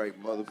results right,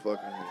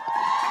 motherfucking here.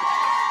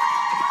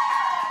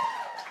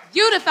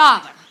 You the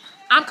father.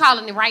 I'm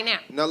calling it right now.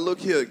 Now look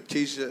here,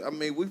 Keisha. I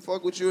mean, we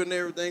fuck with you and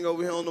everything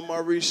over here on the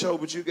Maurice show,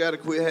 but you gotta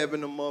quit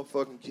having them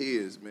motherfucking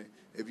kids, man.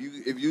 If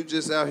you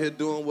just out here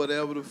doing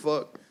whatever the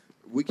fuck,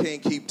 we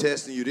can't keep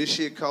testing you. This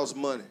shit costs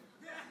money.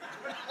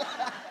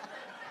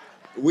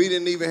 We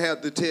didn't even have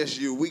to test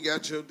you. We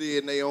got your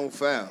DNA on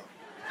file.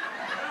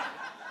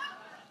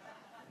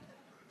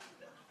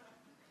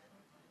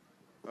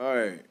 All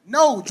right.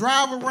 No,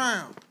 drive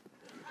around.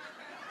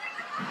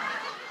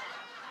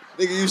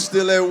 Nigga, you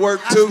still at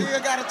work too? I still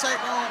gotta take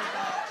the order,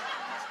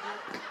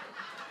 dog.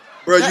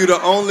 Bro, you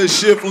the only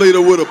shift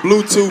leader with a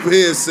Bluetooth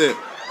headset.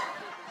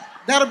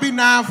 That'll be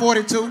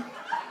 9:42.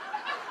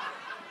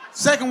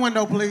 Second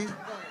window, please.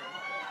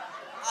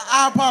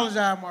 I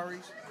apologize,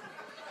 Maurice.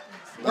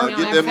 Nah, You get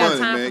don't that ever got money,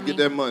 time man. for Get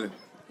me. that money.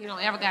 You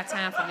don't ever got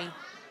time for me.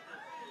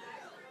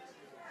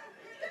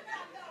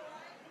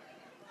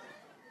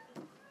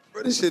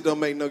 Bro, this shit don't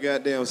make no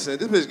goddamn sense.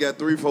 This bitch got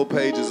 3-4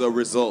 pages of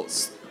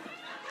results.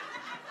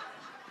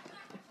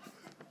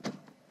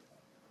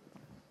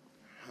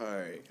 All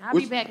right. I'll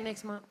be back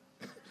next month.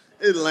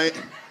 It's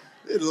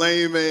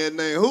lame man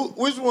name.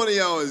 Which one of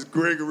y'all is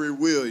Gregory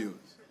Williams?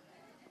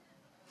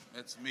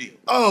 That's me.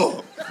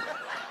 Oh.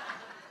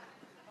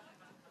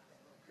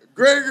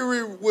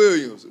 Gregory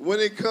Williams. When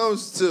it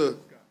comes to,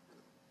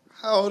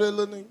 how old that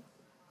little nigga?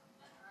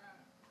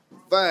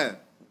 5.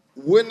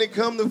 When it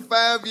comes to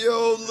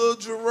 5-year-old little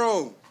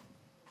Jerome,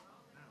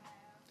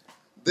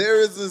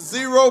 there is a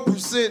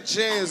 0%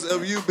 chance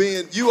of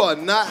you are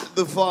not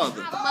the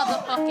father.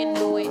 I motherfucking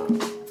knew it.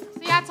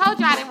 See, I told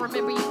you I didn't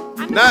remember you.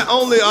 I knew Not it.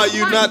 only are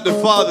you not the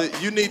father,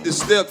 you need to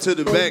step to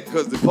the back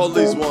because the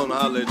police want to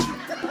holler at you.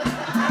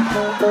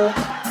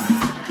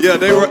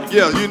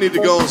 Yeah, you need to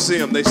go and see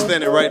them. They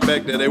standing right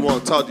back there. They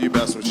want to talk to you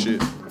about some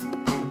shit.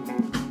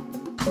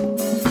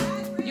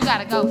 You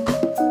gotta go.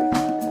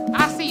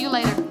 I'll see you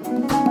later.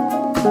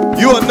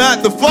 You are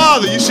not the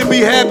father. You should be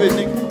happy,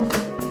 nigga.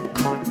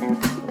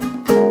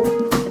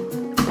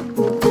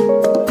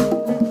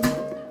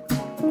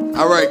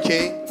 All right,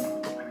 King.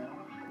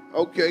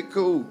 Okay,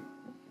 cool.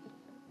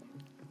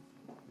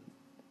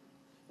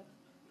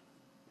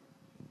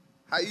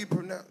 How you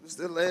pronounce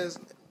the last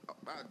name? Oh,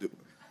 I do.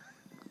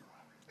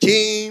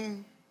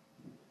 Keem.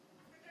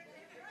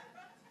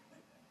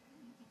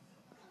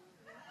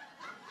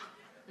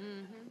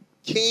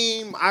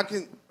 Keem,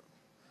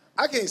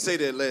 I can't say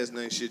that last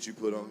name shit you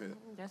put on here.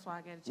 That's why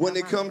I got When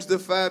it comes to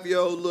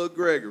 5-year-old little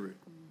Gregory.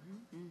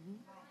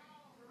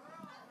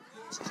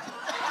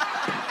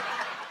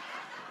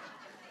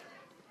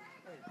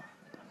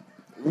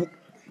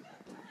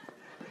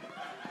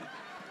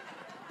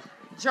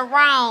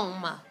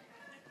 Jerome.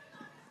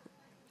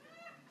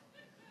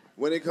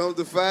 When it comes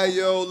to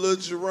 5-year-old little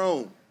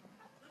Jerome.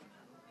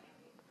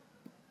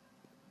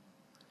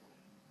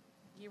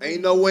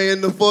 Ain't no way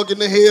in the fucking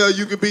the hell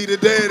you could be the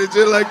daddy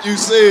just like you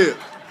said.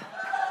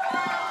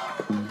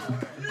 Man,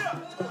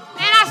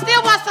 I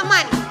still want some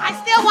money. I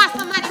still want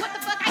some money. What the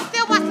fuck? I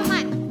still want some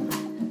money.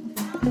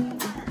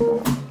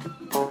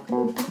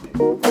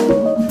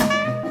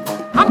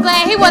 I'm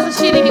glad he wasn't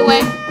shit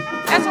anyway.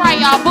 That's right,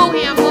 y'all. Boo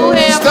him. Boo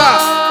him.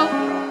 Stop. Boo.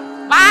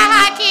 Bye,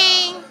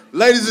 Hakeem.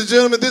 Ladies and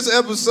gentlemen, this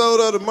episode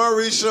of the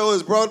Maurice Show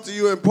is brought to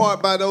you in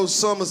part by those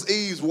Summer's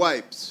Eve's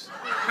wipes.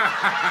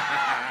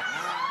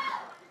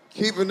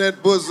 Keeping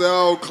that pussy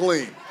all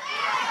clean.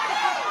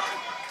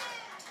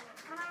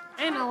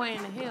 Ain't no way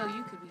in the hell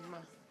you could be mine.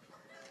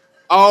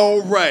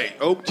 All right,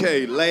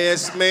 okay,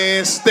 last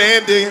man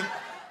standing.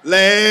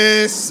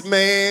 Last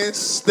man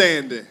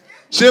standing.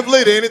 Shift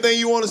leader, anything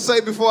you want to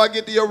say before I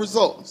get to your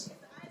results?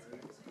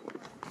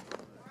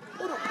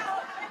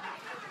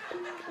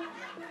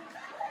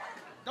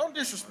 Don't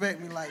disrespect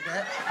me like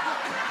that.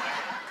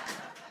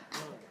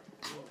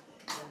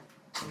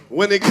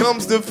 When it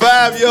comes to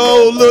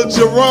 5-year-old Lil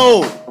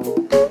Jerome.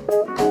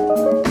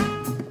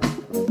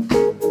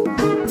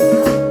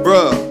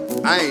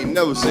 Bruh, I ain't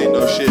never seen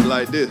no shit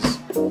like this.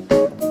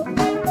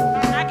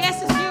 I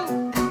guess it's you.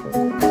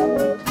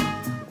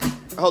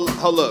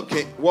 Hold up.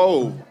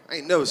 Whoa, I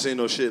ain't never seen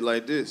no shit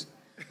like this.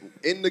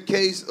 In the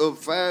case of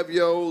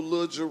 5-year-old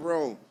Lil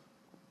Jerome,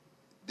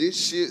 this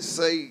shit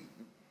say,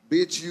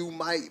 bitch, you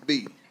might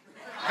be.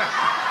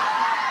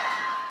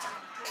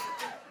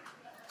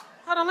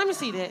 Hold on, let me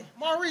see that.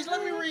 Maurice,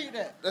 let me read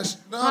that.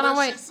 Hold on,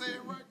 wait.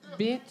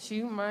 Bitch,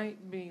 you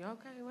might be.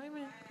 Okay, wait a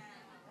minute.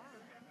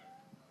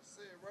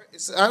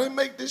 I didn't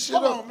make this shit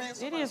Hold up. on, man.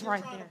 It is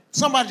right there.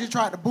 Somebody just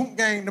tried to boot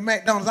gang to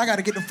McDonald's. I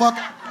gotta get the fuck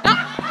out.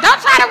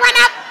 Don't try to run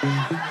up.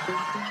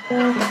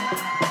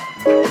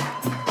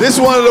 This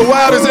one of the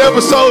wildest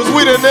episodes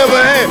we done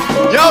never had.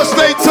 Y'all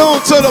stay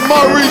tuned to the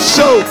Maurice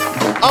Show.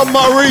 I'm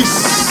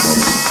Maurice.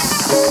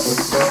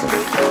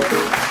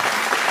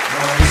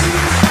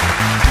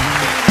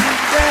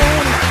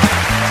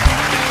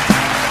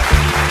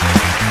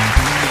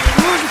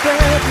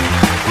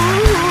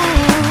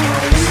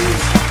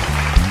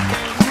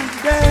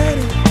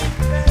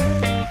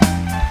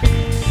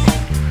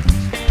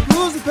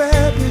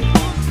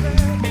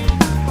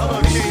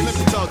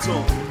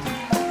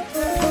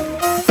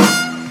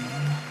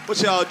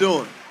 What y'all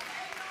doing?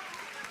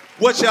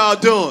 What y'all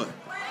doing?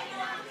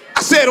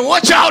 I said,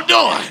 what y'all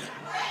doing?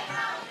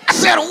 I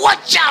said,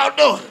 what y'all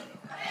doing?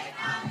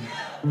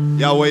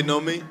 Y'all waiting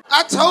on me?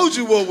 I told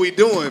you what we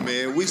doing,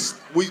 man. We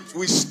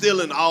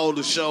stealing all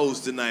the shows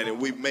tonight and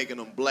we making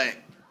them black.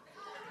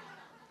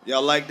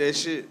 Y'all like that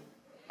shit?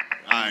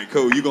 All right,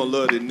 cool. You gonna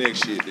love the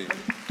next shit then.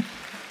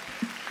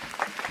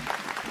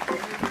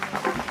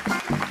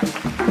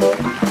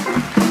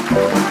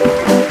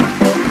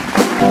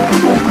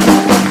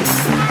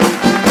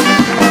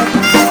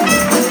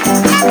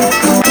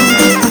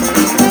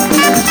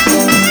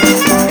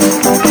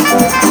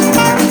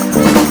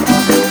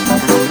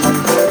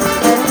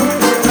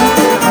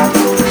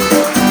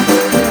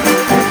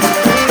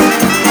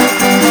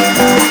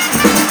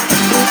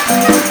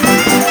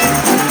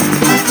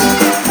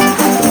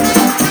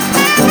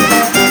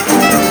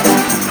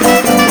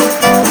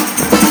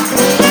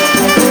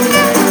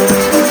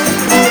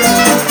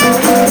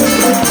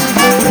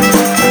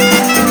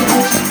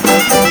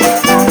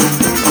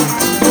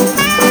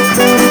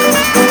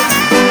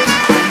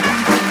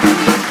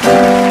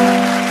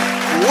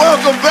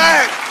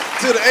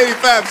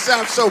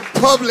 South Show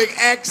public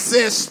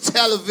access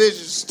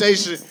television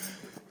station.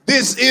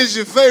 This is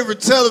your favorite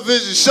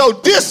television show,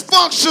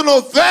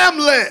 Dysfunctional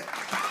Family.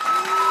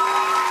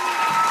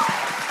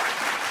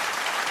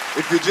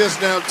 If you're just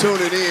now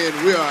tuning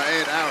in, we are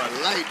at our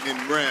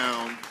lightning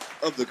round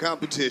of the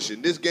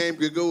competition. This game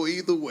could go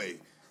either way.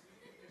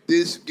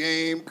 This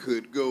game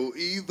could go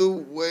either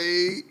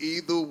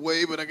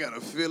way, but I got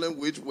a feeling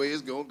which way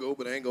it's gonna go,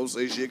 but I ain't gonna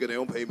say shit because they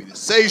don't pay me to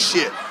say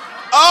shit.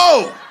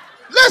 Oh!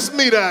 Let's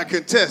meet our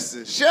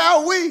contestants,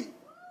 shall we?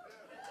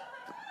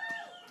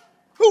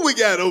 Who we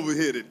got over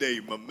here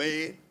today, my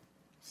man?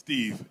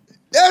 Steve.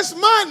 That's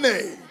my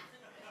name.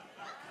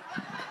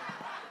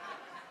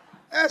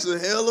 That's a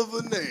hell of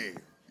a name.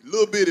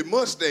 Little bitty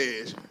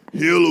mustache,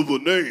 hell of a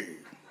name.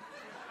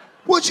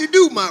 What you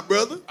do, my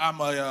brother? I'm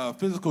a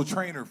physical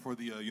trainer for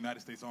the United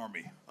States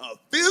Army. A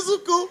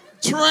physical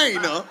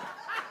trainer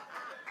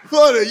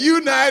for the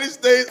United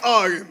States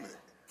Army.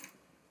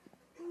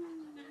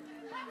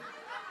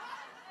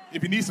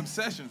 If you need some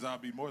sessions, I'll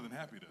be more than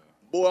happy to.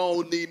 Boy, I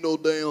don't need no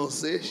damn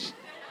session.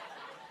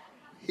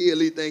 Hell,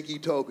 he think he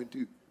talking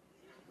to.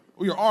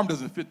 Well, your arm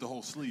doesn't fit the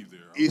whole sleeve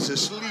there. It's a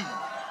sleeve.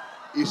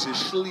 It's a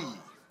sleeve.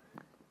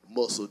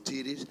 Muscle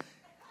titties.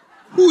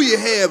 Who you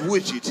have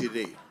with you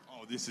today?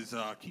 Oh, this is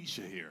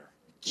Keisha here.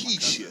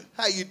 Keisha,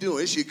 how you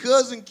doing? It's your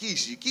cousin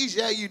Keisha.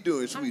 Keisha, how you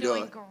doing,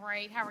 sweetheart? I'm doing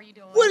great. How are you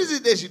doing? What is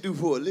it that you do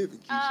for a living,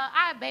 Keisha?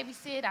 I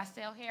babysit, I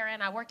sell hair,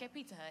 and I work at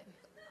Pizza Hut.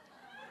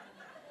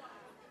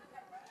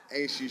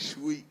 Ain't she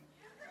sweet?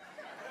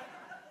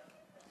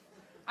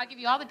 I'll give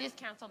you all the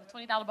discounts on the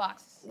 $20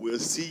 boxes. We'll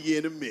see you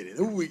in a minute.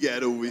 Who we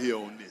got over here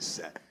on this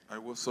side? Hey,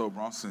 what's up,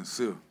 bro? I'm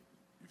sincere.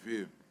 You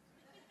feel?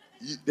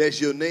 That's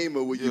your name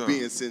or were you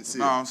being sincere?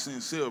 No, I'm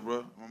sincere,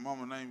 bro. My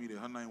mama named me that.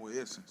 Her name was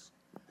Essence.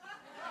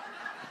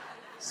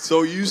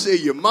 So you say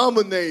your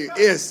mama named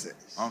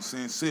Essence. I'm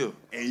sincere.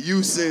 And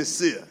you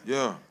sincere.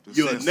 Yeah.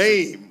 Your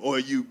sincere. name or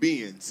you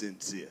being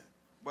sincere?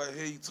 But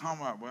hey, you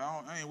talking about, bro?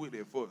 I ain't with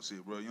that fuck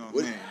shit, bro. You know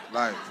what I'm saying?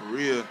 Like, for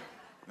real. You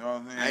know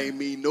what I'm saying? I ain't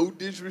mean no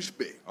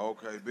disrespect.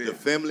 Okay, bet. The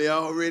family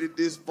already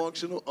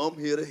dysfunctional. I'm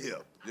here to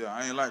help. Yeah,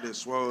 I ain't like that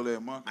swole that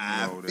monkey.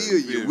 I feel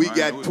you. We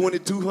got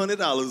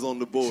 $2,200 on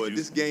the board.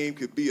 This game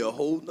could be a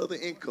whole nother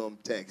income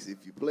tax if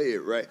you play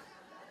it right.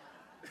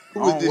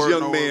 Who is this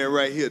young man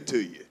right here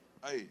to you?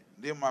 Hey,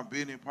 they're my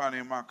business partner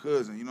and my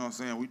cousin. You know what I'm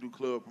saying? We do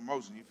club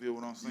promotion. You feel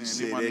what I'm saying? You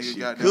said my that's niggas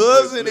your got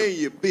cousin and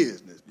your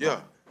business.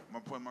 Yeah. My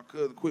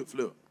cousin Quick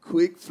Flip.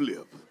 Quick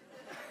Flip.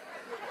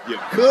 Your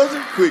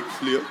cousin Quick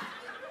Flip.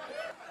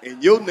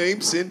 And your name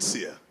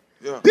Sincere.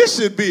 Yeah. This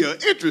should be an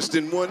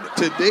interesting one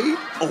today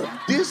on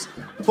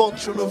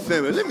Dysfunctional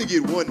Family. Let me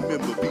get one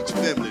member of each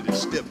family to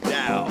step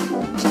down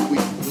so we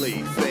can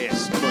play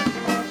Fast Money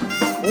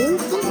on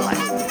the line.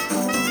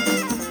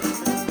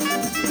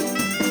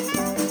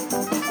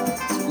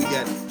 So we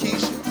got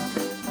Keisha.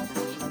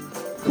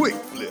 Quick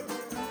flip.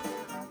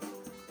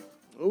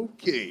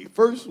 Okay,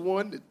 first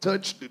one to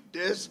touch the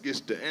desk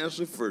gets to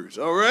answer first.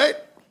 All right?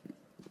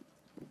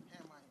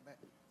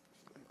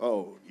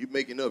 Oh, you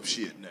making up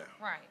shit now.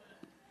 Right.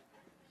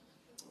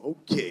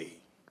 Okay.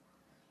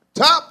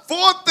 Top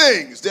 4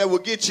 things that will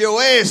get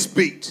your ass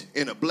beat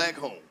in a black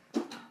home.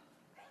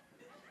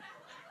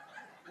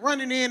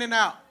 Running in and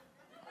out.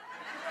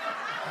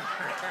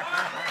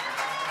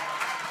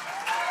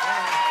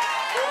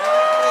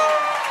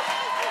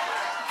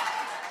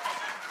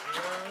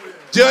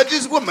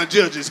 Judges, where my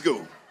judges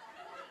go?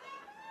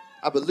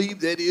 I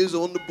believe that is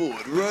on the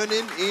board.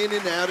 Running in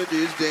and out of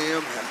this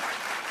damn house.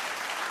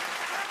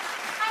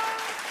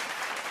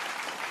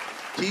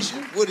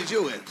 Keisha, what is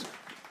your answer?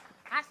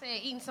 I said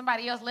eating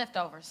somebody else's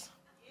leftovers.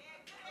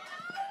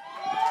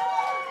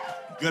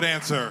 Good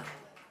answer.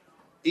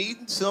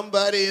 Eating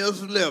somebody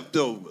else's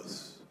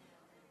leftovers.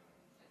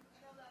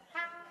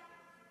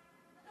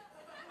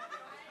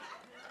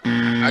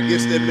 I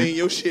guess that means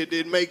your shit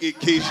didn't make it,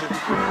 Keisha.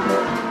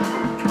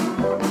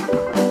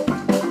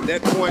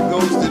 That point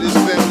goes to this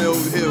family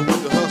over here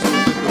with the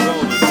hustlers and the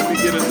ballers. Let me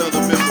get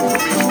another member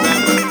from each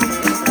family.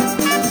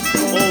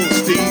 Come on,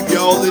 Steve,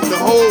 y'all in the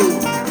hole.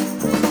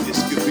 This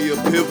could be a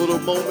pivotal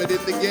moment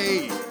in the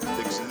game.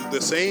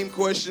 The same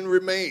question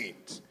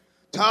remains.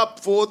 Top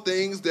 4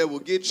 things that will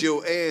get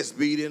your ass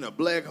beat in a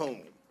black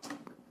home.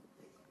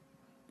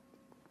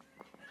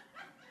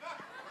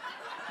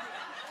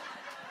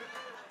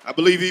 I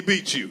believe he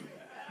beat you.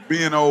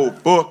 Being an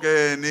old fuck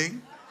ass nigga.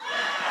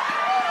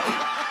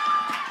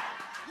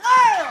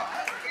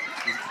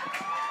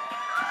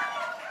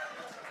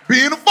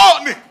 Being a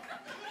fuck nigga.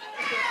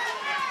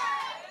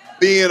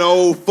 Being an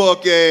old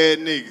fuck ass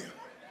nigga.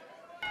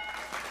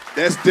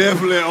 That's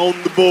definitely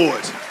on the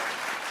board.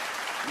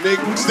 Nick,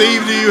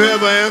 Steve, do you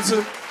have an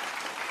answer?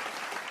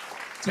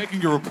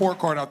 Taking your report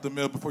card out the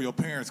mail before your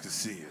parents could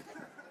see it.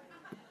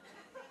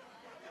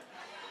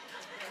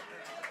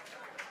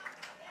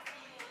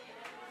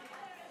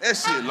 That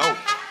shit low.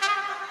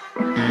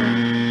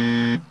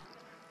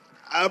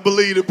 I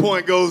believe the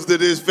point goes to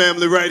this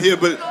family right here,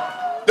 but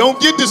don't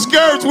get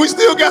discouraged. We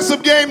still got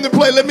some game to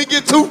play. Let me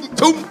get two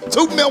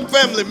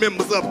family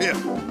members up here.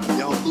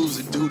 Y'all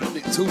losing 2-0.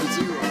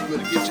 You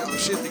better get y'all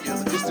shit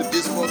together. This the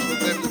Dysfunctional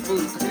Family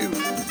Food Review.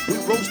 We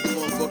roast the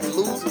motherfucking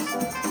losers.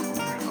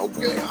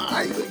 Okay, all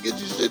right, let's get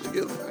your shit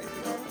together.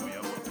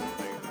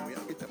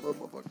 Get that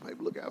motherfucking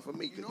paper. Look out for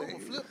me. You know, I'm gonna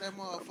flip that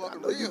motherfucker.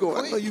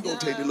 I know you gonna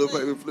take the little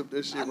paper and flip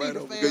that shit right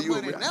over. Because you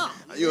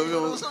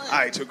know what I'm saying? All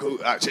right, so cool.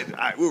 All right, check it.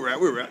 All right, we're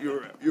out.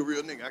 You're a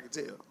real nigga. I can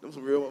tell. Them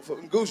some real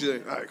motherfucking Gucci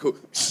things. All right, cool.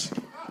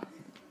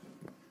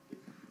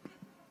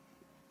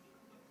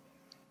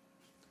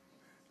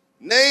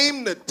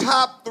 Name the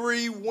top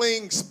 3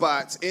 wing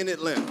spots in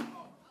Atlanta.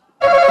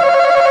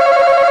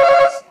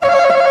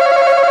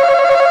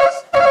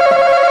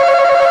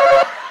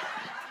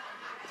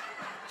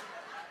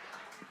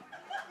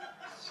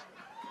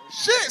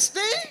 Shit,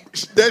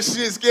 Steve. That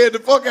shit scared the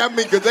fuck out of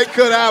me because they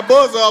cut our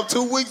buzzer off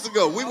 2 weeks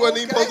ago. We wasn't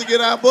even supposed to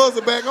get our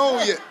buzzer back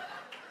on yet.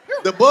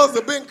 The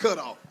buzzer been cut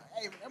off.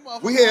 Hey,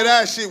 We had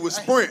our shit with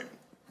Sprint.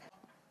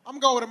 I'm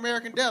going with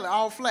American Deli,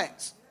 all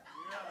flats.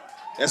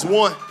 That's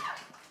one.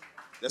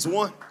 That's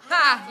one.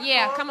 Ha,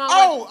 yeah, come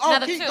on.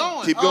 Another keep 2.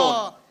 going. Keep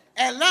going.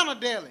 Atlanta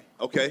Deli.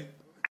 Okay.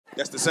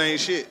 That's the same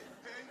shit.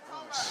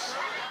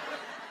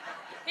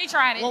 He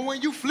tried it. Well,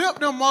 when you flip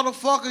them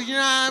motherfuckers, you know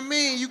what I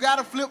mean? You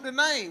gotta flip the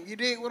name. You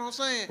dig what I'm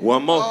saying?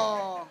 One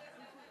more.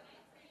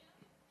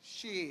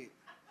 Shit.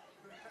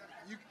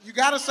 You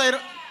gotta say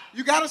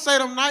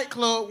them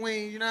nightclub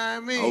wings, you know what I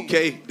mean?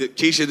 Okay,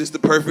 Keisha, this is the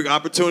perfect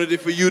opportunity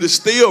for you to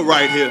steal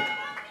right here.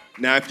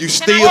 Now, if you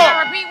steal... Can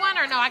I repeat one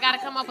or no? I gotta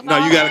come up with No,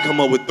 all you gotta come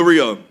up with 3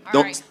 of them. All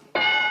Don't.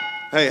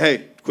 right.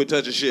 Hey, quit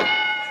touching shit.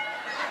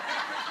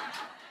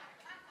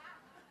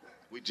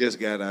 We just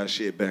got our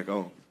shit back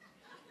on.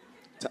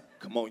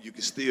 Come on, you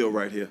can steal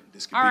right here.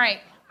 This could All be...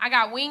 right, I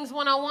got Wings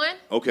 101.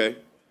 Okay.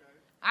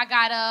 I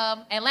got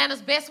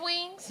Atlanta's Best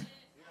Wings.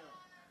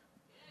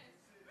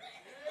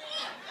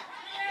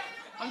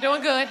 I'm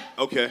doing good.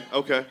 Okay.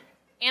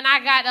 And I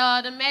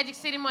got the Magic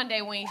City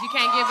Monday wings. You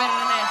can't get better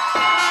than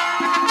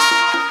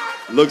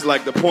that. Looks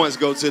like the points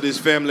go to this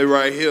family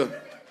right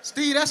here.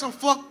 Steve, that's some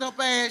fucked up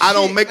ass I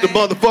don't shit, make man. the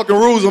motherfucking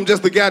rules. I'm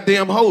just the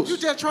goddamn host. You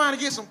just trying to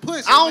get some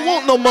pussy, I don't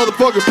want no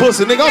motherfucking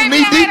pussy, nigga. I'm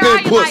knee deep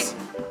in pussy.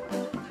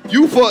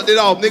 You fucked it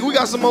off, nigga. We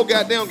got some more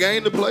goddamn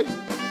game to play.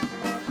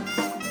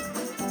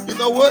 You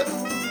know what?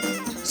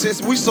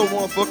 Since we so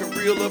motherfucking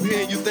real up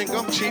here and you think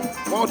I'm cheap,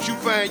 why don't you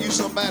find you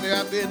somebody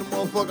out there in the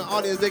motherfucking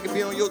audience that can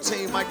be on your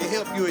team, might can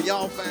help you, and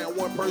y'all find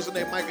one person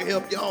that might can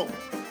help y'all.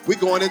 We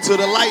going into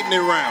the lightning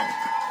round.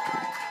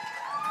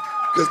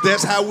 Because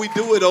that's how we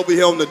do it over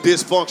here on the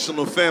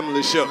Dysfunctional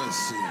Family Show. Let's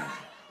see.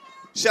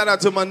 Shout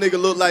out to my nigga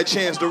Look Like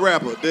Chance the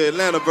Rapper, the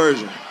Atlanta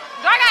version. Do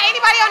I got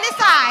anybody on this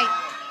side?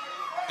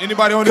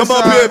 Anybody on this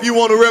side? Come up here if you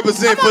want to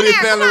represent for this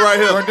family right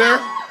here. Right there?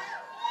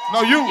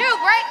 No, you. You,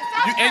 great.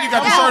 And you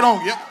got the shirt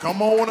on. Yep,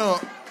 come on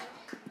up.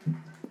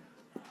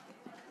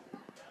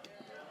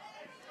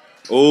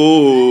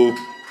 Oh.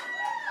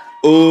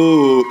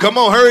 Oh. Come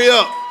on, hurry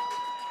up.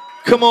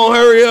 Come on,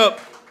 hurry up.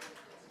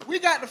 We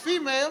got the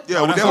female.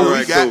 Yeah, that's what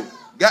we got. Cool.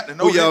 Got to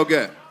know Who y'all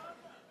got?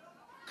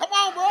 Come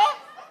on, bro.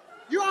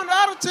 You on the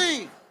other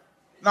team.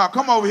 Nah,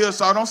 come over here,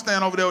 so don't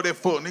stand over there with that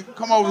foot, nigga.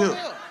 Come over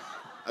here.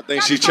 I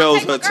think she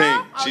chose her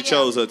team. She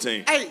chose her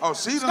team. Hey,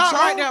 stop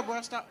right there,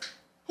 bro. Stop.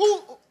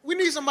 We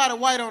need somebody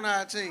white on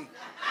our team.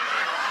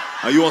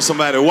 Oh, you want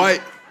somebody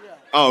white? Yeah.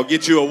 Oh,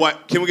 get you a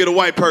white. Can we get a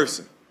white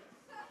person?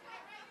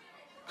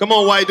 Come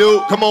on, white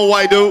dude. Come on,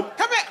 white dude.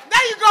 Come here.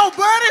 There you go,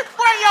 buddy.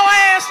 Bring your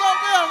ass up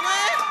there,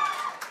 man.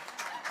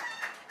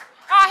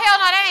 Oh, hell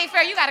no, that ain't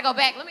fair. You gotta go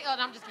back.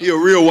 I'm just He a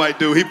real white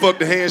dude. He fucked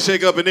the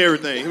handshake up and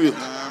everything. He was,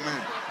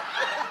 man.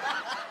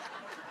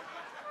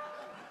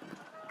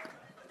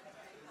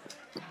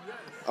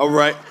 All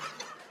right.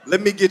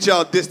 Let me get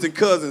y'all distant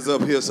cousins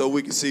up here so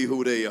we can see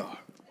who they are.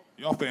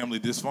 Y'all family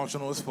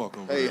dysfunctional as fuck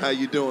over Hey, there. how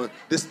you doing?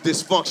 This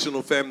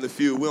dysfunctional family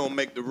feud. We don't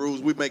make the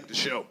rules. We make the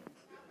show.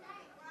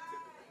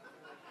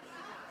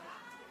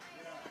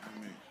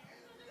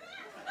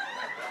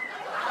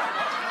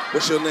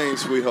 What's your name,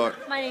 sweetheart?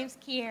 My name's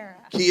Kiera.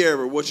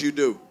 Kiera, what you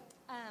do?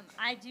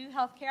 I do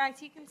healthcare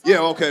IT consulting. Yeah,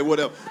 okay,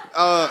 whatever.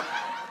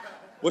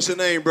 What's your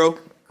name, bro?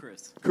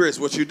 Chris. Chris,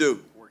 what you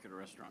do? Work at a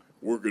restaurant.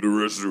 Work at a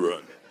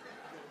restaurant.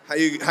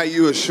 How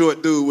you a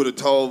short dude with a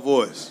tall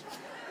voice?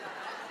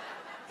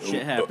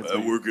 Shit happens. I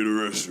work at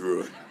a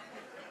restaurant.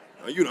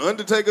 Are you the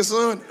Undertaker,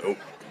 son? Nope.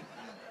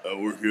 I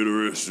work at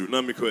a restaurant.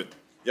 Let me quit.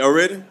 Y'all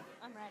ready?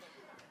 I'm ready.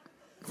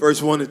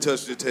 First one to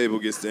touch the table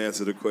gets to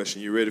answer the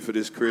question. You ready for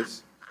this,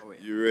 Chris? Oh,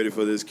 yeah. You ready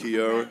for this,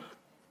 Kiara?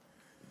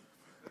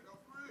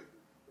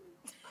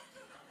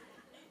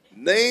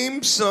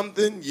 Name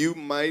something you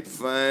might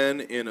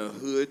find in a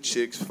hood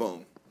chick's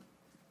phone.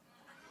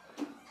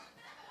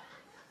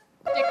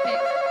 Dick pic.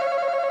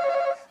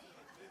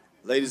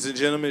 Ladies and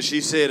gentlemen,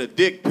 she said a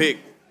dick pic.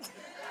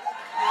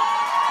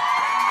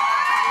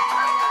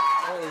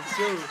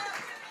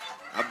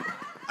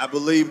 I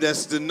believe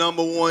that's the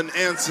number one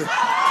answer.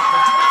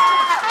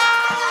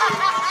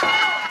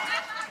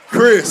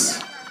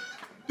 Chris,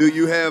 do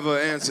you have an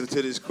answer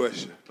to this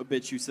question? I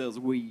bet you sells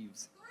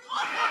weaves.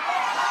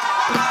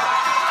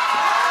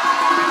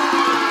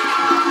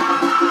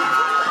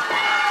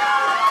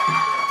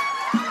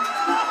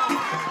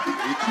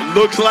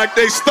 Looks like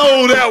they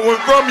stole that one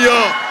from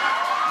y'all.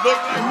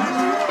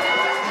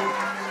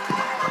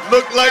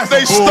 Look like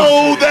they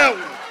stole that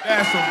one.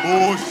 That's some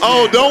bullshit.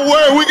 Oh, don't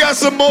worry, we got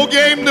some more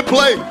game to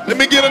play. Let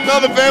me get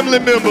another family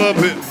member up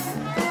here.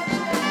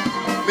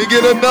 Let me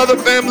get another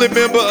family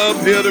member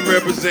up here to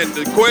represent.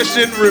 The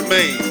question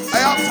remains.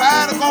 Hey, I'm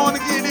tired of going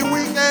to get this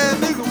weak ass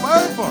nigga,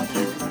 man. Fuck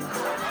you.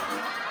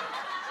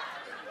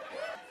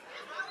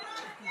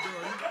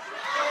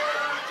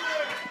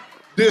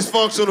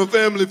 Dysfunctional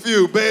family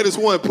feud. Baddest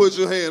one, put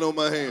your hand on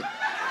my hand.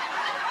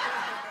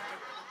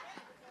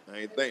 I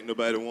ain't think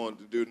nobody wanted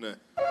to do nothing.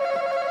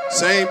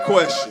 Same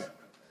question.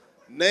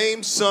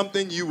 Name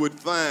something you would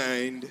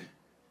find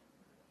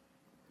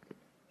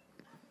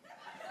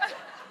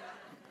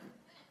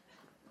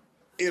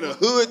in a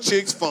hood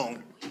chick's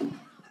phone.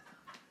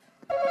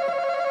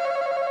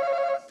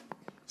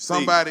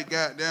 Somebody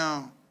got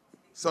down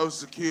social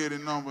security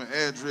number,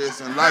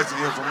 address, and license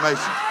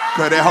information.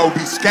 Cause that hoe be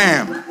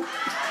scamming.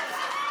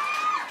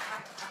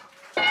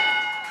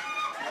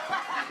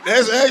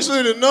 That's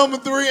actually the number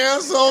 3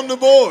 answer on the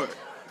board.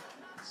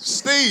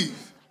 Steve,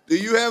 do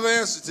you have an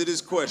answer to this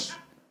question?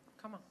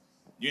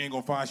 You ain't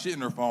gonna find shit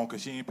in her phone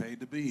because she ain't paid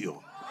the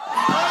bill.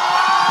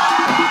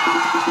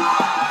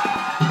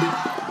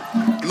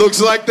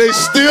 Looks like they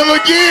steal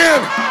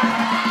again.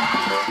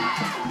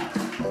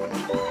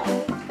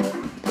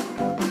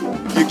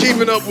 You're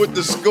keeping up with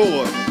the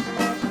score.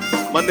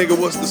 My nigga,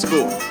 what's the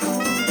score?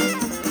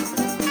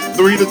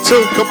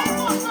 3-2. Come on.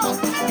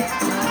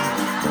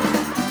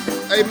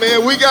 Hey,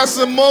 man, we got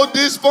some more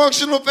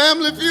dysfunctional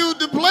family feud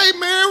to play,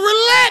 man.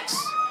 Relax.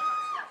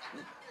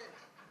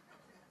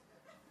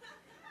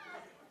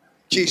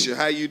 Keisha,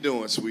 how you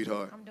doing,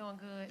 sweetheart? I'm doing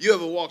good. You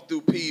ever walk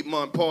through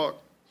Piedmont Park?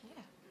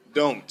 Yeah.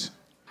 Don't.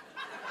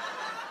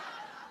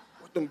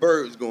 What them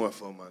birds going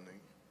for, my nigga?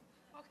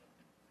 Okay.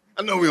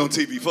 I know we on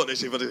TV. Fuck that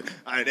shit. All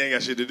right, they ain't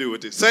got shit to do with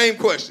this. Same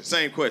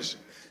question.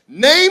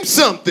 Name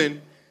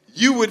something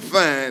you would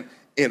find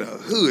in a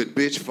hood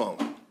bitch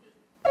phone.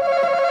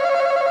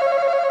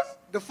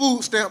 The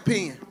food stamp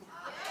pen.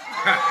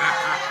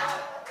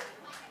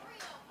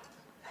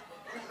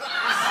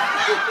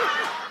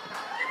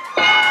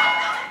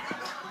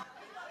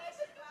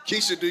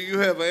 Keisha, do you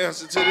have an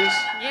answer to this?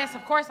 Yes,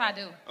 of course I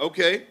do.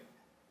 Okay.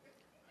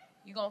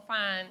 You gonna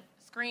find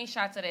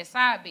screenshots of that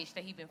side bitch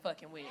that he been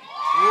fucking with.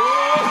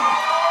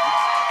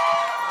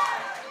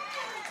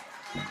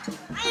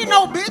 I ain't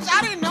no bitch.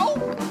 I didn't know.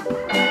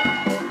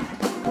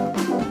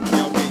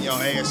 Y'all getting y'all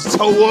ass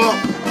toe up.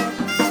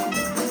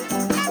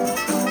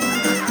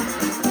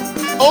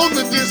 On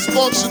the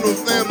dysfunctional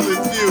family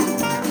feud.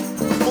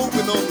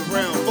 Moving on the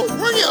round. Oh,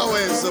 bring y'all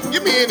ass up.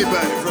 Give me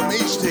anybody from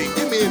each team.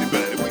 Give me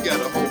anybody. We got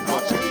a whole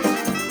bunch of people.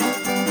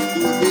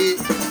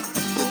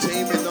 The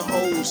team in the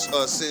host,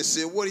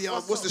 Sincere. What are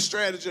y'all? What's the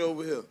strategy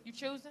over here? You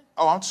choosing?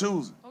 Oh, I'm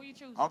choosing. Who you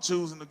choosing? I'm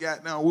choosing to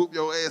goddamn whoop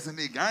your ass in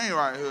this game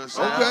right here,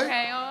 Shy.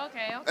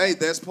 Okay. Hey,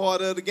 that's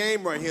part of the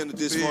game right here in the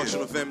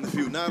dysfunctional family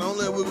feud. Not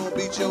only are we gonna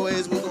beat your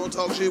ass, we're gonna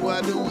talk shit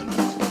while doing it.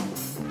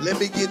 Let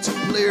me get 2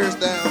 players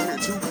down here.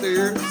 2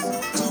 players.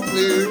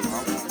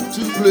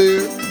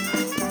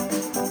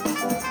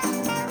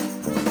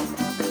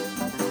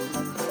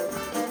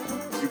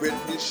 You ready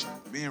for this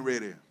shit? Being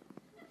ready.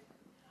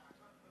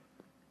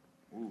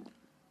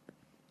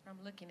 I'm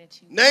looking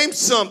at you. Name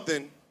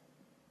something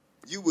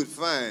you would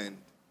find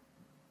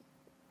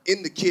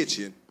in the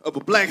kitchen of a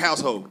black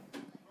household.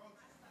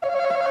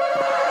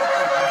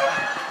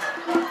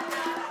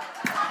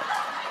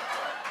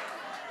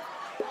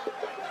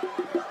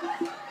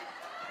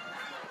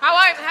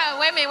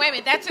 Wait a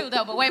minute. That too,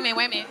 though, but wait a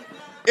minute.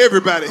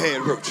 Everybody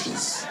had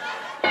roaches.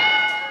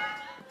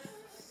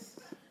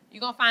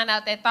 You're going to find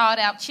out that thawed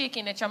out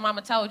chicken that your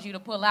mama told you to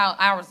pull out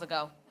hours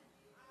ago.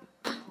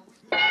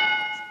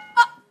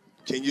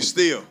 Can you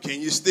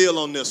steal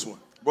on this one?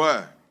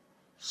 Boy,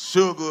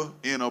 sugar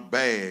in a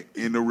bag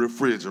in the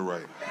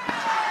refrigerator.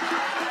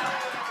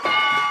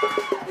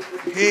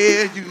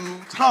 Here you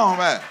talking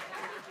about.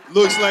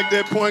 Looks like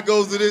that point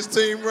goes to this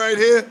team right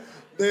here.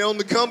 They on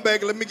the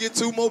comeback. Let me get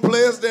 2 more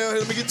players down here.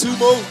 Let me get 2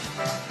 more.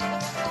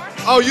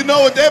 Oh, you know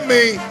what that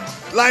means?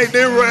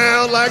 Lightning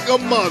round like a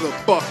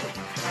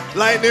motherfucker.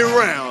 Lightning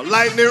round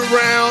like a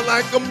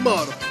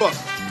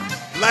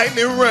motherfucker.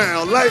 Lightning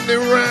round like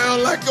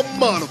a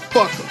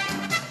motherfucker.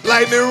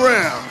 Lightning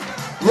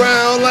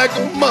round like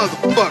a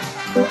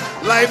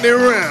motherfucker. Lightning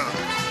round.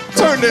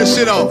 Turn that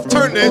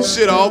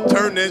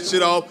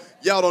shit off.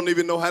 Y'all don't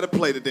even know how to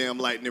play the damn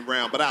lightning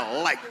round, but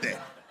I like that.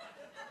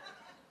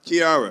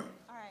 Kiara,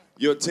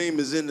 your team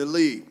is in the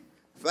lead,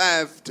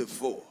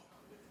 5-4.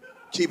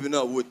 Keeping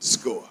up with the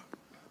score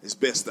as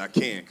best I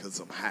can, because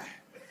I'm high.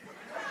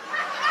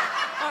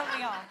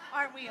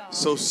 Aren't we all?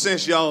 So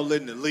since y'all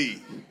in the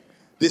lead,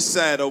 this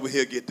side over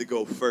here get to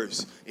go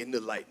first in the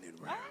lightning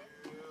round.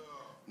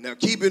 Now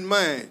keep in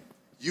mind,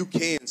 you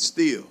can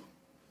steal.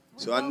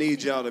 So I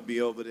need y'all to be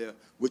over there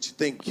with your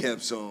think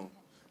caps on,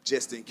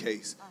 just in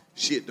case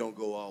shit don't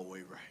go all the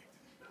way right.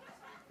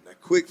 Now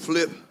quick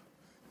flip.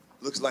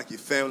 Looks like your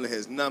family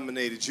has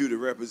nominated you to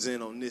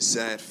represent on this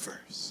side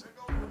first.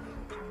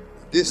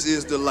 This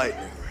is the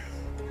lightning round.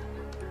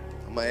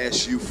 I'm gonna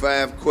ask you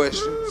 5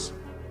 questions.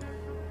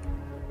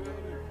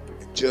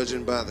 And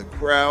judging by the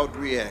crowd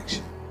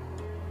reaction,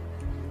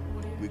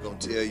 we're gonna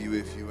tell you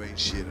if you ain't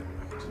shit or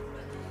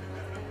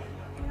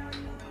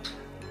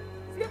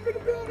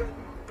not.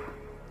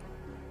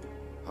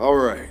 All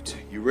right,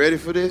 you ready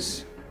for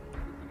this?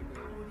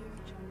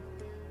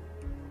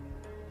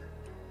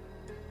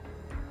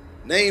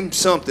 Name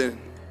something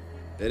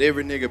that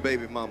every nigga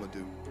baby mama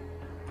do.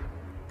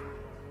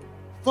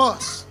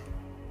 Fuss.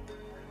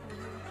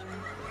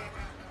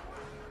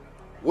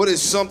 What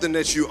is something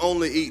that you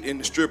only eat in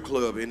the strip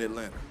club in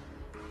Atlanta?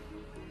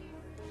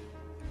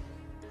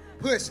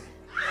 Pussy.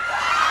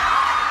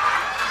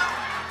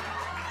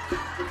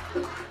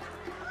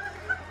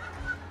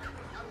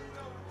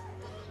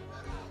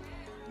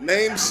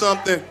 Name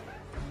something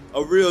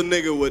a real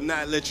nigga would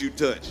not let you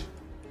touch.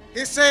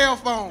 His cell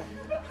phone.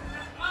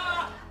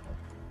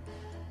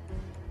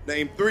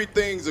 Name 3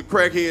 things a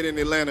crackhead in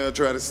Atlanta will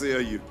try to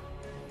sell you.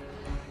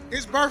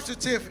 His birth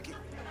certificate.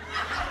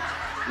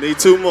 Need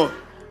 2 more.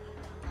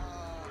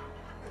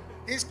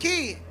 His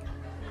kid.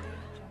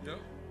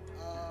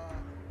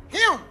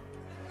 Him.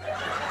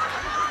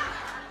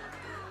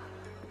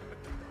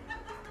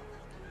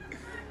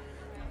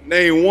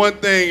 Name 1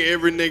 thing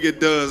every nigga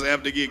does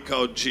after get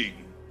caught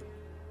cheating.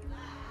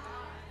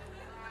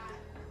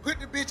 Put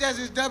the bitch as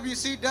his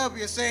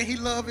WCW saying he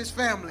love his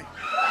family.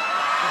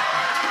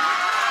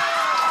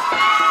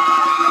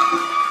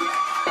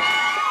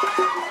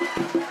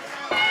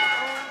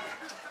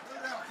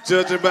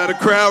 Judging by the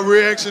crowd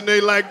reaction,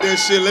 they like that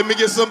shit. Let me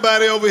get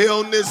somebody over here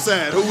on this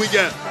side. Who we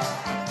got?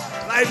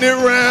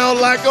 Lightning round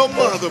like a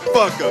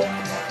motherfucker.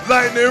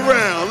 Lightning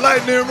round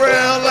like a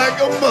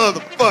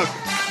motherfucker.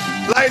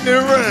 Lightning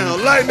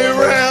round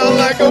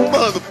like a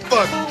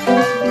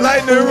motherfucker.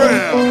 Lightning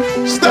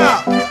round.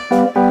 Stop.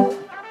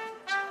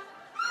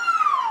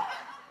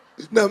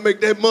 Now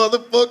make that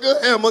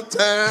motherfucker hammer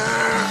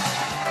time.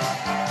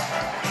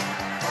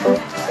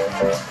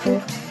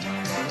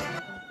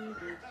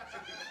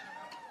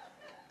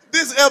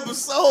 This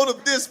episode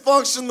of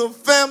Dysfunctional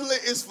Family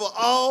is for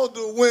all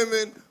the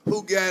women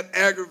who got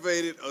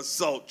aggravated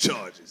assault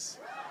charges.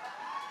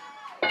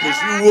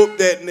 Cause you whooped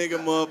that nigga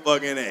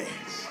motherfucking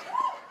ass.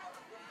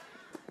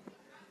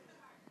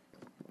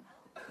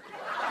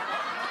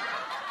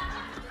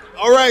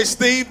 All right,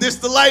 Steve, this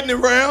the lightning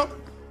round.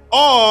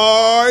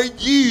 Are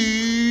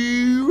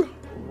you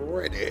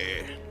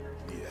ready?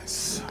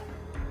 Yes.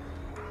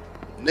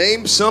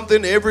 Name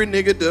something every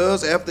nigga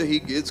does after he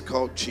gets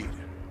caught cheating.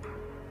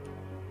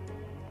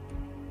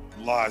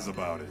 Lies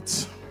about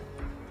it.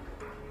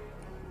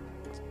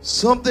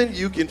 Something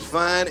you can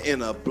find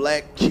in a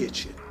black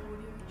kitchen.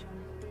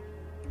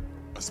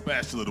 A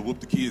spatula to whoop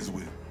the kids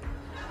with.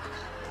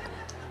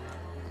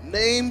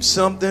 Name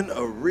something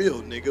a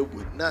real nigga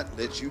would not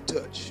let you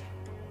touch.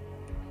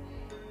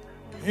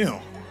 Him.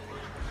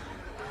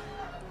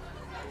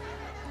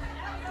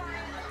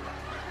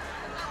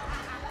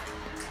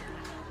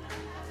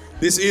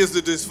 This is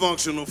the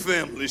Dysfunctional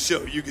Family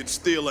Show. You can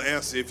steal an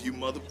answer if you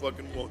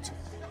motherfucking want to.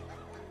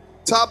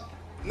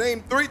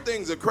 Name 3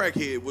 things a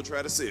crackhead will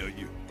try to sell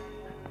you.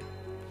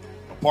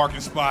 A parking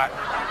spot.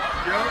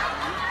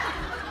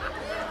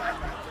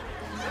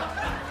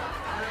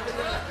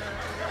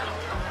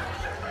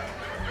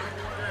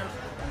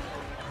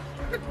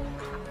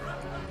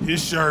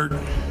 His shirt.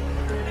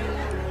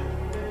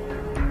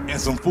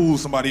 And some food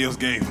somebody else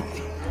gave him.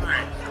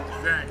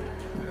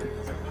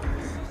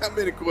 How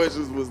many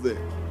questions was that?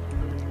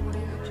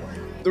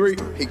 3.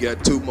 He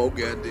got 2 more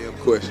goddamn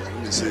questions.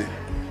 Let me see.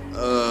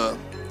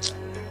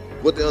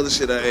 What the other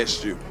shit I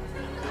asked you?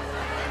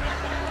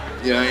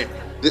 Yeah,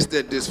 this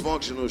that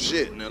dysfunctional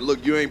shit. Now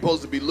look, you ain't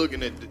supposed to be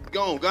looking at it.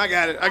 Go on, I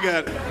got it.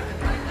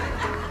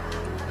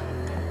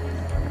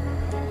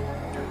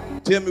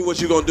 Tell me what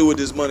you gonna do with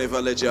this money if I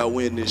let y'all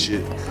win this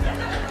shit.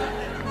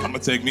 I'm gonna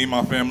take me and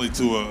my family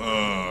to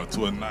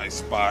a nice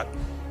spot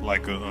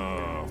like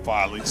a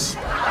Follies.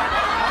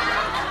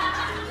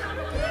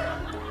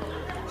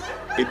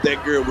 If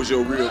that girl was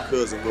your real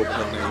cousin, what would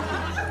her name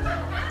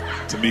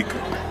be? Tamika.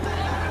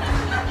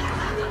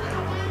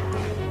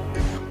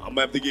 I'm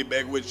gonna have to get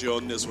back with you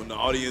on this one. The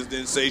audience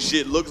didn't say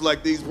shit. Looks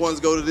like these ones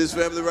go to this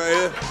family right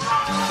here.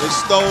 They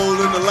stole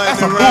in the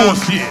lightning round.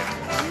 Bullshit.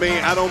 I mean,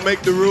 I don't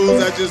make the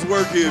rules. I just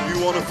work here. If you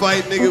want to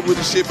fight, nigga, with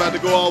the shit about to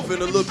go off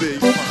in a little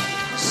bit, you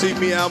see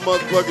me out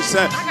motherfucking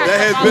side. That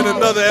has been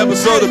another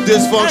episode of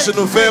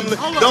Dysfunctional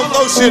Family. Don't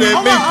throw shit at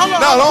me.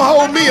 No, don't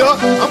hold me up.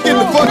 I'm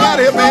getting the fuck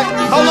out of here, man.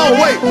 Hold on,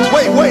 wait.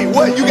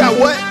 What? You got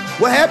what?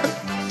 What happened?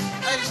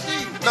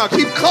 No,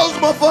 keep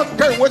closing my fucking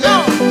curtain. What's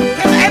happening?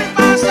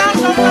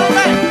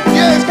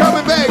 Yeah, it's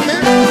coming back,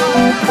 man.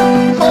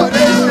 Fuck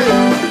that shit.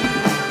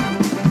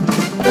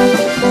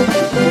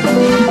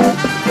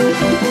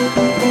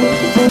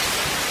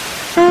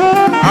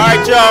 All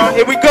right, y'all,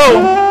 here we go.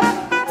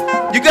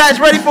 You guys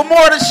ready for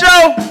more of the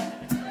show?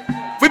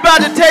 We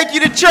about to take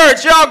you to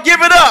church. Y'all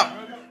give it up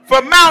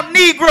for Mount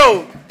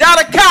Negro,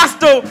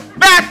 Dalacosto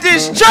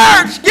Baptist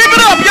Church. Give it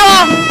up,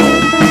 y'all.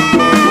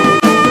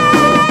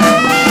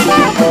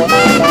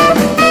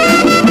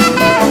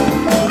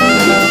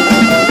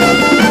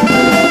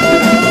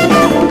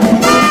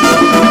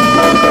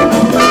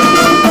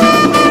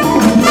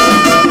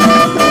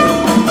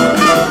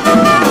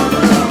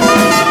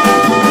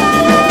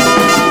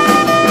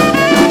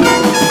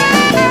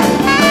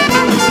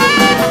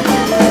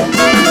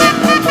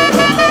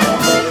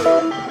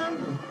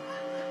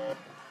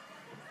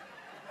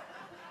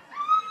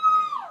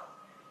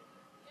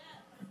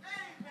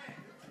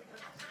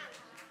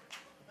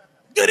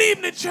 Good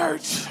evening,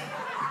 church.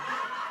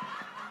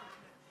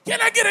 Can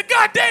I get a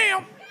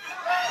goddamn?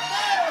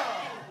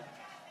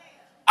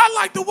 I'd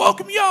like to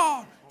welcome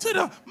y'all to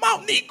the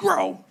Mount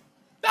Negro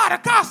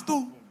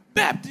Pentecostal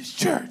Baptist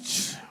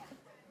Church.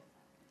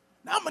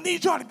 Now I'm gonna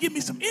need y'all to give me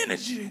some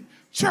energy,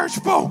 church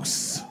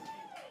folks.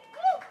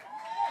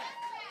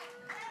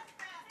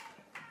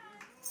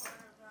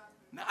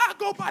 Now I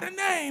go by the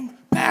name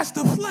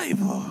Pastor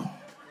Flavor.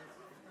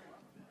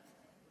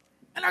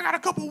 And I got a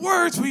couple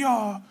words for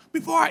y'all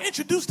before I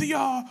introduce to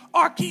y'all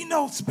our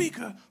keynote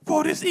speaker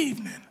for this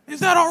evening.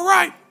 Is that all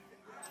right?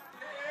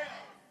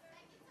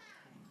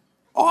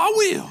 Oh, I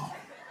will.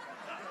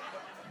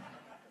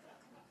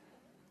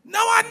 Now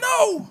I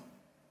know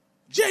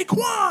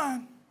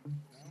Jaquan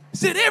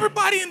said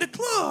everybody in the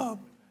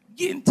club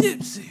getting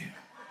tipsy.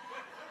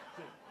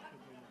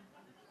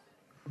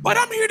 But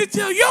I'm here to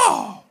tell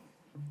y'all,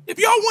 if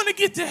y'all want to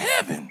get to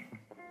heaven,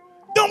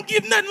 don't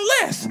give nothing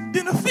less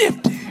than a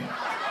 50.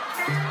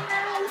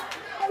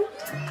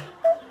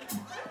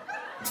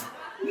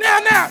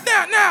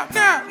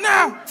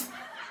 Now,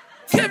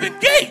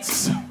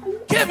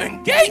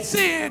 Kevin Gates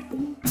said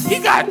he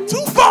got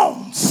 2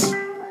 phones.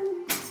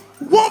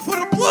 One for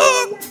the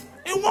plug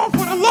and one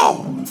for the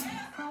Lord.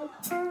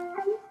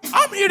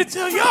 I'm here to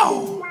tell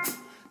y'all,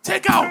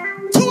 take out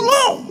 2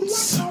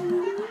 loans.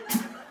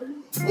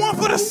 One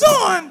for the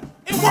Son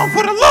and one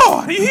for the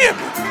Lord. You hear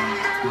me?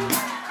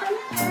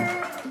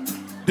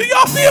 Do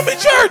y'all feel me,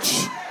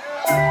 church?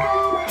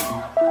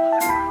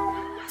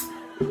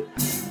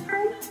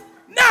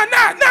 Nah.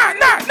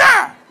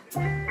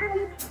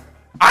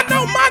 I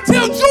know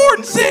Montel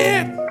Jordan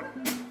said,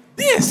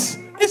 this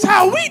is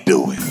how we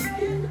do it.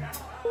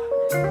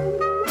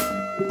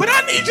 But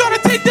I need y'all to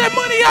take that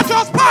money out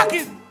y'all's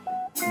pocket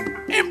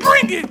and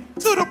bring it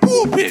to the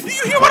pulpit. Do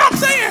you hear what I'm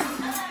saying?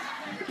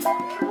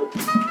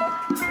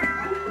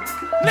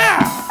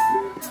 Now,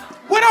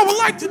 what I would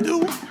like to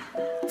do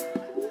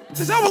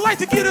is I would like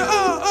to get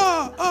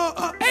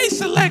a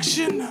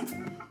selection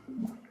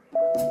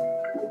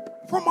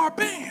from our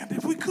band,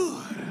 if we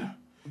could.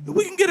 If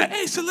we can get an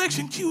A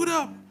selection queued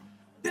up,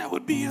 that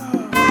would be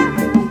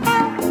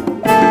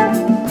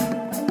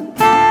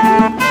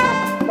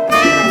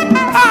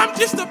I'm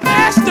just a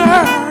pastor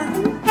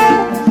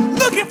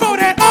looking for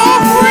that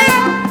offering.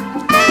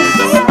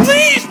 So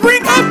please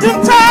bring up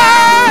them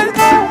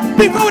tithes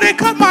before they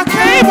cut my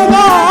cable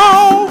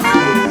off.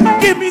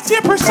 Give me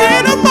 10%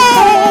 or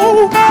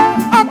more.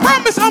 I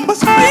promise I'ma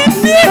spend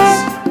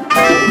this.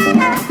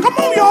 Come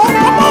on, y'all.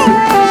 Come on.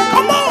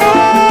 Come on.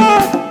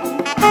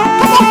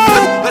 Come on.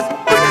 Let's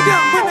bring that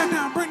down.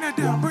 Bring that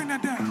down. Bring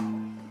that down.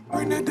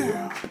 Bring that down. Bring that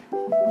down.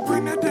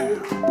 Bring that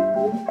down.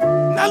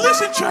 Now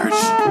listen, church.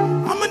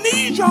 I'ma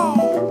need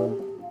y'all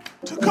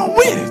to come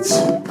with it.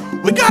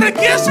 We got a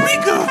guest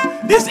speaker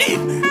this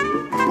evening.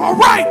 All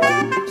right.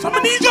 So I'ma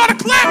need y'all to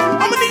clap.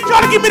 I'ma need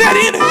y'all to give me that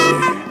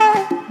energy.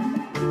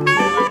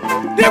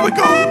 There we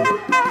go.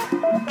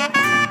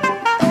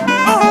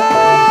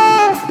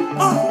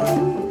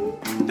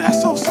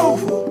 That's so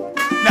soulful.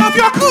 Now, if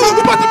y'all could,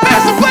 we're about to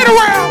pass the plate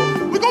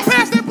around. We're gonna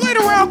pass that plate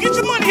around. Get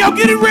your money out.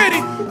 Get it ready.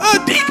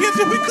 Deacons,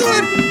 if we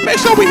could, make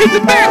sure we hit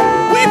the back.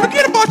 We ain't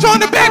forget about y'all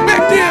in the back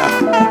there.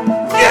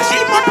 Yes,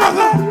 you, my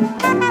brother.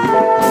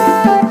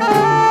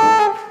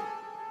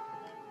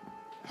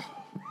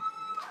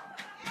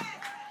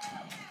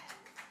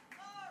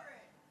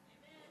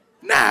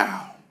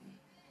 Now,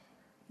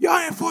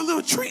 y'all in for a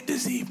little treat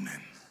this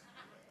evening.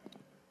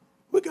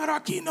 We got our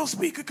keynote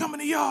speaker coming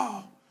to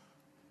y'all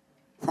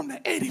from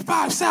the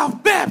 85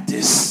 South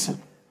Baptist.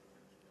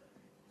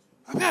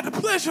 I've had the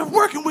pleasure of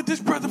working with this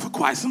brother for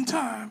quite some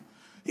time.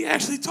 He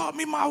actually taught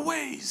me my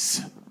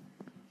ways,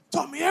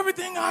 taught me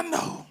everything I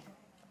know.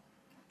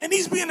 And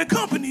he's being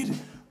accompanied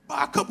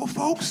by a couple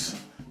folks,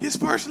 his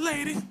first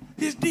lady,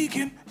 his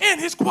deacon, and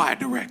his choir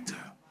director.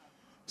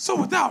 So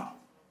without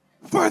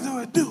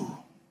further ado,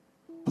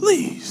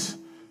 please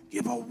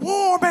give a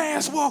warm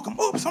ass welcome.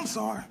 Oops, I'm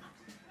sorry.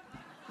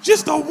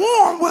 Just a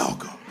warm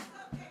welcome.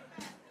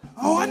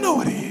 Oh, I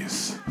know it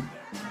is.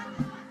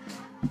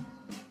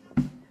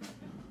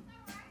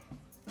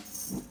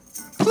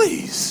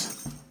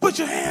 Please put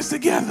your hands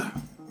together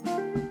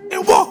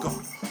and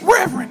welcome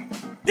Reverend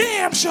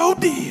Damn Sure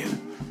Did.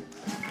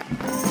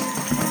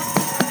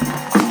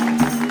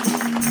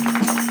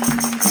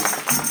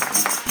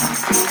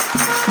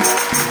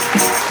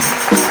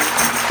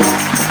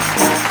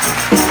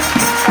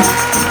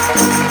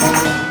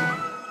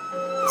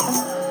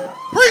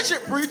 Preach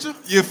it, preacher.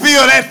 You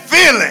feel that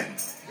feeling?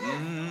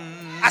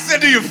 I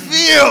said, do you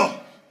feel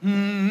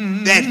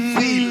that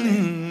feeling?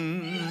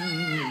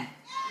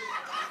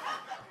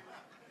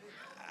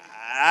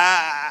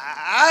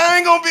 I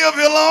ain't gonna be up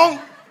here long,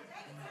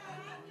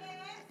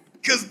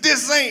 cause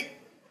this ain't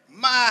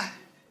my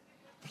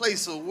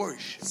place of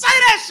worship. Say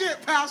that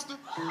shit, Pastor.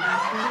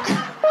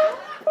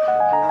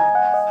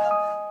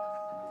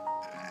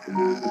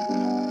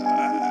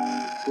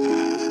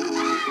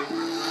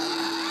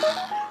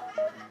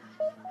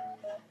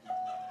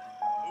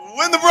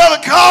 When the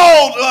brother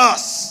called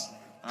us,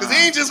 because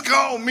he ain't just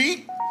called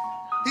me,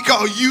 he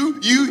called you,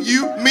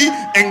 me,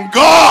 and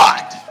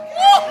God.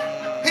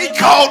 He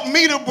called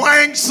me to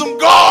bring some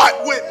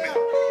God with me.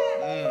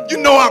 You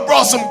know I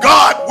brought some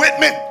God with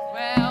me.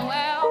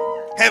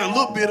 Well. Had a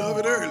little bit of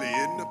it early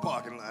in the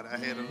parking lot. I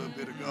had a little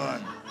bit of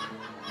God.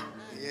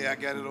 Yeah, I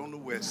got it on the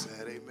west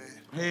side, amen.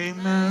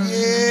 Amen.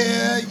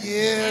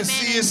 Yeah.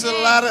 See, it's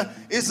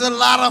a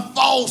lot of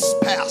false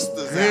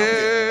pastors out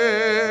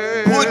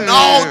there. Putting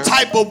all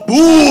type of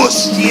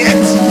bullshit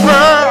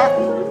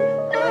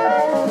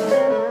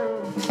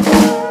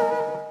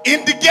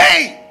in the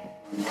game.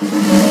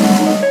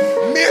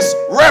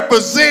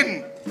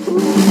 Misrepresenting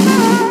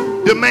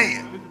the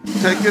man.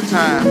 Take your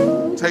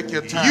time. Take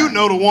your time. You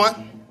know the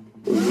one.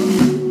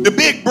 The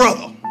big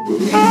brother.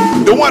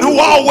 The one who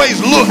always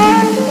look.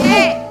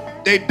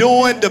 They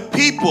doing the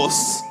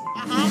peoples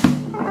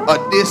a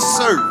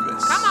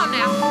disservice. Come on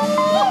now.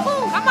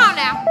 Come on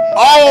now.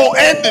 Oh,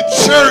 and the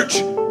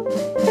church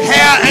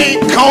hair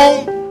ain't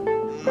combed.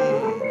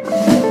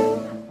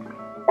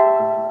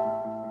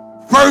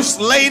 First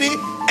lady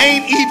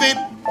ain't even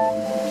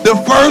the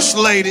first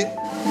lady.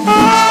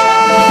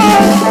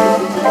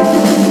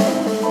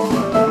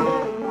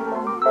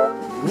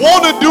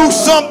 Want to do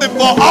something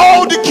for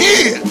all the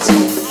kids,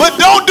 but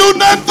don't do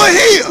nothing for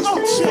his.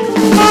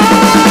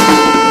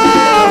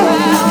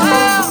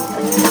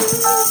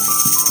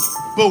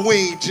 But we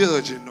ain't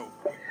judging no.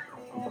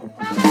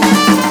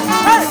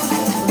 Hey,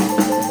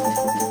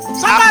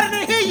 somebody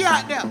didn't hear you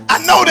out there. I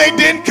know they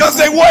didn't because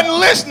they wasn't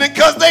listening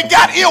because they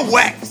got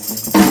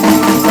earwax.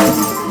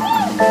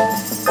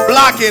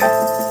 Blocking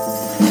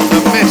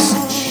the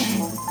message.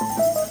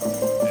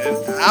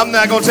 And I'm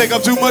not going to take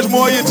up too much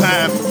more of your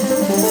time.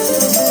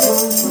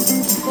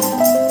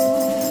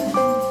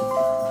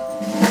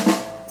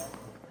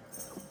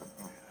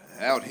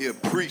 Out here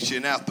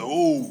preaching out the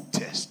Old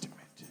Testament.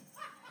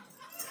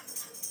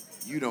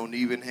 You don't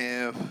even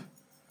have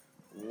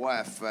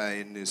Wi-Fi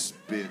in this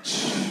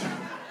bitch.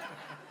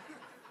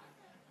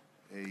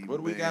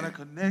 But we got a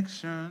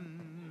connection.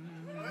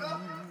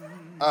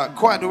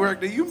 Choir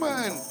director, you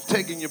mind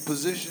taking your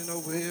position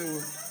over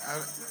here?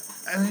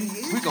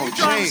 We gonna You trying to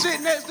change.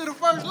 sit next to the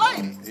first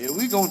lady. Yeah,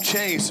 we gonna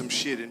change some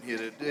shit in here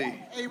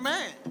today.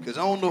 Amen. Cause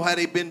I don't know how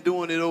they been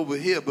doing it over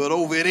here, but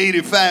over at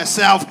 85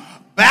 South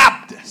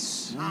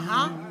Baptist,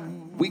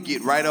 we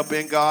get right up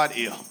in God's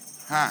ear.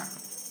 Huh?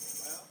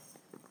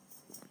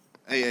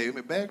 Hey, let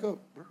me back up,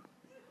 bro.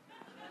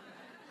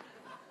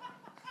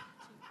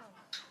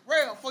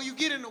 Rail, before you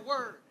get in the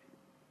word,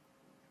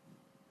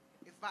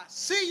 if I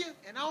see you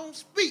and I don't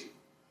speak,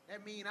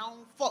 that means I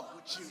don't fuck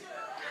with you.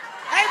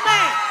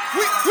 Amen.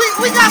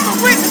 We got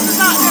some witnesses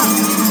out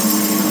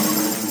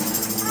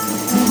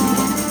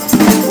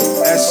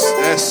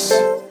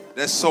there.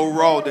 That's so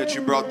raw that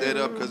you brought that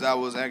up, because I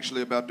was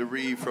actually about to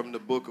read from the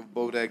book of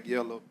Bodak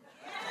Yellow.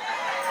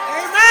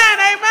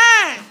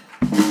 Amen.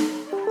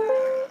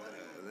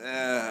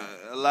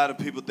 A lot of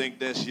people think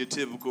that's your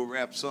typical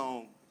rap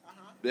song.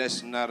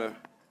 That's not a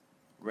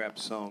rap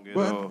song at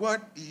all. But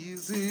what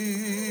is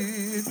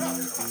it?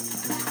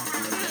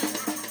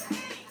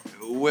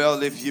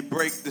 Well, if you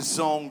break the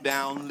song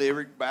down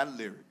lyric by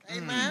lyric,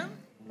 Amen.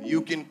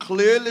 you can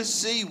clearly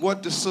see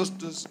what the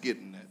sister's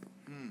getting at.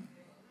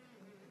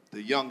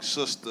 The young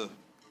sister,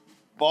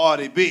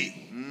 Barty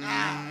B.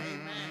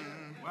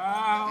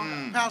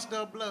 Wow. Pastor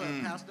of blood.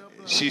 Pastor of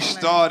blood. She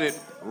started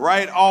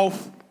right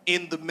off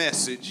in the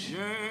message.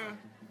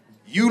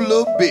 You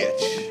little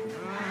bitch.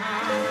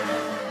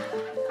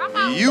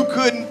 You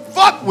couldn't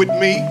fuck with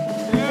me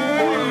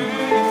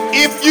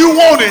if you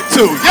wanted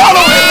to. Y'all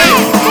don't hear me?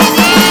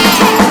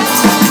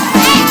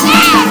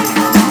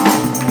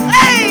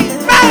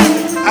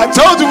 I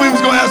told you we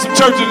was gonna have some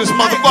church in this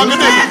motherfucker,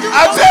 nigga.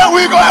 I said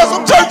we gonna have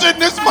some church in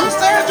this motherfucker. You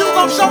said you was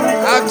gonna show me.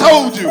 I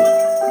told you.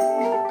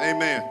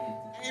 Amen.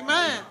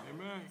 Amen.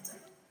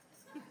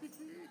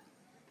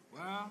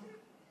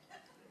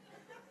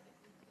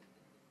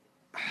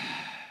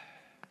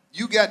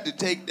 You got to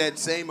take that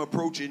same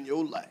approach in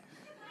your life.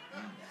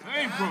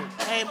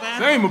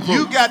 Amen.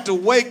 You got to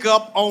wake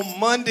up on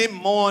Monday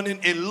morning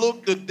and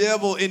look the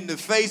devil in the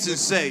face and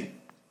say,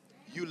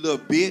 you little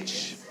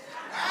bitch,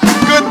 you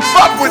couldn't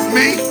fuck with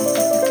me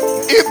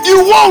if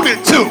you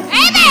wanted to.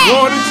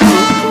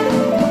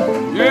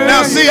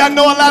 Now see, I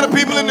know a lot of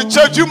people in the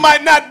church, you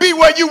might not be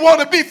where you want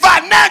to be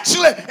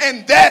financially,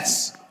 and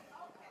that's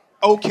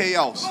okay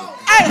also.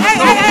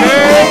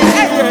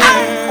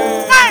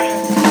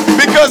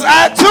 Because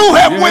I too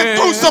have went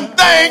through some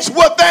things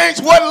where things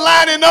wasn't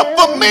lining up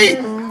for me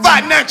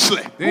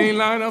financially. They ain't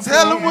line up.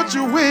 Tell them what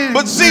you win.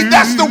 But see,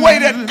 that's the way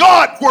that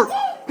God works.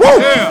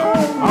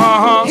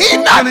 He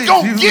not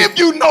gonna give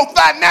you no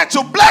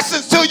financial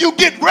blessings till you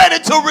get ready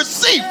to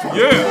receive them.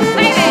 You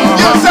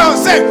understand what I'm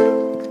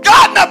saying?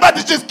 God not about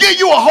to just give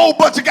you a whole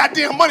bunch of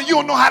goddamn money. You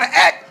don't know how to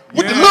act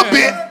with the little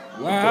bit.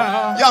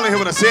 Wow. Y'all didn't hear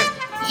what I said.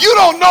 You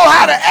don't know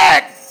how to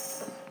act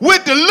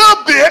with the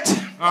little bit.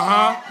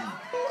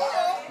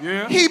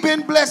 Yeah. He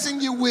been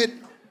blessing you with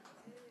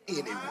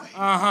anyway.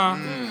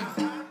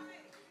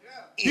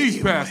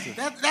 Teach, Pastor.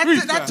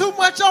 That's too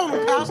much on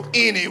him, Pastor.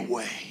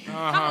 Anyway.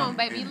 Come on,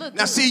 baby. Look.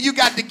 Now see, you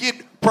got to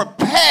get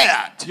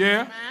prepared.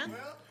 Yeah.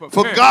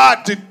 For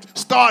God to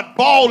start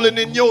balling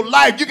in your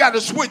life. You got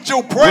to switch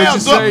your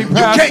prayers up. You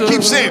can't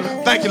keep saying,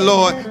 thank you,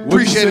 Lord.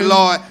 Appreciate it,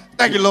 Lord.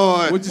 Thank you,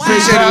 Lord.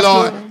 Appreciate it,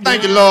 Lord.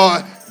 Thank you,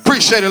 Lord.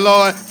 Appreciate it,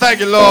 Lord. Thank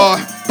you, Lord.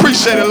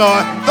 Appreciate it,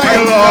 Lord.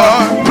 Thank you,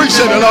 Lord.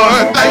 Appreciate it,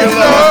 Lord. Thank you,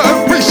 Lord.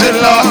 Appreciate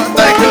it, Lord.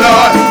 Thank you,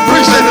 Lord.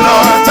 Appreciate it,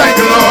 Lord. Thank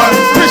you, Lord.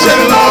 Appreciate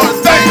it, Lord.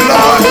 Thank you,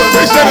 Lord.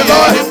 Appreciate it,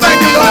 Lord. Thank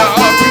you, Lord.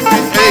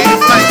 Hey,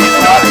 thank you,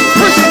 Lord.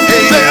 Appreciate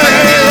it.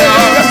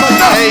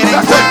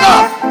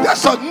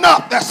 That's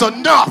enough. That's enough. That's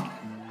enough.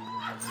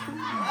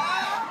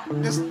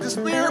 The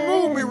spirit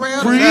moved me, Ray.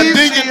 Now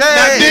digging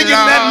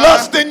that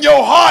lust in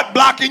your heart,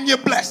 blocking your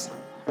blessing.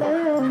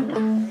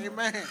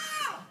 Amen.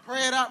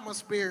 Pray it out, my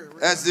spirit.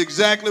 Ray. That's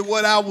exactly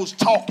what I was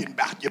talking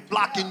about. You're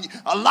blocking,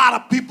 a lot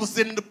of people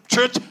sitting in the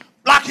church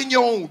blocking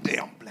your own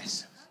damn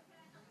blessings.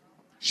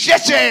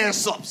 Shut your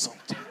ass up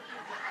sometime.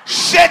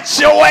 Shut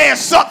your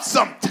ass up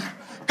sometime.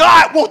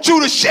 God wants you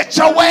to shut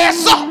your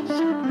ass up.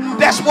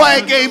 That's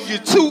why he gave you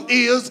 2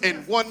 ears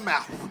and 1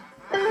 mouth.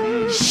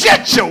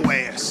 Shut your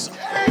ass up.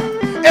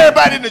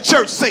 Everybody in the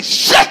church say,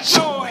 shut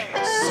your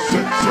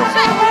ass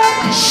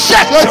up.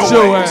 Shut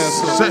your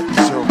ass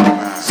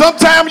up.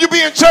 Sometimes you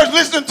be in church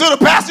listening to the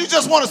pastor, you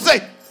just want to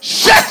say,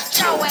 shut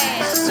your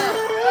ass up.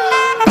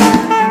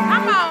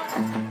 Come on.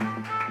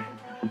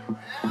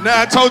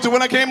 Now I told you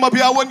when I came up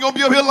here, I wasn't going to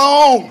be up here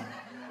long.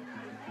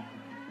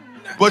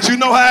 But you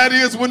know how it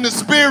is when the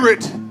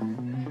spirit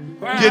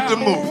get to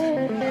moving.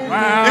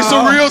 Wow. It's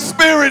a real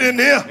spirit in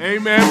here.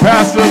 Amen,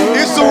 Pastor.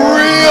 It's a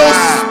real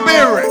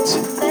spirit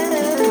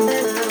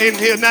in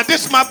here. Now,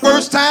 this is my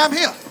first time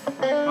here.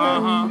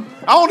 I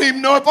don't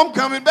even know if I'm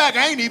coming back.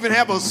 I ain't even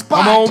have a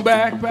spot. Come on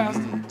back,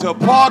 Pastor. To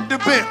park the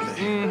Bentley.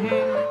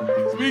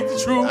 Speak the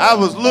truth. I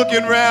was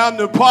looking around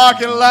the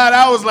parking lot.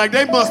 I was like,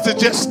 they must have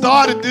just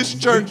started this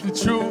church. Speak the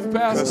truth,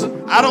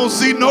 Pastor. I don't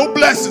see no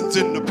blessings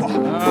in the park.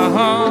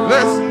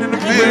 Blessing in the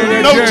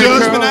building. No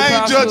judgment. I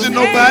ain't judging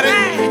nobody.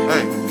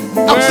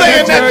 I'm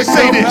saying that to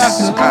say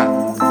this.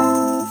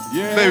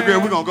 Baby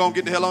girl, we're going to go and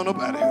get the hell on up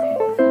out of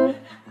here.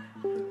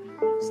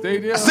 Stay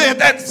there. I said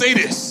that to say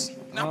this.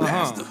 Now,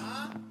 Pastor,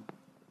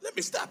 let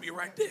me stop you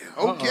right there.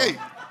 Okay.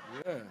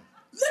 Yeah.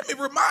 Let me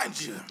remind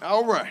you.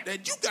 All right.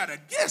 That you got a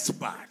guest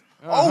spot.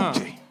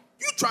 Okay.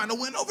 You trying to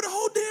win over the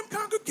whole damn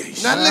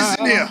congregation. Now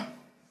listen here.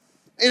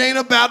 It ain't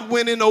about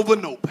winning over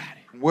nobody.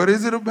 What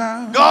is it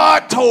about?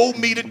 God told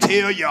me to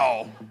tell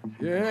y'all.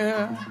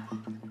 Yeah.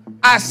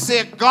 I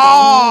said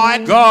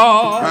God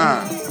told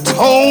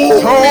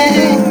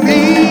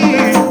me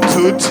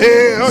to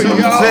tell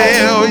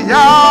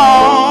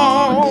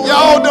y'all.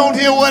 Y'all don't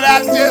hear what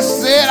I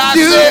just said. I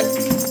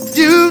said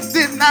you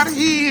did not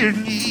hear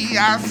me.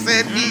 I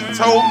said he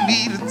told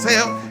me to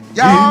tell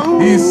y'all.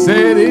 He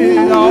said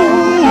it all.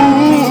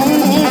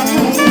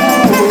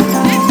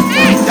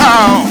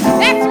 Y'all.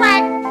 That's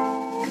right.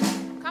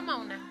 Come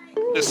on now.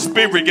 the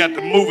spirit got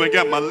to move and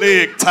got my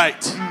leg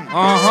tight.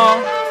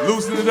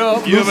 Loosen it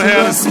up. You ever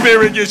had a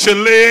spirit get your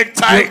leg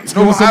tight?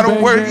 Know how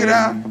to work it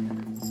out.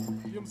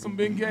 Give him some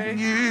Bengay.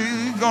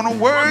 You're gonna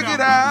work it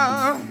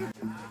out.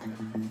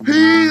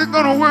 He's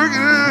gonna work it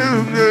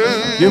out.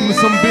 Give him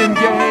some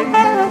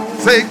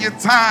Bengay. Take your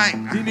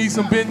time. He needs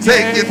some Bengay.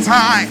 Take your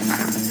time.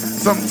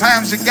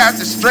 Sometimes you got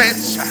to stretch.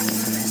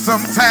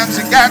 Sometimes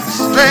you got to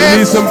stretch. You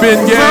need some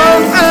Bengay.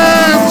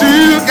 Sometimes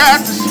you got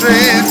to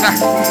stretch.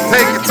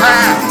 Take your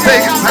time.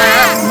 Take your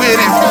time with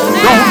it.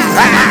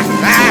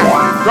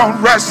 Don't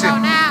rush it.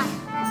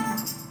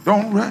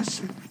 Don't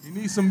rush it. You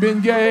need some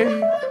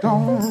Bengay.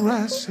 Don't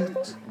rush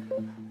it.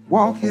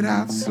 Walk it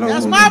out slowly.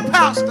 That's my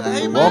pastor,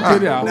 amen.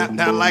 Walk it out.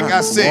 Now, like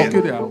I said,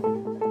 walk it out.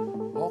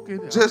 Walk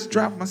it out. Just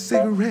drop my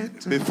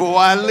cigarette before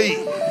I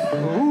leave.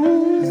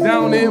 It's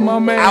down there, my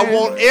man. I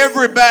want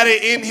everybody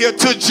in here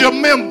to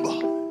remember.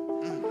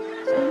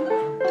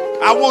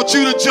 I want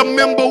you to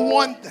remember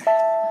one thing.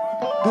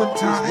 Good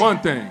time. One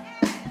thing.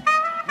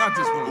 Not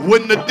just one.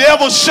 When the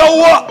devil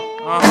show up,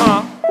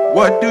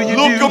 what do you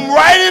look him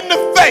right in the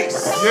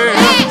face.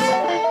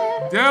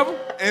 Yeah. Devil.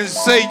 And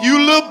say, you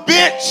little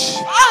bitch.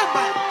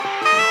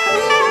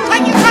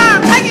 Take your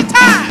time. Take your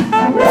time.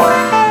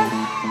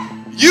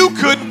 You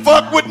couldn't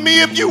fuck with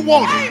me if you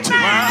wanted to.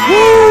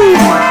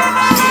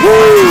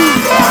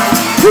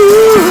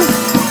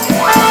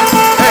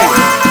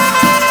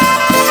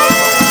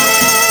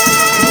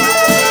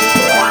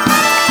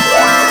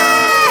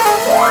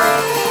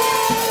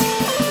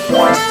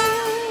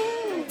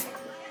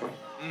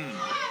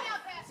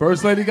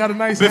 First lady got a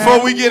nice Before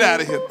hat. we get out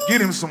of here,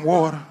 get him some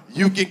water.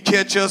 You can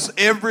catch us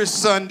every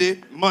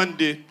Sunday,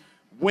 Monday,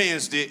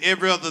 Wednesday,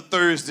 every other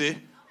Thursday,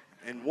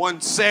 and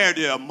one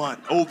Saturday a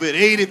month over at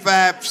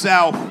 85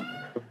 South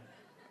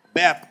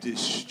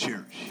Baptist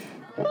Church.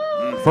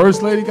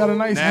 First lady got a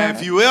nice Now, hat.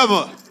 if you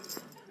ever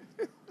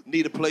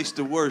need a place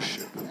to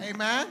worship,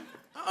 Amen.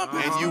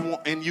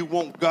 and you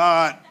want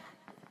God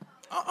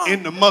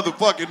in the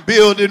motherfucking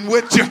building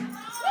with you,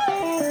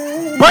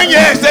 bring your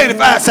ass to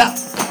 85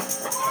 South.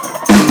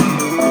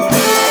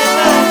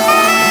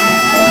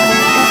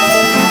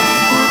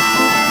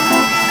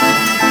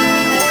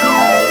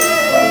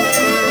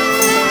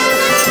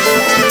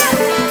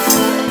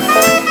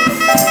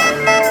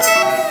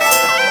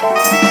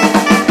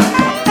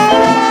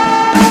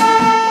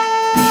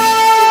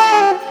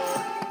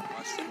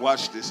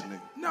 Watch this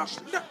nigga. No,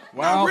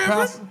 Wow, Reverend,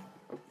 Pastor.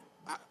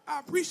 I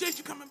appreciate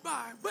you coming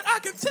by, but I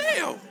can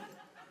tell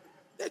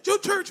that your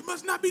church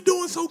must not be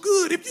doing so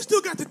good if you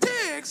still got the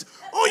tags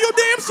on your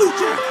damn suit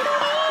jacket.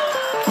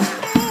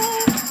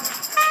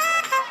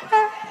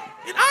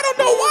 And I don't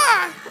know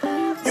why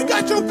you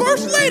got your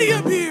first lady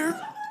up here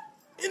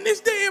in this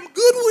damn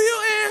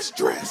Goodwill ass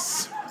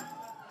dress.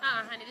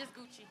 Honey, this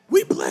Gucci.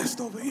 We blessed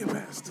over here,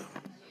 Pastor.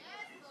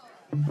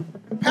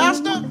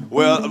 Pastor?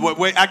 Well,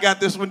 wait, I got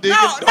this one, Deacon.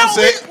 No,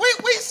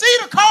 we see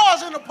the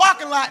cars in the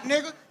parking lot,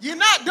 nigga. You're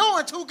not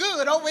doing too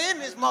good over in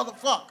this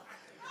motherfucker.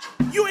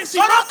 You ain't see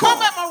so my don't car.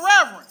 come at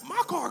my reverend.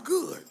 My car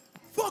good.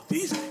 Fuck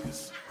these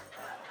niggas.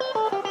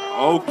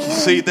 Okay,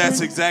 see,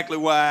 that's exactly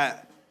why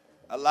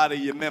a lot of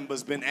your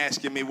members been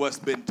asking me what's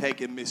been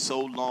taking me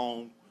so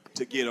long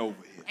to get over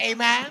here.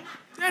 Amen.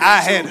 I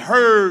had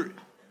heard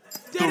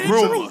the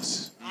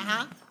rumors.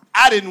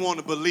 I didn't want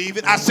to believe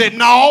it. I said,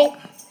 no,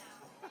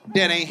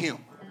 that ain't him.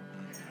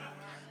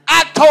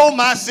 I told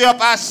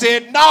myself, I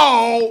said,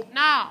 no,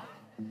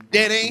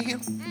 that ain't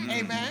him.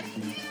 Amen.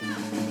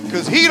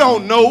 Because he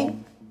don't know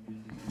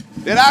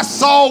that I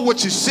saw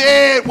what you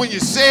said when you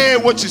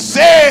said what you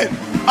said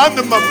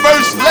under my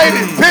first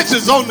lady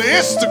pictures on the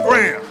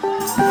Instagram.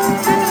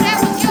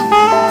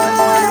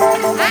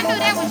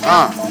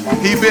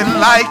 He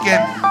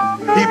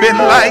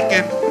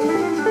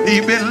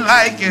been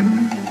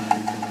liking.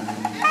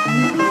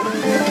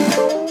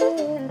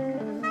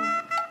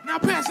 Now,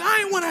 Pastor,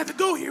 I ain't want to have to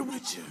go here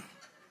with you.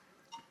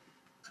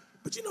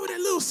 But you know that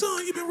little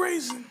son you've been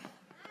raising?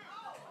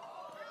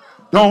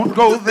 Don't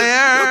go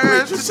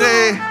there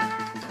today.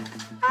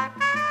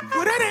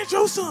 Well, that ain't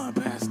your son,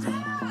 Pastor.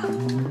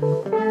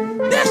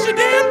 That's your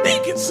damn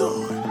deacon's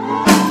son.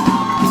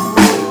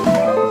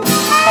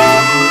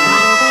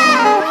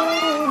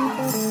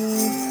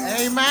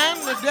 Amen.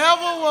 The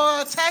devil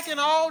was attacking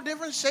all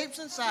different shapes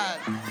and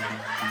sizes.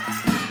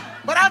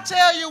 But I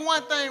tell you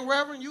one thing,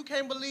 Reverend, you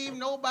can't believe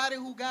nobody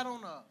who got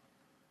on a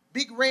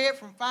Big Red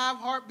from 5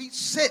 Heartbeats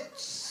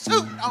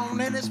suit on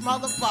in this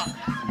motherfucker.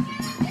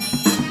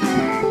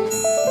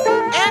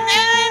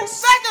 And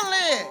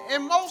secondly,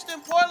 and most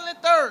importantly,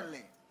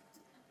 thirdly,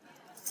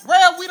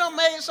 well, we done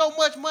made so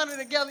much money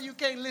together you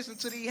can't listen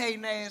to these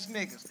hating ass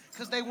niggas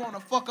because they want to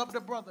fuck up the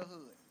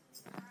brotherhood.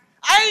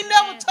 I ain't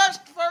never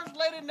touched the first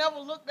lady, never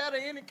looked at her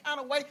any kind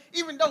of way,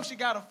 even though she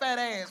got a fat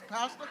ass,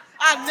 Pastor.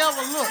 I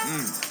never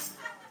looked.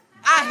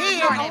 I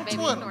hear it on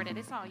Twitter.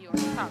 It's all yours.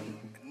 It's all yours.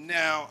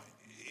 Now,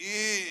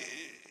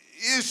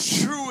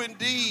 it's true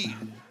indeed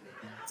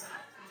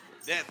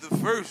that the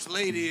first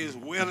lady is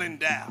well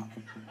endowed.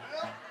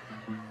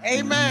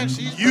 Amen.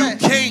 She's You blessed.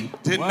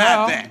 can't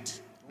deny that.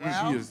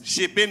 Well,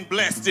 She been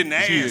blessed in the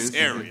ass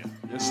area.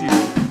 Yes, she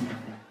is.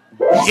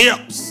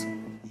 Hips,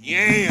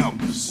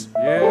 yams,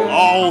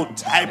 all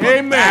type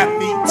of thigh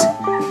meat.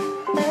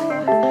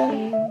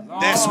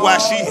 That's why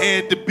she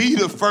had to be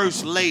the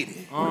first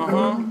lady.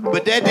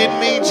 But that didn't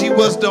mean she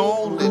was the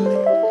only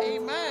lady.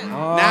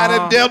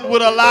 Now I dealt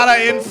with a lot of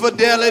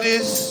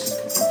infidelities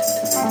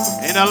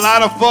and a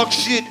lot of fuck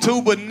shit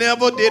too, but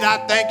never did I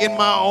think in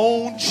my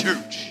own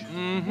church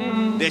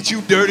that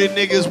you dirty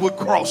niggas would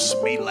cross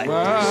me like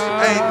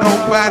this. Ain't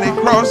nobody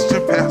crossed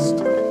you,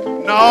 Pastor.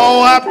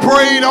 No, I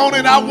prayed on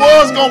it. I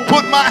was gonna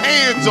put my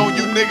hands on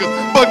you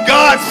niggas, but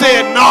God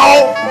said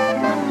no.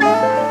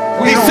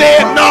 He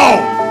said no.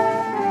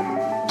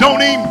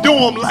 Don't even do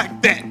them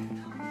like that.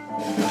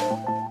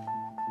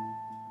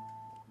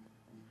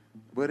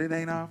 But it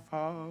ain't our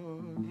fault.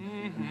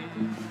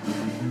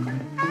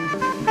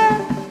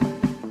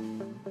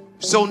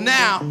 So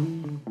now,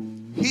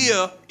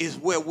 here is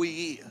where we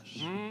is.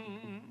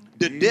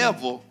 The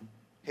devil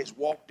has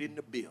walked in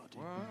the building.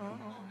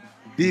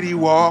 Did he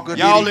walk or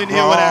Y'all did in he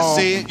here what I crawl?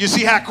 said? You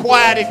see how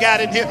quiet it got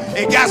in here?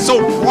 It got so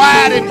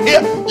quiet in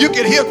here, you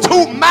can hear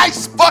 2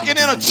 mice fucking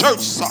in a church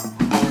song.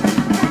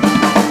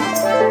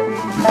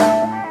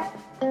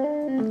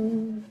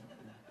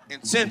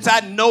 And since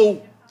I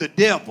know the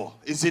devil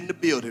is in the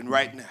building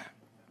right now,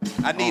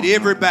 I need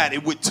everybody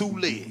with 2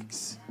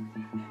 legs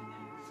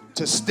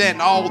to stand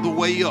all the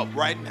way up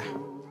right now.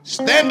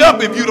 Stand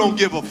up if you don't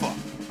give a fuck.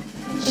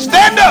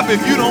 Stand up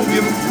if you don't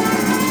give a fuck.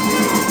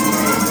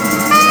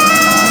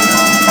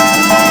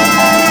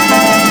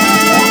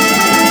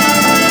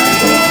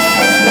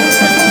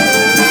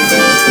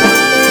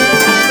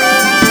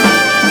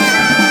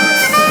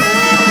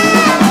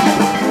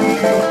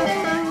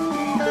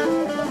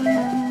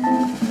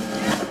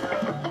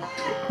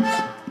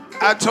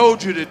 I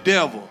told you the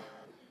devil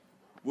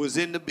was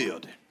in the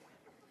building.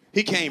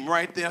 He came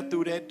right there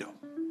through that door.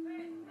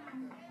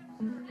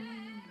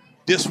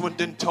 This one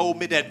done told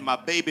me that my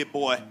baby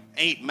boy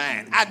ain't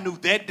mine. I knew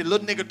that, the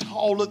little nigga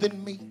taller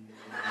than me.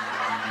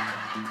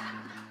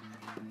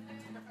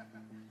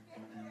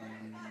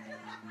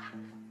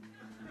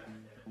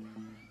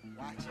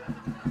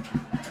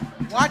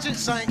 watch it,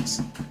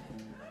 saints.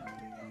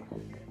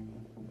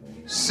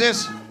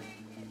 Since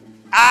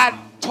I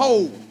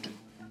told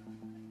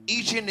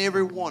each and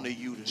every one of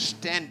you to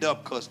stand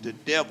up because the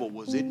devil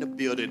was in the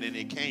building and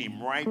it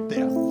came right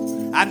there.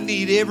 I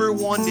need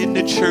everyone in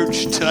the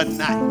church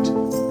tonight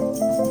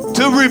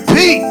to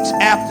repeat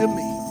after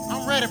me.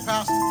 I'm ready,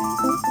 Pastor.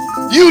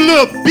 You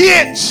little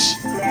bitch!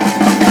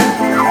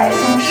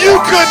 You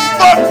couldn't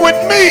fuck with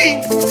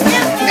me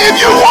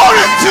if you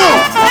wanted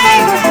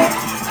to!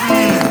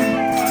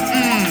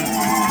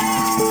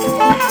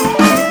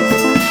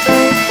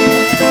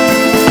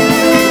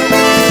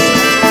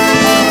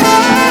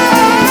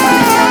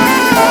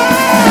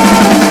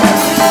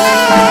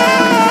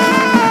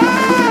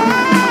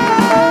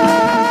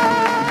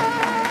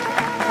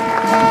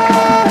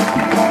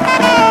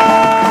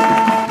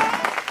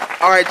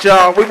 All right,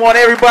 y'all. We want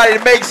everybody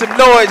to make some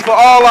noise for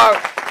all our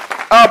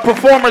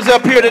performers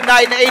up here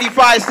tonight in the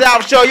 85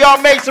 South Show.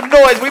 Y'all make some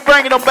noise. We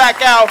bringing them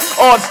back out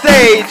on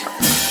stage.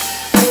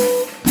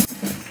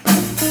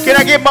 Can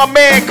I get my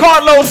man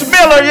Karlous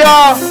Miller,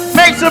 y'all?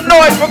 Make some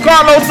noise for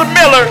Karlous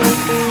Miller.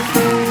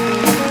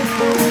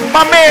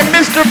 My man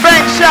Mr.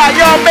 Bankshot.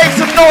 Y'all make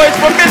some noise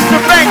for Mr.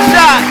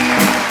 Bankshot.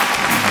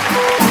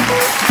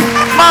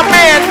 My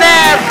man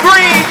Nav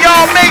Green.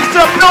 Y'all make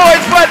some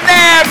noise for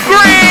Nav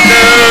Green.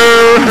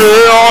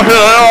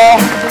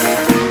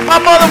 My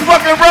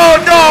motherfucking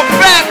road dog,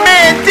 Fat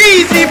Man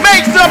Deezy.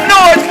 Make some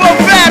noise for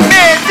Fat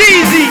Man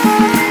Deezy.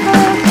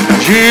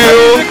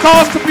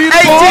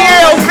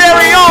 ATL's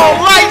very own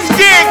Light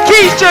Skin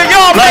Keisha.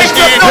 Y'all make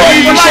some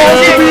noise for Light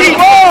Skin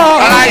Keisha.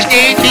 Light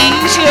Skin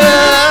Keisha.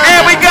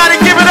 And we gotta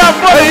give it up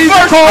for the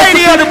first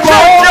lady of the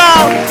church,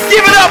 y'all.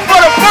 Give it up for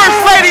the first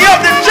lady of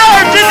the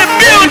church in the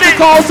building.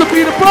 Calls to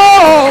be the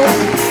boss.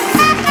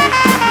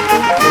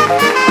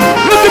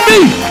 Look at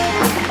me.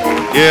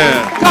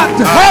 Yeah. Got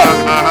to have it.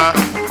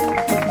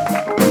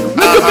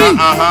 Look at me.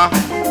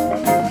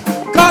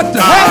 Got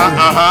to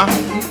have it.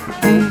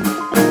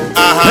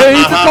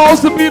 Pays the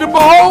cost to be the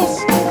boss.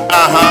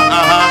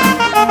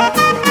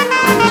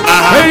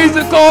 Pays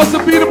the cost to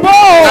be the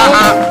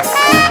boss.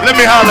 Let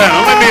me holler at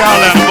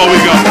him before we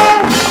go.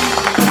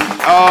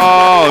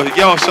 Oh,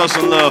 y'all show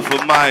some love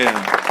for Maya.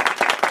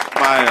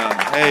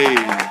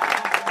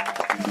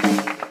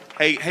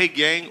 Hey,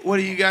 gang. What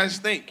do you guys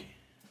think?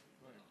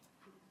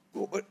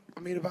 What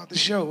about the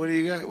show? What do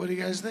you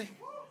guys think?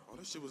 Oh,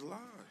 this shit was live.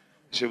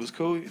 Shit was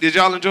cool. Did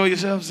y'all enjoy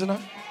yourselves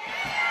tonight?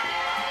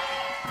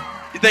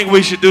 You think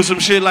we should do some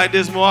shit like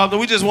this more often?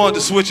 We just wanted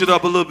to switch it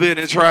up a little bit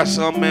and try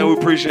something, man. We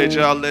appreciate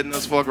y'all letting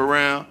us fuck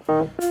around.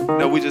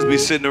 We just be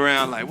sitting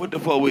around like, what the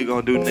fuck we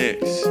gonna do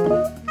next?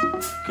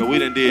 Cause we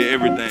done did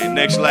everything.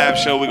 Next live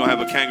show, we gonna have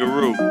a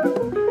kangaroo.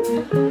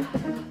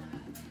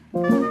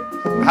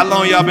 How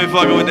long y'all been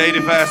fucking with the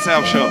 85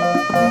 South show?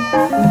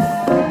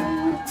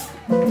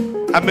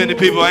 How many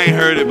people ain't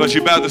heard it, but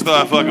you about to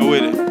start fucking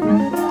with it?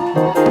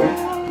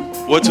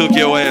 What took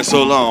your ass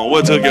so long?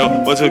 What took your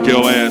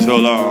ass so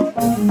long?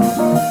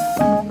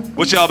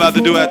 What y'all about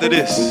to do after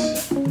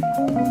this?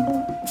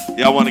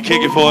 Y'all want to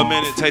kick it for a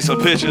minute, take some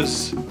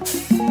pictures,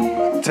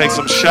 take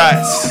some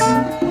shots,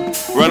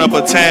 run up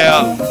a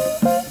tab.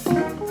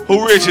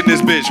 Who rich in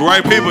this bitch?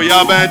 White people,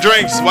 y'all buying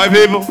drinks? White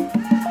people?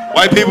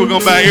 White people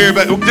gonna buy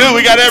everybody. Dude,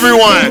 we got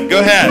everyone.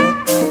 Go ahead.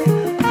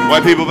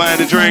 White people buying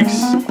the drinks.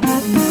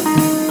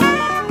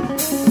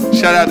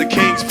 Shout out to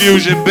King's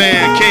Fusion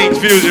Band. King's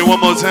Fusion one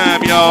more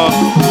time, y'all.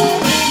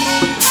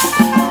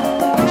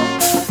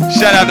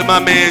 Shout out to my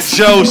man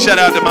Joe. Shout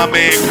out to my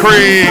man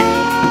Craig.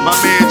 My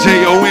man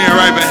J.O.N.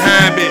 right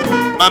behind me.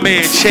 My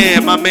man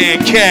Chad. My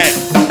man Cat.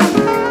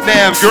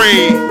 Nav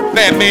Green.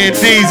 Fat man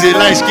Deezy.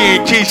 Light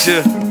Skin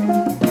Keisha.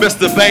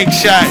 Mr. Bank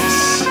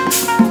Shots.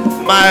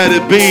 Maya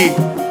the B.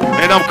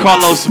 And I'm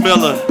Karlous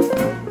Miller.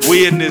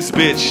 We in this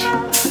bitch.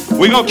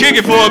 We gonna kick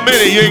it for a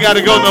minute. You ain't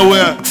gotta go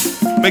nowhere.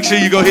 Make sure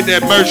you go hit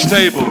that merch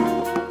table.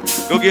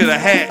 Go get a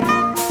hat.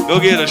 Go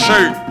get a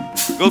shirt.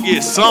 Go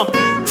get something.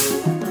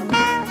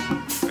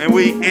 And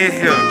we in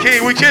here.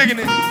 King, we kicking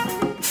it.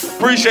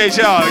 Appreciate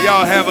y'all.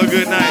 Y'all have a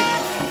good night.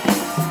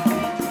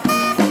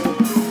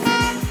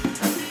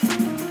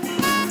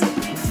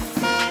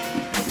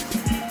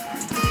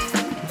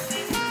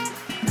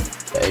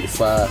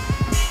 $85.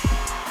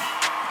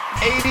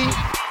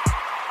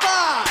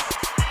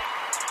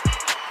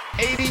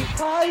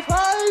 85.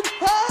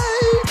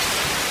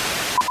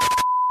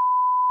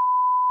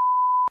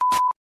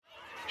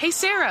 Hey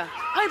Sarah,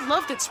 I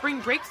love that spring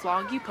break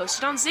vlog you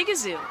posted on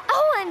Zigazoo.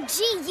 OMG,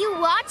 you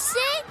watched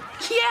it?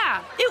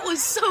 Yeah, it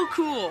was so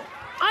cool.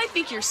 I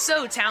think you're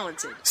so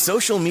talented.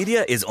 Social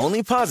media is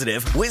only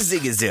positive with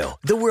Zigazoo,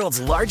 the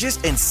world's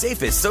largest and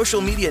safest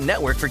social media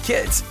network for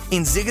kids.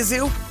 In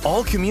Zigazoo,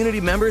 all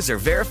community members are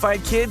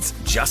verified kids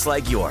just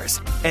like yours,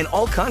 and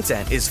all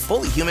content is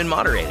fully human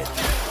moderated.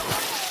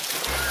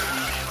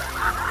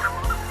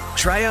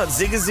 Try out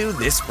Zigazoo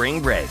this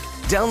spring break.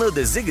 Download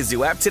the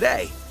Zigazoo app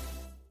today.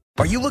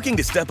 Are you looking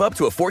to step up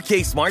to a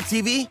 4K smart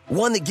TV?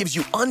 One that gives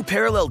you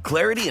unparalleled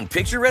clarity and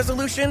picture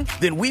resolution?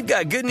 Then we've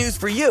got good news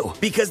for you,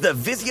 because the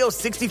Vizio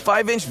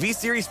 65-inch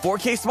V-Series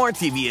 4K smart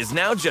TV is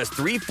now just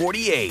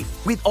 $348.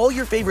 With all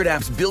your favorite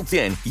apps built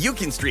in, you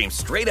can stream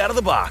straight out of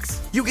the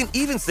box. You can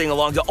even sing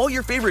along to all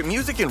your favorite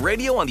music and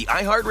radio on the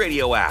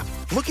iHeartRadio app.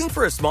 Looking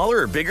for a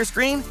smaller or bigger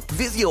screen?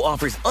 Vizio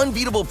offers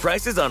unbeatable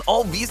prices on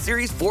all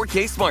V-Series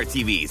 4K smart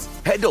TVs.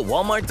 Head to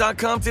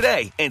Walmart.com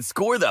today and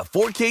score the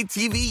 4K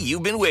TV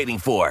you've been waiting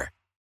for.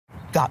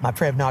 Got my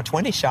Prevnar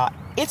 20 shot.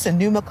 It's a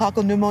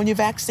pneumococcal pneumonia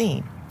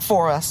vaccine.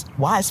 For us,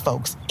 wise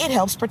folks, it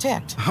helps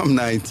protect. I'm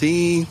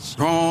 19,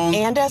 strong.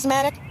 And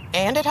asthmatic,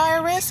 and at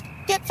higher risk?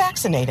 Get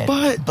vaccinated.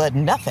 But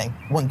nothing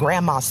when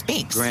grandma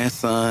speaks.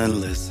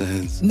 Grandson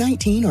listens.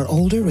 19 or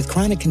older with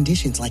chronic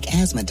conditions like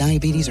asthma,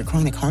 diabetes, or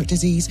chronic heart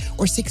disease,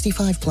 or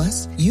 65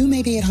 plus, you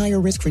may be at higher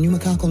risk for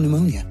pneumococcal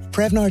pneumonia.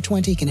 Prevnar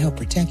 20 can help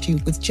protect you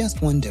with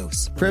just one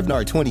dose.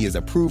 Prevnar 20 is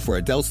approved for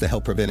adults to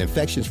help prevent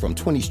infections from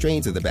 20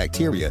 strains of the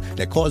bacteria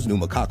that cause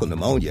pneumococcal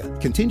pneumonia.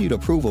 Continued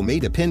approval may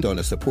depend on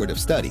a supportive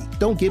study.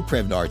 Don't get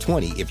Prevnar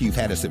 20 if you've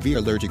had a severe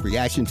allergic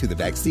reaction to the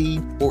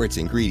vaccine or its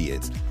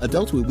ingredients.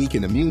 Adults with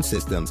weakened immune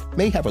systems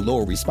may have a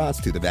lower response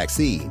to the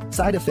vaccine.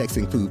 Side effects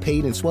include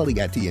pain and swelling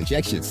at the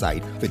injection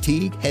site,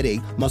 fatigue,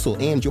 headache, muscle,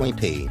 and joint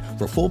pain.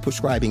 For full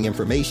prescribing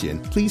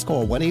information, please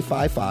call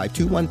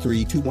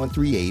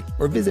 1-855-213-2138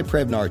 or visit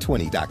Prevnar20.com.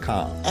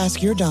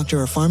 Ask your doctor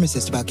or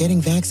pharmacist about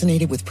getting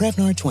vaccinated with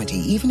Prevnar 20,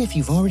 even if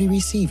you've already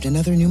received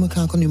another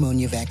pneumococcal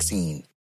pneumonia vaccine.